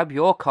to grab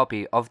your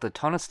copy of The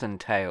Toniston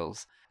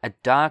Tales, a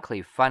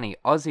darkly funny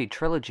Aussie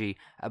trilogy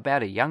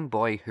about a young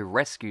boy who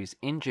rescues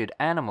injured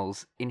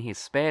animals in his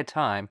spare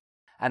time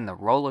and the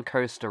roller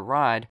coaster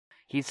ride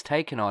he's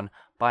taken on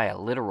by a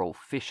literal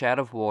fish out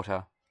of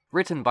water.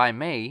 Written by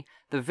me,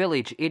 the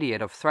village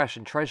idiot of Thrash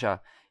and Treasure,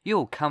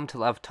 you'll come to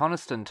love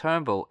Toniston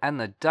Turnbull and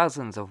the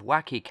dozens of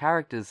wacky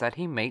characters that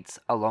he meets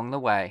along the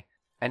way.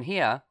 And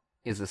here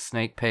is a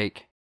sneak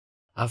peek.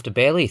 After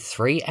barely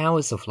 3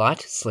 hours of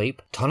light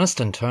sleep,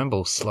 Toniston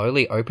Turnbull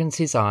slowly opens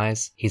his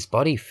eyes, his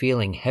body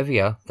feeling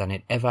heavier than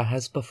it ever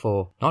has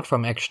before. Not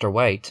from extra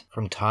weight,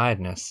 from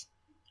tiredness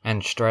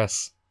and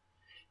stress.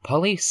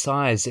 Polly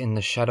sighs in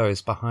the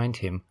shadows behind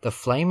him, the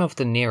flame of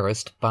the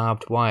nearest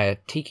barbed wire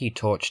tiki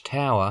torch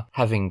tower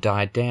having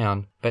died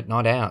down, but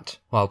not out,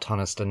 while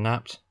Toniston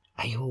napped.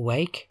 "Are you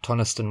awake?"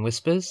 Toniston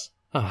whispers.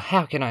 "Oh,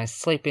 how can I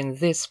sleep in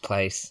this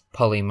place?"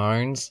 Polly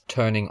moans,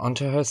 turning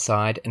onto her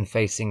side and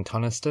facing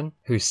Toniston,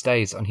 who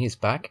stays on his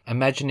back,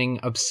 imagining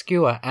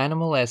obscure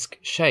animal-esque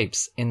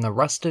shapes in the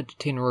rusted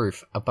tin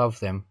roof above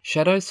them,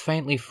 shadows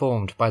faintly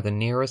formed by the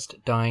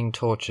nearest dying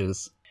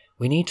torches.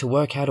 "We need to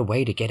work out a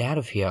way to get out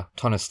of here,"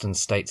 Toniston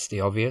states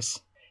the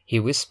obvious. He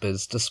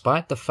whispers,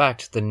 despite the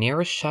fact the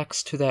nearest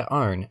shacks to their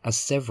own are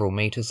several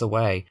meters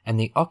away, and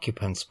the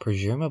occupants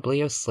presumably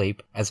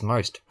asleep, as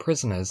most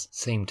prisoners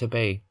seem to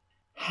be.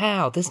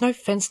 "How? There's no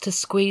fence to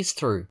squeeze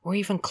through, or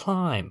even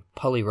climb,"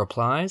 Polly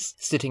replies,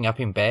 sitting up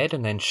in bed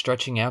and then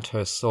stretching out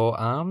her sore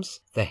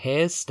arms. The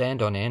hairs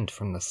stand on end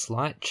from the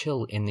slight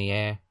chill in the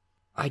air.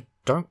 "I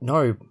don't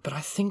know, but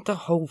I think the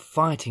whole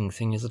fighting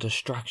thing is a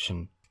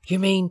distraction." "You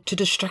mean to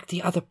distract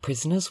the other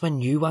prisoners when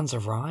new ones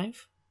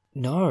arrive?"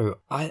 "No,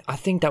 I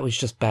think that was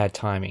just bad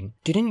timing.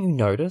 Didn't you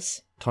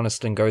notice?"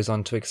 Toniston goes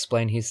on to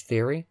explain his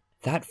theory.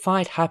 "That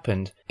fight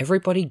happened,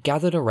 everybody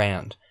gathered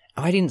around.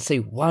 I didn't see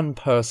one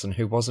person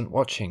who wasn't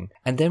watching,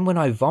 and then when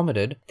I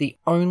vomited, the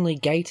only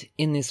gate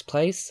in this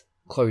place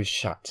closed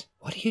shut."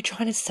 "What are you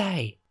trying to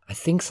say?" "I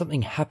think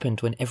something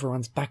happened when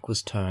everyone's back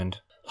was turned."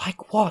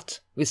 "Like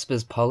what?"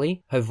 whispers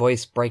Polly, her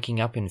voice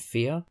breaking up in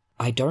fear.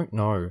 "I don't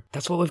know.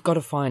 That's what we've got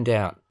to find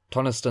out."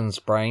 Toniston's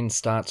brain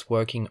starts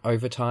working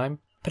overtime,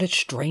 but it's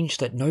strange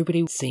that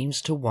nobody seems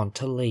to want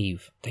to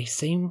leave. They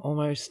seem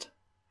almost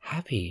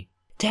happy.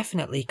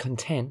 Definitely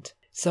content.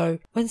 So,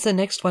 when's the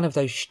next one of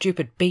those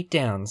stupid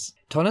beatdowns?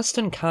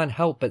 Toniston can't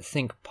help but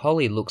think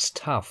Polly looks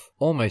tough,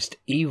 almost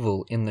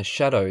evil in the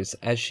shadows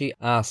as she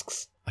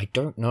asks. "I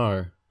don't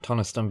know,"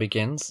 Toniston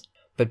begins.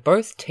 But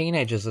both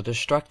teenagers are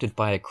distracted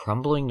by a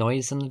crumbling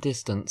noise in the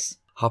distance.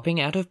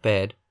 Hopping out of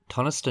bed,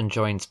 Toniston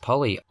joins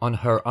Polly on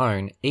her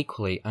own,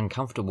 equally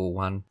uncomfortable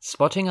one,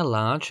 spotting a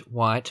large,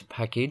 white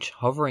package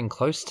hovering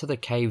close to the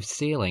cave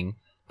ceiling,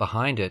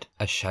 behind it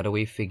a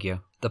shadowy figure.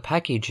 The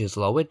package is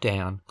lowered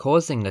down,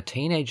 causing the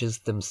teenagers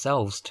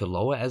themselves to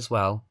lower as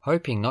well,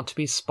 hoping not to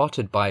be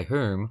spotted by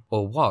whom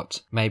or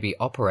what may be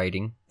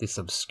operating this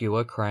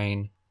obscure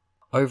crane.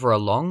 Over a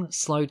long,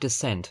 slow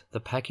descent,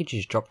 the package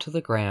is dropped to the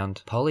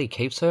ground. Polly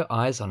keeps her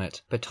eyes on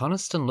it, but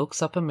Toniston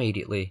looks up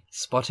immediately,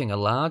 spotting a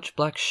large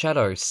black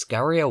shadow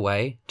scurry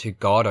away to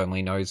God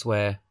only knows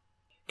where.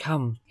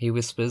 "Come," he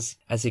whispers,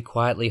 as he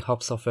quietly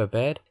hops off her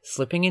bed,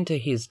 slipping into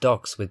his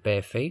docks with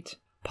bare feet.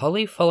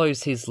 Polly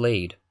follows his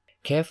lead.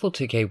 Careful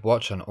to keep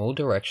watch on all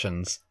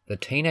directions, the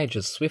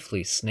teenagers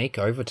swiftly sneak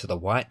over to the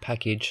white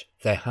package,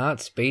 their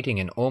hearts beating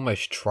an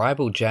almost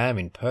tribal jam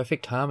in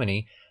perfect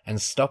harmony, and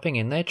stopping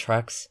in their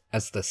tracks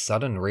as the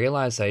sudden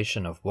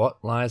realization of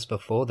what lies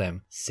before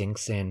them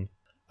sinks in.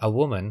 A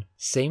woman,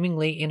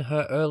 seemingly in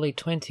her early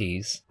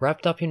 20s,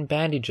 wrapped up in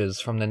bandages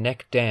from the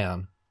neck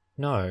down.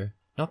 No,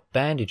 not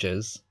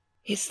bandages.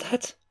 "Is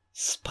that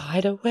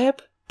spider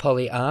web?"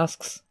 Polly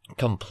asks,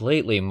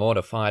 completely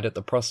mortified at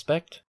the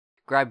prospect.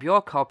 Grab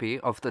your copy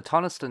of The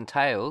Toniston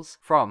Tales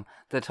from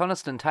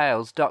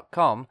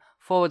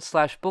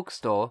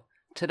thetonistonTales.com/bookstore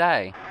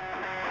today.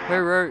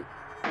 Hooroo!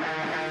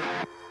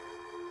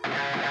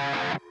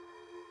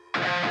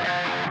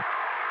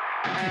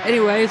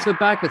 Anyways, we're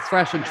back with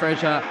Thrash and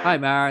Treasure.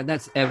 I'm Aaron,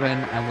 that's Evan,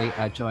 and we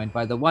are joined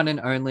by the one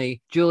and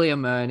only Julia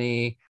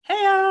Murney.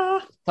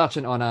 Heya! such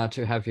an honor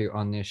to have you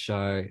on this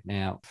show.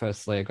 Now,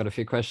 firstly, I've got a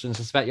few questions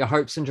just about your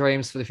hopes and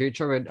dreams for the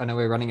future. I know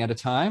we're running out of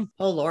time.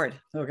 Oh, Lord.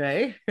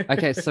 Okay.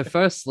 Okay, so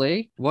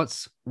firstly,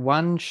 what's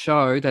one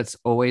show that's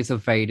always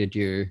evaded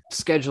you?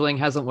 Scheduling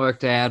hasn't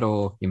worked out,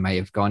 or you may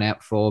have gone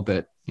out for,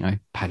 but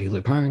Patty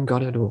LuPone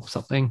got it or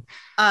something.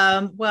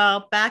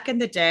 Well, back in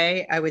the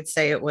day, I would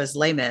say it was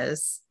Les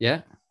Mis.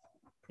 Yeah.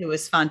 It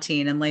was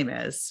Fontaine and Les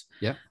Mis.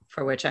 Yeah.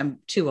 For which I'm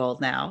too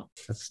old now.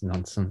 That's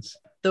nonsense.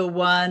 The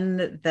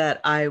one that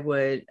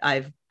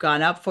I've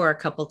gone up for a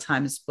couple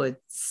times, would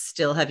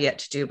still have yet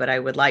to do, but I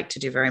would like to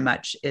do very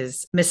much,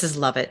 is Mrs.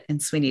 Lovett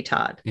and Sweeney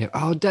Todd. Yeah.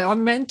 Oh, I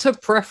meant to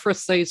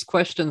preface these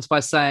questions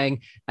by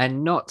saying,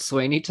 and not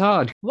Sweeney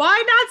Todd.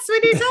 Why not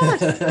Sweeney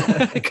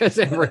Todd? Because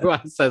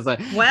everyone says that.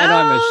 Well, and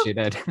I'm a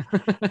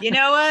shithead. You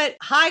know what?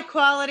 High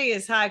quality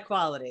is high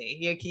quality.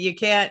 You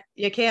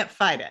can't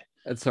fight it.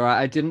 That's all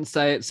right. I didn't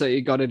say it, so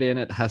you got it in.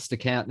 It has to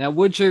count. Now,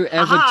 would you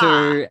ever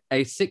do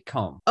a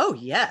sitcom? Oh,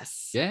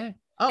 yes. Yeah.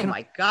 Oh,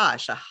 my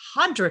gosh.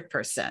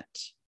 100%.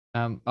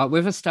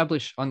 We've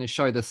established on this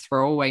show the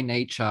throwaway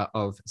nature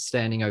of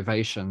standing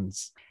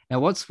ovations. Now,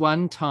 what's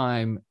one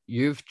time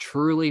you've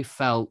truly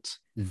felt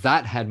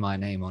that had my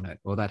name on it,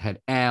 or that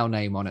had our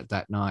name on it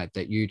that night,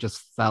 that you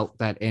just felt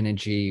that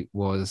energy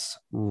was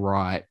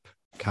ripe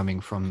coming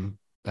from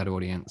that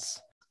audience?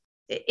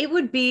 It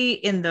would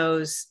be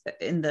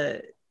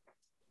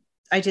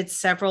I did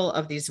several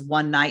of these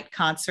one night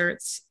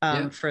concerts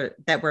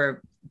that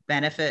were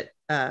benefit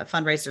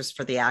fundraisers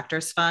for the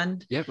Actors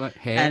Fund. Yep, like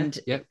Hair. And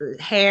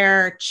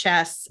Hair,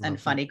 Chess, and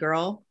Funny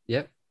Girl.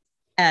 Yep.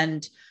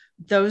 And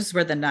those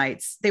were the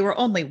nights. They were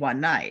only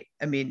one night.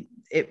 I mean,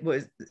 it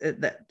was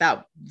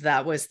that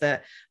was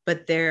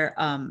but they're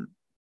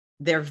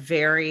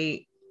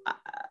very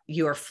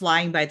you are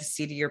flying by the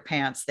seat of your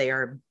pants. They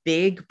are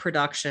big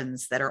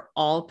productions that are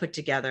all put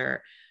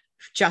together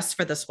just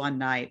for this one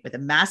night, with a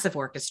massive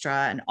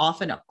orchestra and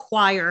often a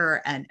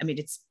choir. And I mean,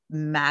 it's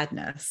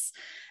madness.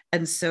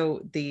 And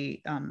so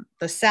the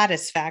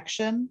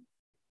satisfaction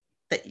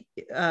that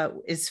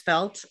is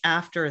felt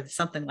after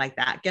something like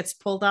that gets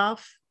pulled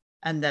off,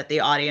 and that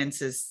the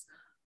audience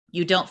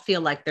you don't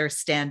feel like they're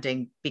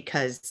standing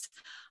because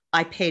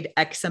I paid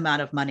X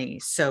amount of money,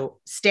 so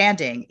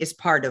standing is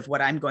part of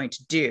what I'm going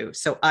to do.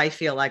 So I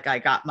feel like I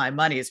got my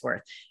money's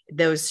worth.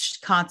 Those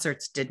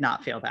concerts did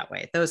not feel that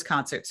way. Those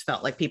concerts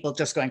felt like people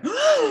just going,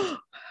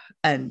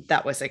 and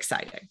that was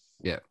exciting.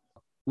 Yeah.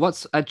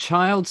 What's a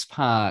child's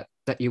part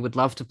that you would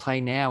love to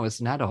play now as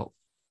an adult?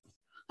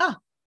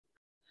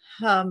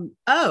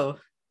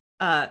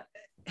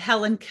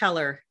 Helen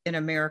Keller in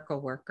A Miracle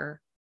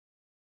Worker.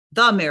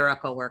 The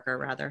Miracle Worker,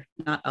 rather.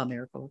 Not A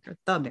Miracle Worker,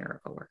 The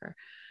Miracle Worker.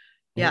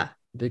 Yeah.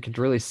 You could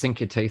really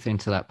sink your teeth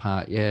into that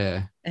part.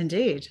 Yeah.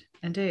 Indeed.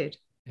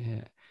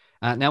 Yeah.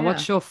 Now,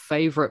 what's your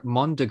favorite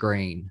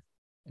Mondegreen?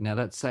 Now,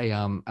 that's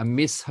a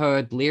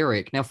misheard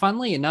lyric. Now,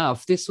 funnily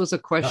enough, this was a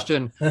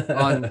question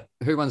on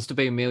Who Wants to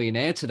Be a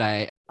Millionaire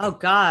today. Oh,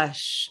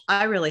 gosh.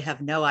 I really have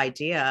no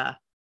idea.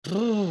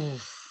 I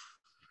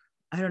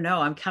don't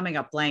know. I'm coming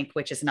up blank,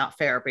 which is not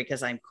fair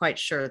because I'm quite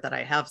sure that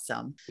I have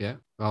some. Yeah.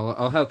 Well,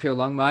 I'll help you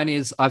along. Mine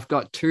is I've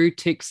got 2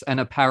 ticks and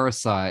a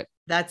parasite.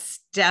 That's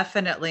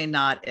definitely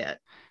not it.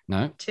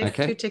 No. Two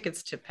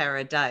Tickets to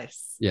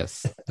Paradise.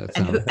 Yes. That's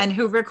and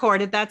who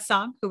recorded that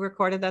song? Who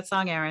recorded that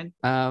song, Aaron?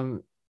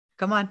 Come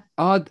on.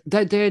 Oh,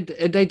 they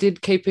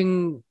did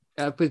Keeping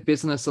Up with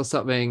Business or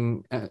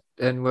something,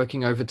 and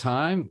Working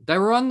Overtime. They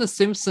were on The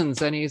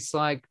Simpsons, and he's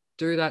like,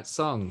 do that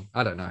song.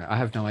 I don't know. I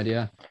have no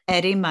idea.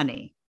 Eddie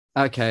Money.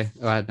 Okay.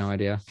 Oh, I had no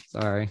idea.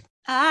 Sorry.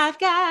 I've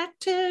got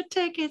 2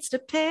 tickets to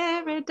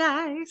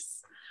paradise.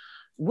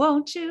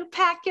 Won't you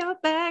pack your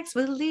bags?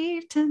 We'll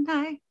leave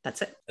tonight.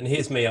 That's it. And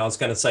here's me. I was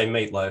going to say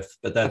Meatloaf,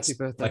 but that's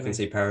I Can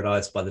See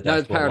Paradise by the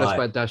Dashboard Light. Paradise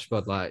by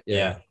Dashboard Light.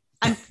 Yeah.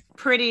 I'm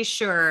pretty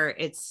sure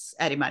it's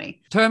Eddie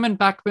Money. Terman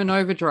Bachman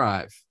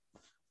Overdrive.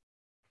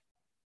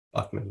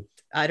 Bachman.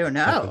 I don't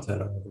know.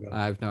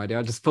 I have no idea.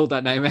 I just pulled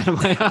that name out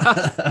of my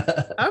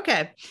ass.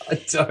 Okay.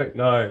 I don't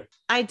know.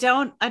 I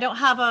don't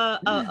have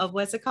a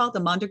what's it called?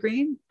 The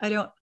Mondegreen?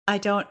 I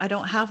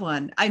don't have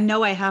one. I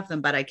know I have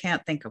them, but I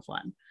can't think of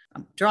one.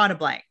 I'm drawing a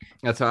blank.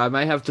 That's all right. I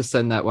may have to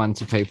send that one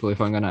to people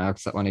if I'm going to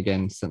ask that one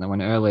again. Send that one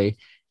early.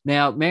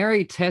 Now,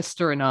 Mary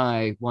Tester and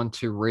I want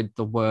to rid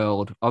the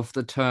world of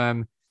the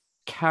term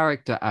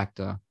character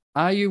actor.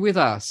 Are you with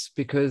us?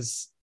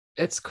 Because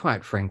it's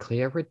quite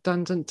frankly a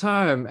redundant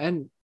term,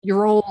 and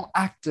you're all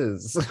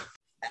actors.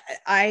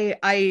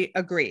 I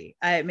agree.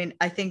 I mean,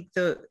 I think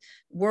the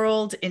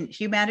world in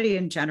humanity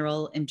in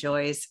general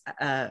enjoys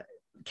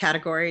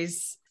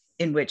categories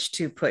in which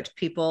to put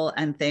people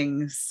and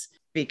things,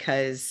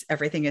 because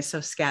everything is so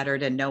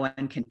scattered and no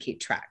one can keep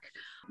track.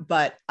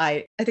 But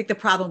I think the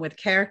problem with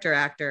character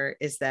actor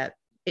is that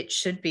it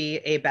should be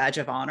a badge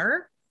of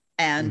honor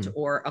and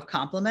or a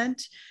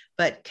compliment,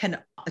 but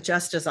can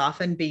just as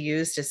often be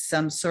used as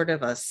some sort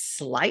of a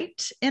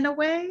slight in a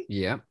way.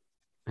 Yeah.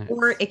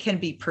 Or it can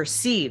be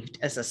perceived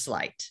as a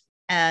slight.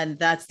 And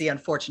that's the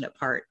unfortunate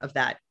part of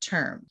that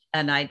term.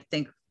 And I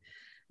think,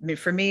 I mean,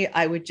 for me,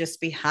 I would just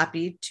be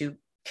happy to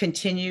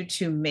continue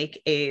to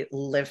make a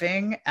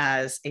living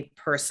as a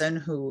person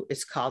who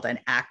is called an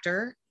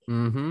actor,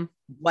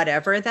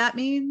 whatever that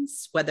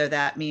means, whether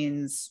that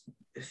means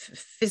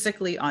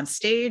physically on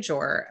stage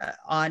or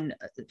on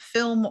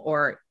film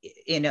or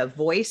in a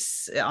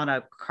voice on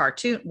a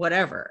cartoon,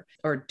 whatever,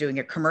 or doing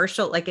a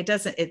commercial. Like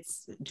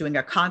it's doing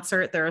a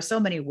concert. There are so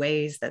many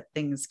ways that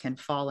things can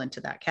fall into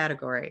that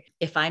category.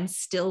 If I'm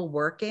still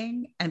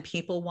working and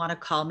people want to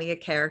call me a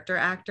character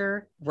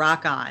actor,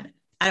 rock on.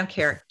 I don't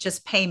care.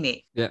 Just pay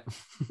me. Yeah.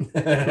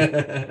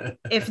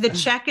 If the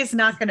check is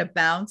not going to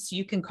bounce,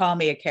 you can call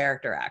me a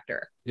character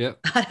actor. Yep.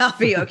 I'll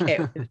be okay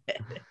with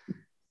it.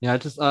 Yeah,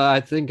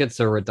 I think it's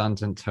a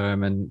redundant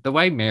term, and the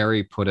way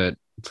Mary put it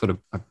sort of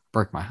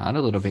broke my heart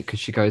a little bit, because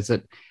she goes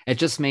that it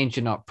just means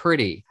you're not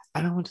pretty.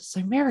 I don't want to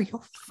say, Mary,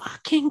 you're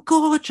fucking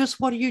gorgeous.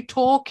 What are you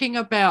talking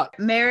about?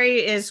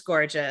 Mary is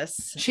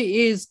gorgeous.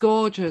 She is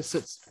gorgeous.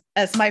 It's,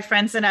 as my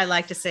friends and I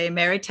like to say,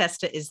 Mary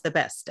Testa is the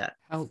best.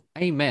 oh,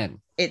 amen.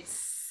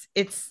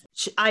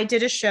 I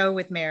did a show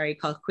with Mary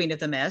called Queen of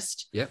the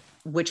Mist, yep,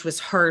 which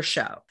was her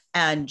show,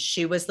 and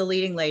she was the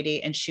leading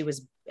lady, and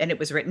it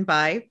was written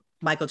by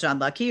Michael John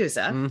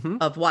LaChiusa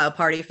of Wild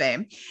Party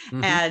fame.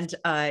 And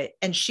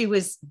she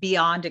was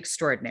beyond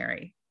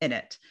extraordinary in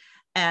it.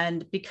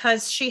 And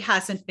because she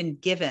hasn't been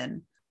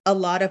given a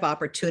lot of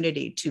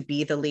opportunity to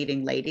be the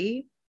leading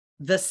lady,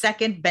 the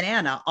second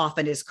banana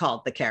often is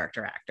called the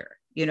character actor,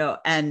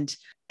 and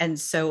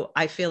so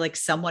I feel like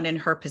someone in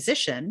her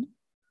position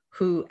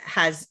who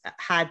has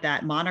had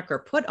that moniker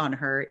put on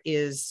her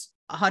is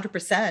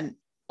 100%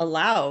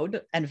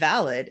 allowed and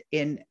valid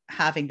in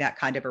having that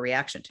kind of a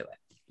reaction to it.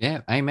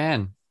 Yeah,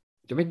 amen.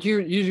 I mean,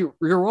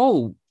 you're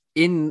all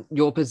in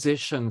your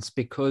positions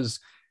because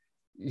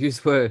you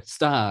were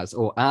stars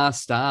or are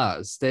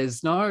stars.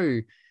 There's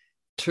no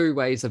two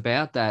ways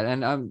about that.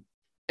 And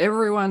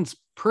everyone's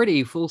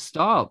pretty, full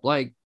stop.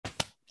 Like,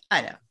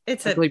 I know.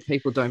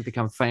 People don't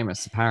become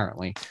famous,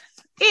 apparently.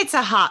 It's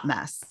a hot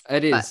mess.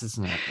 It is,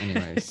 isn't it?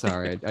 Anyway,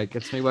 sorry, it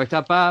gets me worked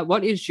up.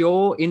 What is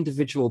your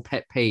individual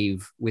pet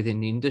peeve within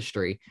the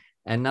industry?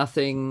 And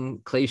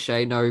nothing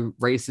cliche, no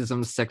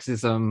racism,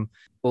 sexism,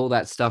 all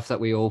that stuff that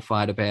we all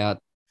fight about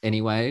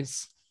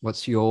anyways.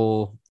 What's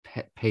your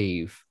pet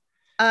peeve?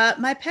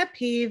 My pet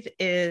peeve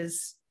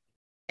is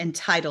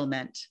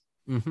entitlement.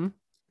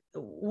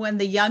 When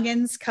the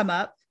youngins come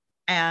up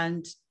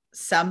and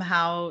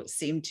somehow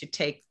seem to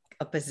take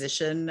a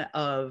position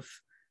of,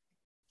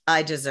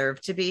 I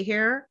deserve to be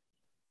here.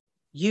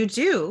 You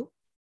do,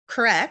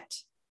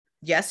 correct?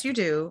 Yes, you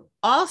do.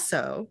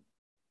 Also,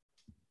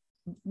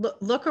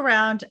 look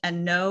around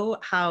and know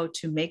how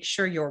to make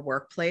sure your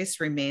workplace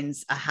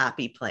remains a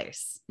happy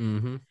place.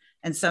 And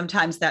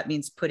sometimes that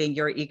means putting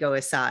your ego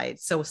aside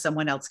so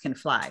someone else can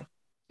fly.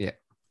 Yeah.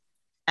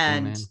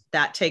 And Amen.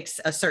 That takes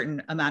a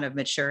certain amount of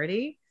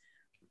maturity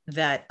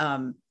that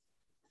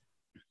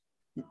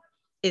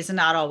is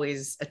not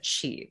always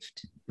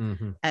achieved.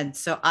 And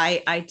so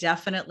I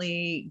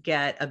definitely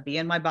get a bee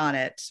in my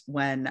bonnet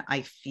when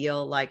I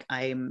feel like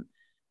I'm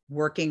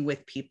working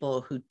with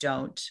people who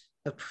don't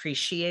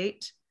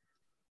appreciate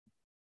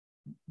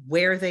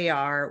where they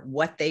are,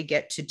 what they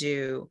get to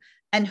do,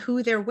 and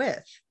who they're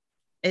with.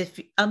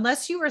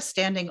 Unless you are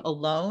standing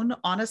alone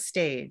on a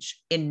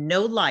stage in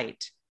no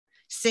light,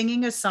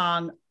 singing a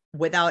song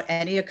without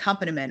any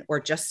accompaniment or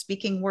just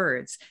speaking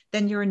words,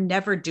 then you're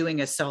never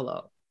doing a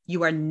solo.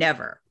 You are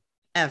never,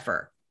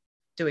 ever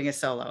doing a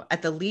solo.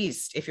 At the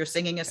least, if you're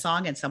singing a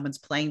song and someone's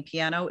playing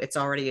piano, it's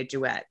already a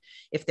duet.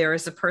 If there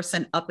is a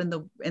person up in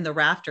the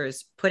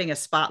rafters putting a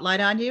spotlight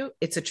on you,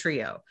 it's a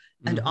trio,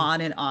 and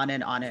on and on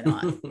and on and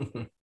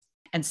on.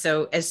 And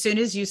so as soon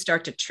as you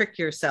start to trick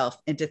yourself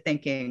into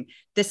thinking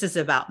this is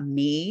about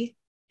me,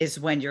 is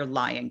when you're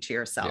lying to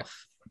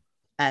yourself.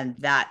 Yeah. And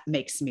that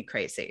makes me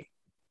crazy.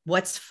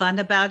 What's fun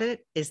about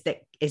it is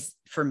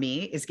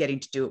getting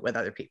to do it with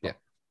other people. Yeah.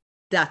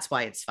 That's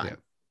why it's fun. Yeah.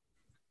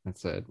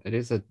 That's it. It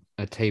is a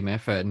team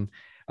effort. And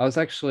I was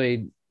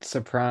actually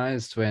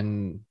surprised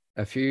when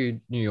a few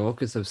New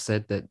Yorkers have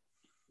said that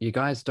you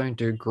guys don't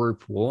do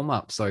group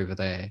warm-ups over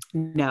there.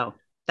 No,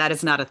 that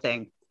is not a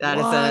thing. That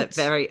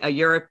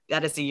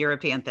is a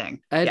European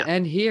thing.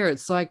 And here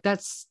it's like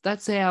that's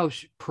our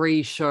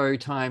pre-show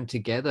time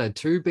together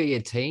to be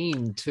a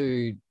team,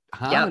 to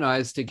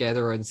harmonize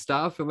together and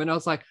stuff. And when I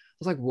was like,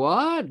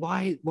 what?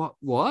 Why?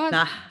 What?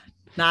 Nah.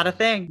 Not a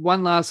thing.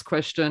 One last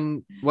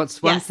question.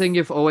 What's one thing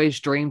you've always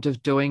dreamed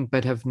of doing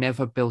but have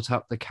never built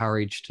up the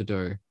courage to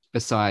do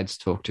besides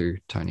talk to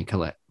Toni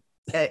Collette?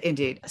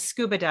 Indeed.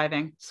 Scuba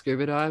diving.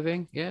 Scuba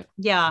diving, yeah.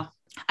 Yeah.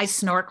 I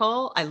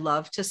snorkel. I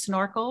love to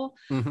snorkel.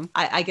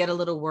 I get a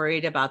little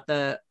worried about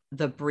the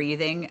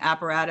breathing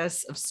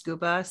apparatus of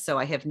scuba, so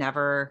I have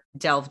never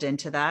delved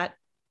into that.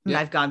 Yeah.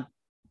 I've gone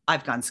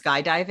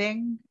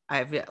skydiving.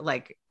 I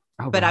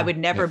would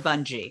never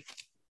bungee.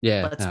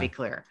 Yeah. Let's be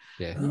clear.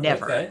 Yeah.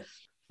 Never. Okay.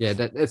 Yeah,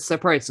 it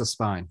separates the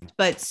spine.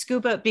 But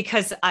scuba,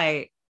 because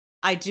I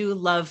do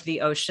love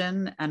the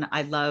ocean, and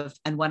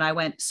when I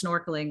went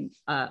snorkeling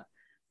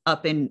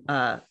up in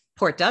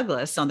Port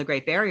Douglas on the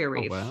Great Barrier Oh,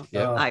 Reef. wow.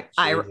 Yeah.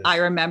 I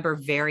remember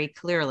very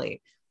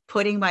clearly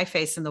putting my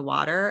face in the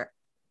water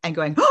and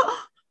going,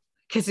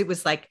 because it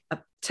was like a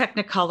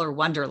Technicolor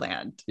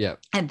wonderland. Yeah.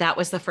 And that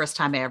was the first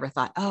time I ever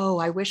thought, oh,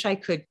 I wish I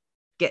could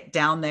get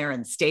down there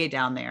and stay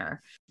down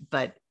there.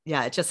 But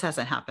yeah, it just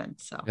hasn't happened.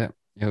 So Yeah,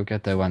 you'll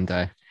get there one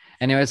day.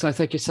 Anyway, so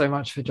thank you so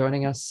much for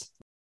joining us.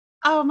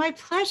 oh, my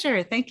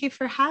pleasure. Thank you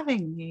for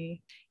having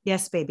me.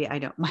 Yes, baby. I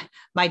don't.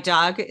 My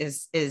dog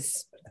is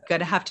going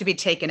to have to be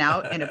taken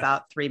out in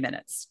about 3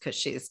 minutes because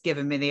she's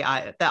giving me the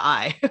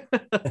eye.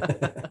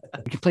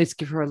 Could you please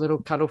give her a little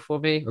cuddle for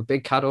me, or a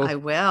big cuddle? I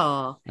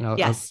will. And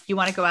Yes. You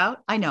want to go out?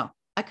 I know.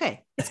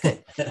 Okay. It's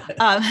good.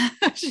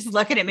 She's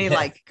looking at me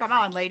like, come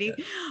on, lady.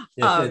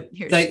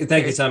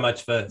 Thank you so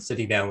much for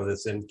sitting down with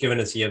us and giving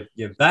us your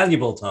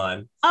valuable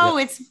time. Oh,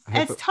 it's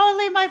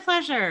totally my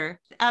pleasure.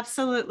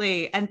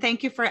 Absolutely. And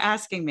thank you for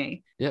asking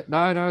me. Yeah,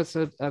 no, it's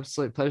an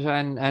absolute pleasure.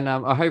 And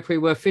I hope we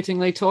were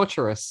fittingly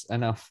torturous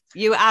enough.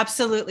 You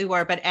absolutely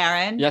were. But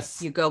Aaron,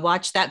 yes, you go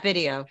watch that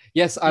video.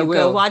 Yes, I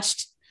will. Go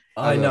watch.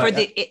 I know.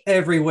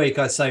 Every week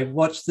I say,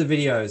 watch the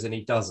videos, and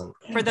he doesn't.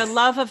 For the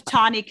love of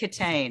Tawny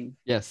Katane.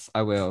 Yes,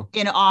 I will.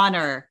 In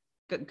honor.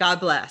 God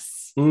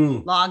bless.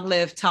 Long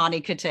live Tawny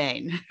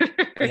Katane.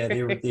 Yeah,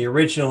 the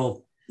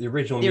original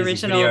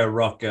music video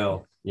rock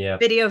girl. Yeah.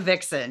 Video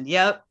vixen.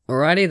 Yep.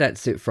 Alrighty,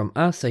 that's it from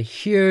us. A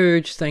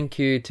huge thank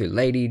you to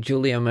Lady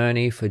Julia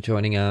Murney for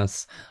joining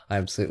us. I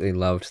absolutely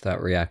loved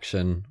that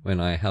reaction when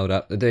I held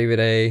up the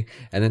DVD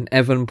and then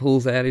Evan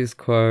pulls out his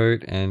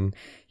quote, and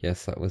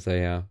yes, that was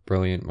a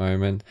brilliant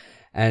moment.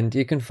 And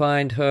you can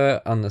find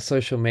her on the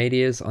social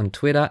medias on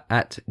Twitter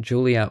at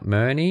Julia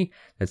Murney.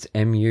 That's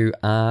MURNEY.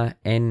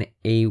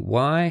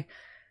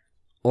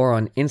 Or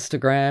on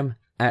Instagram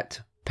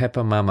at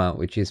Peppa Mama,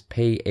 which is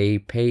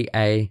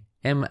PEPAMAMA,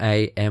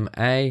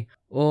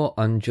 or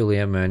on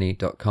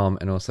juliamurney.com.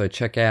 And also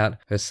check out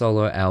her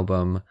solo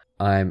album,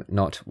 I'm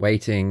Not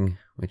Waiting,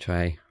 which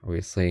I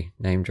obviously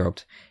name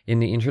dropped in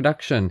the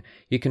introduction.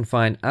 You can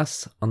find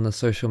us on the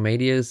social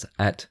medias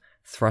at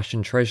Thrush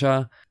and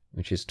Treasure,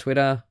 which is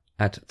Twitter,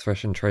 at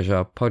Thrush and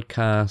Treasure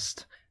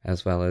Podcast,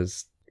 as well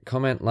as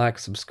comment, like,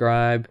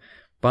 subscribe,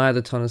 buy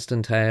the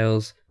Toniston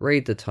Tales,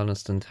 read the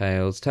Toniston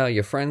Tales, tell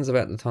your friends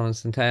about the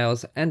Toniston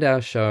Tales and our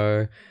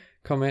show,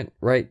 comment,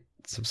 rate,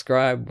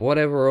 subscribe,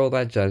 whatever all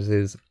that jazz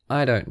is.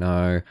 I don't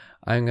know.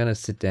 I'm going to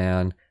sit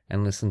down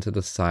and listen to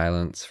the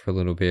silence for a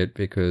little bit,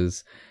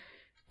 because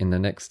in the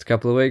next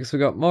couple of weeks we've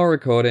got more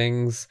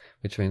recordings,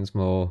 which means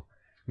more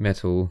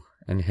metal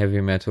and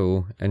heavy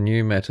metal and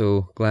new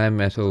metal, glam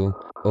metal,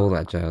 all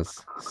that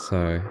jazz.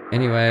 So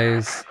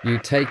anyways, you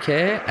take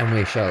care and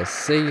we shall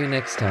see you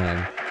next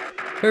time.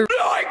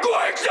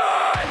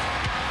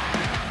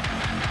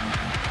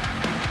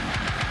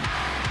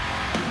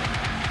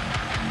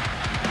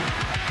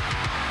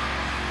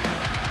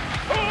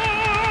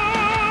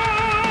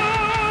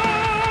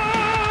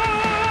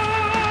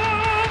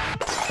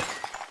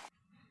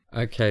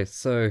 Okay,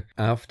 so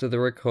after the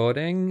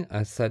recording,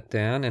 I sat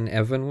down and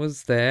Evan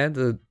was there.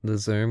 The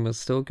Zoom was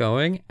still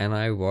going, and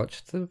I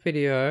watched the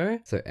video,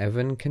 so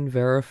Evan can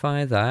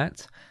verify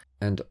that.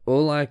 And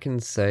all I can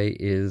say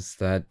is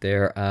that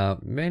there are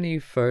many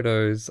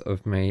photos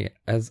of me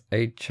as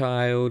a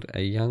child,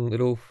 a young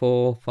little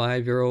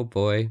 4-5-year-old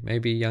boy,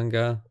 maybe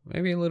younger,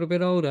 maybe a little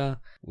bit older,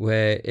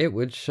 where it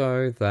would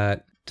show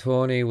that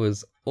Tawny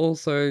was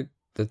also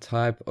the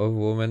type of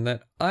woman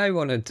that I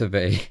wanted to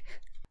be.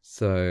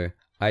 So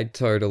I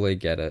totally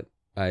get it.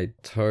 I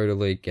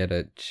totally get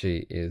it.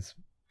 She is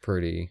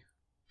pretty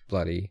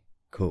bloody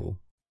cool.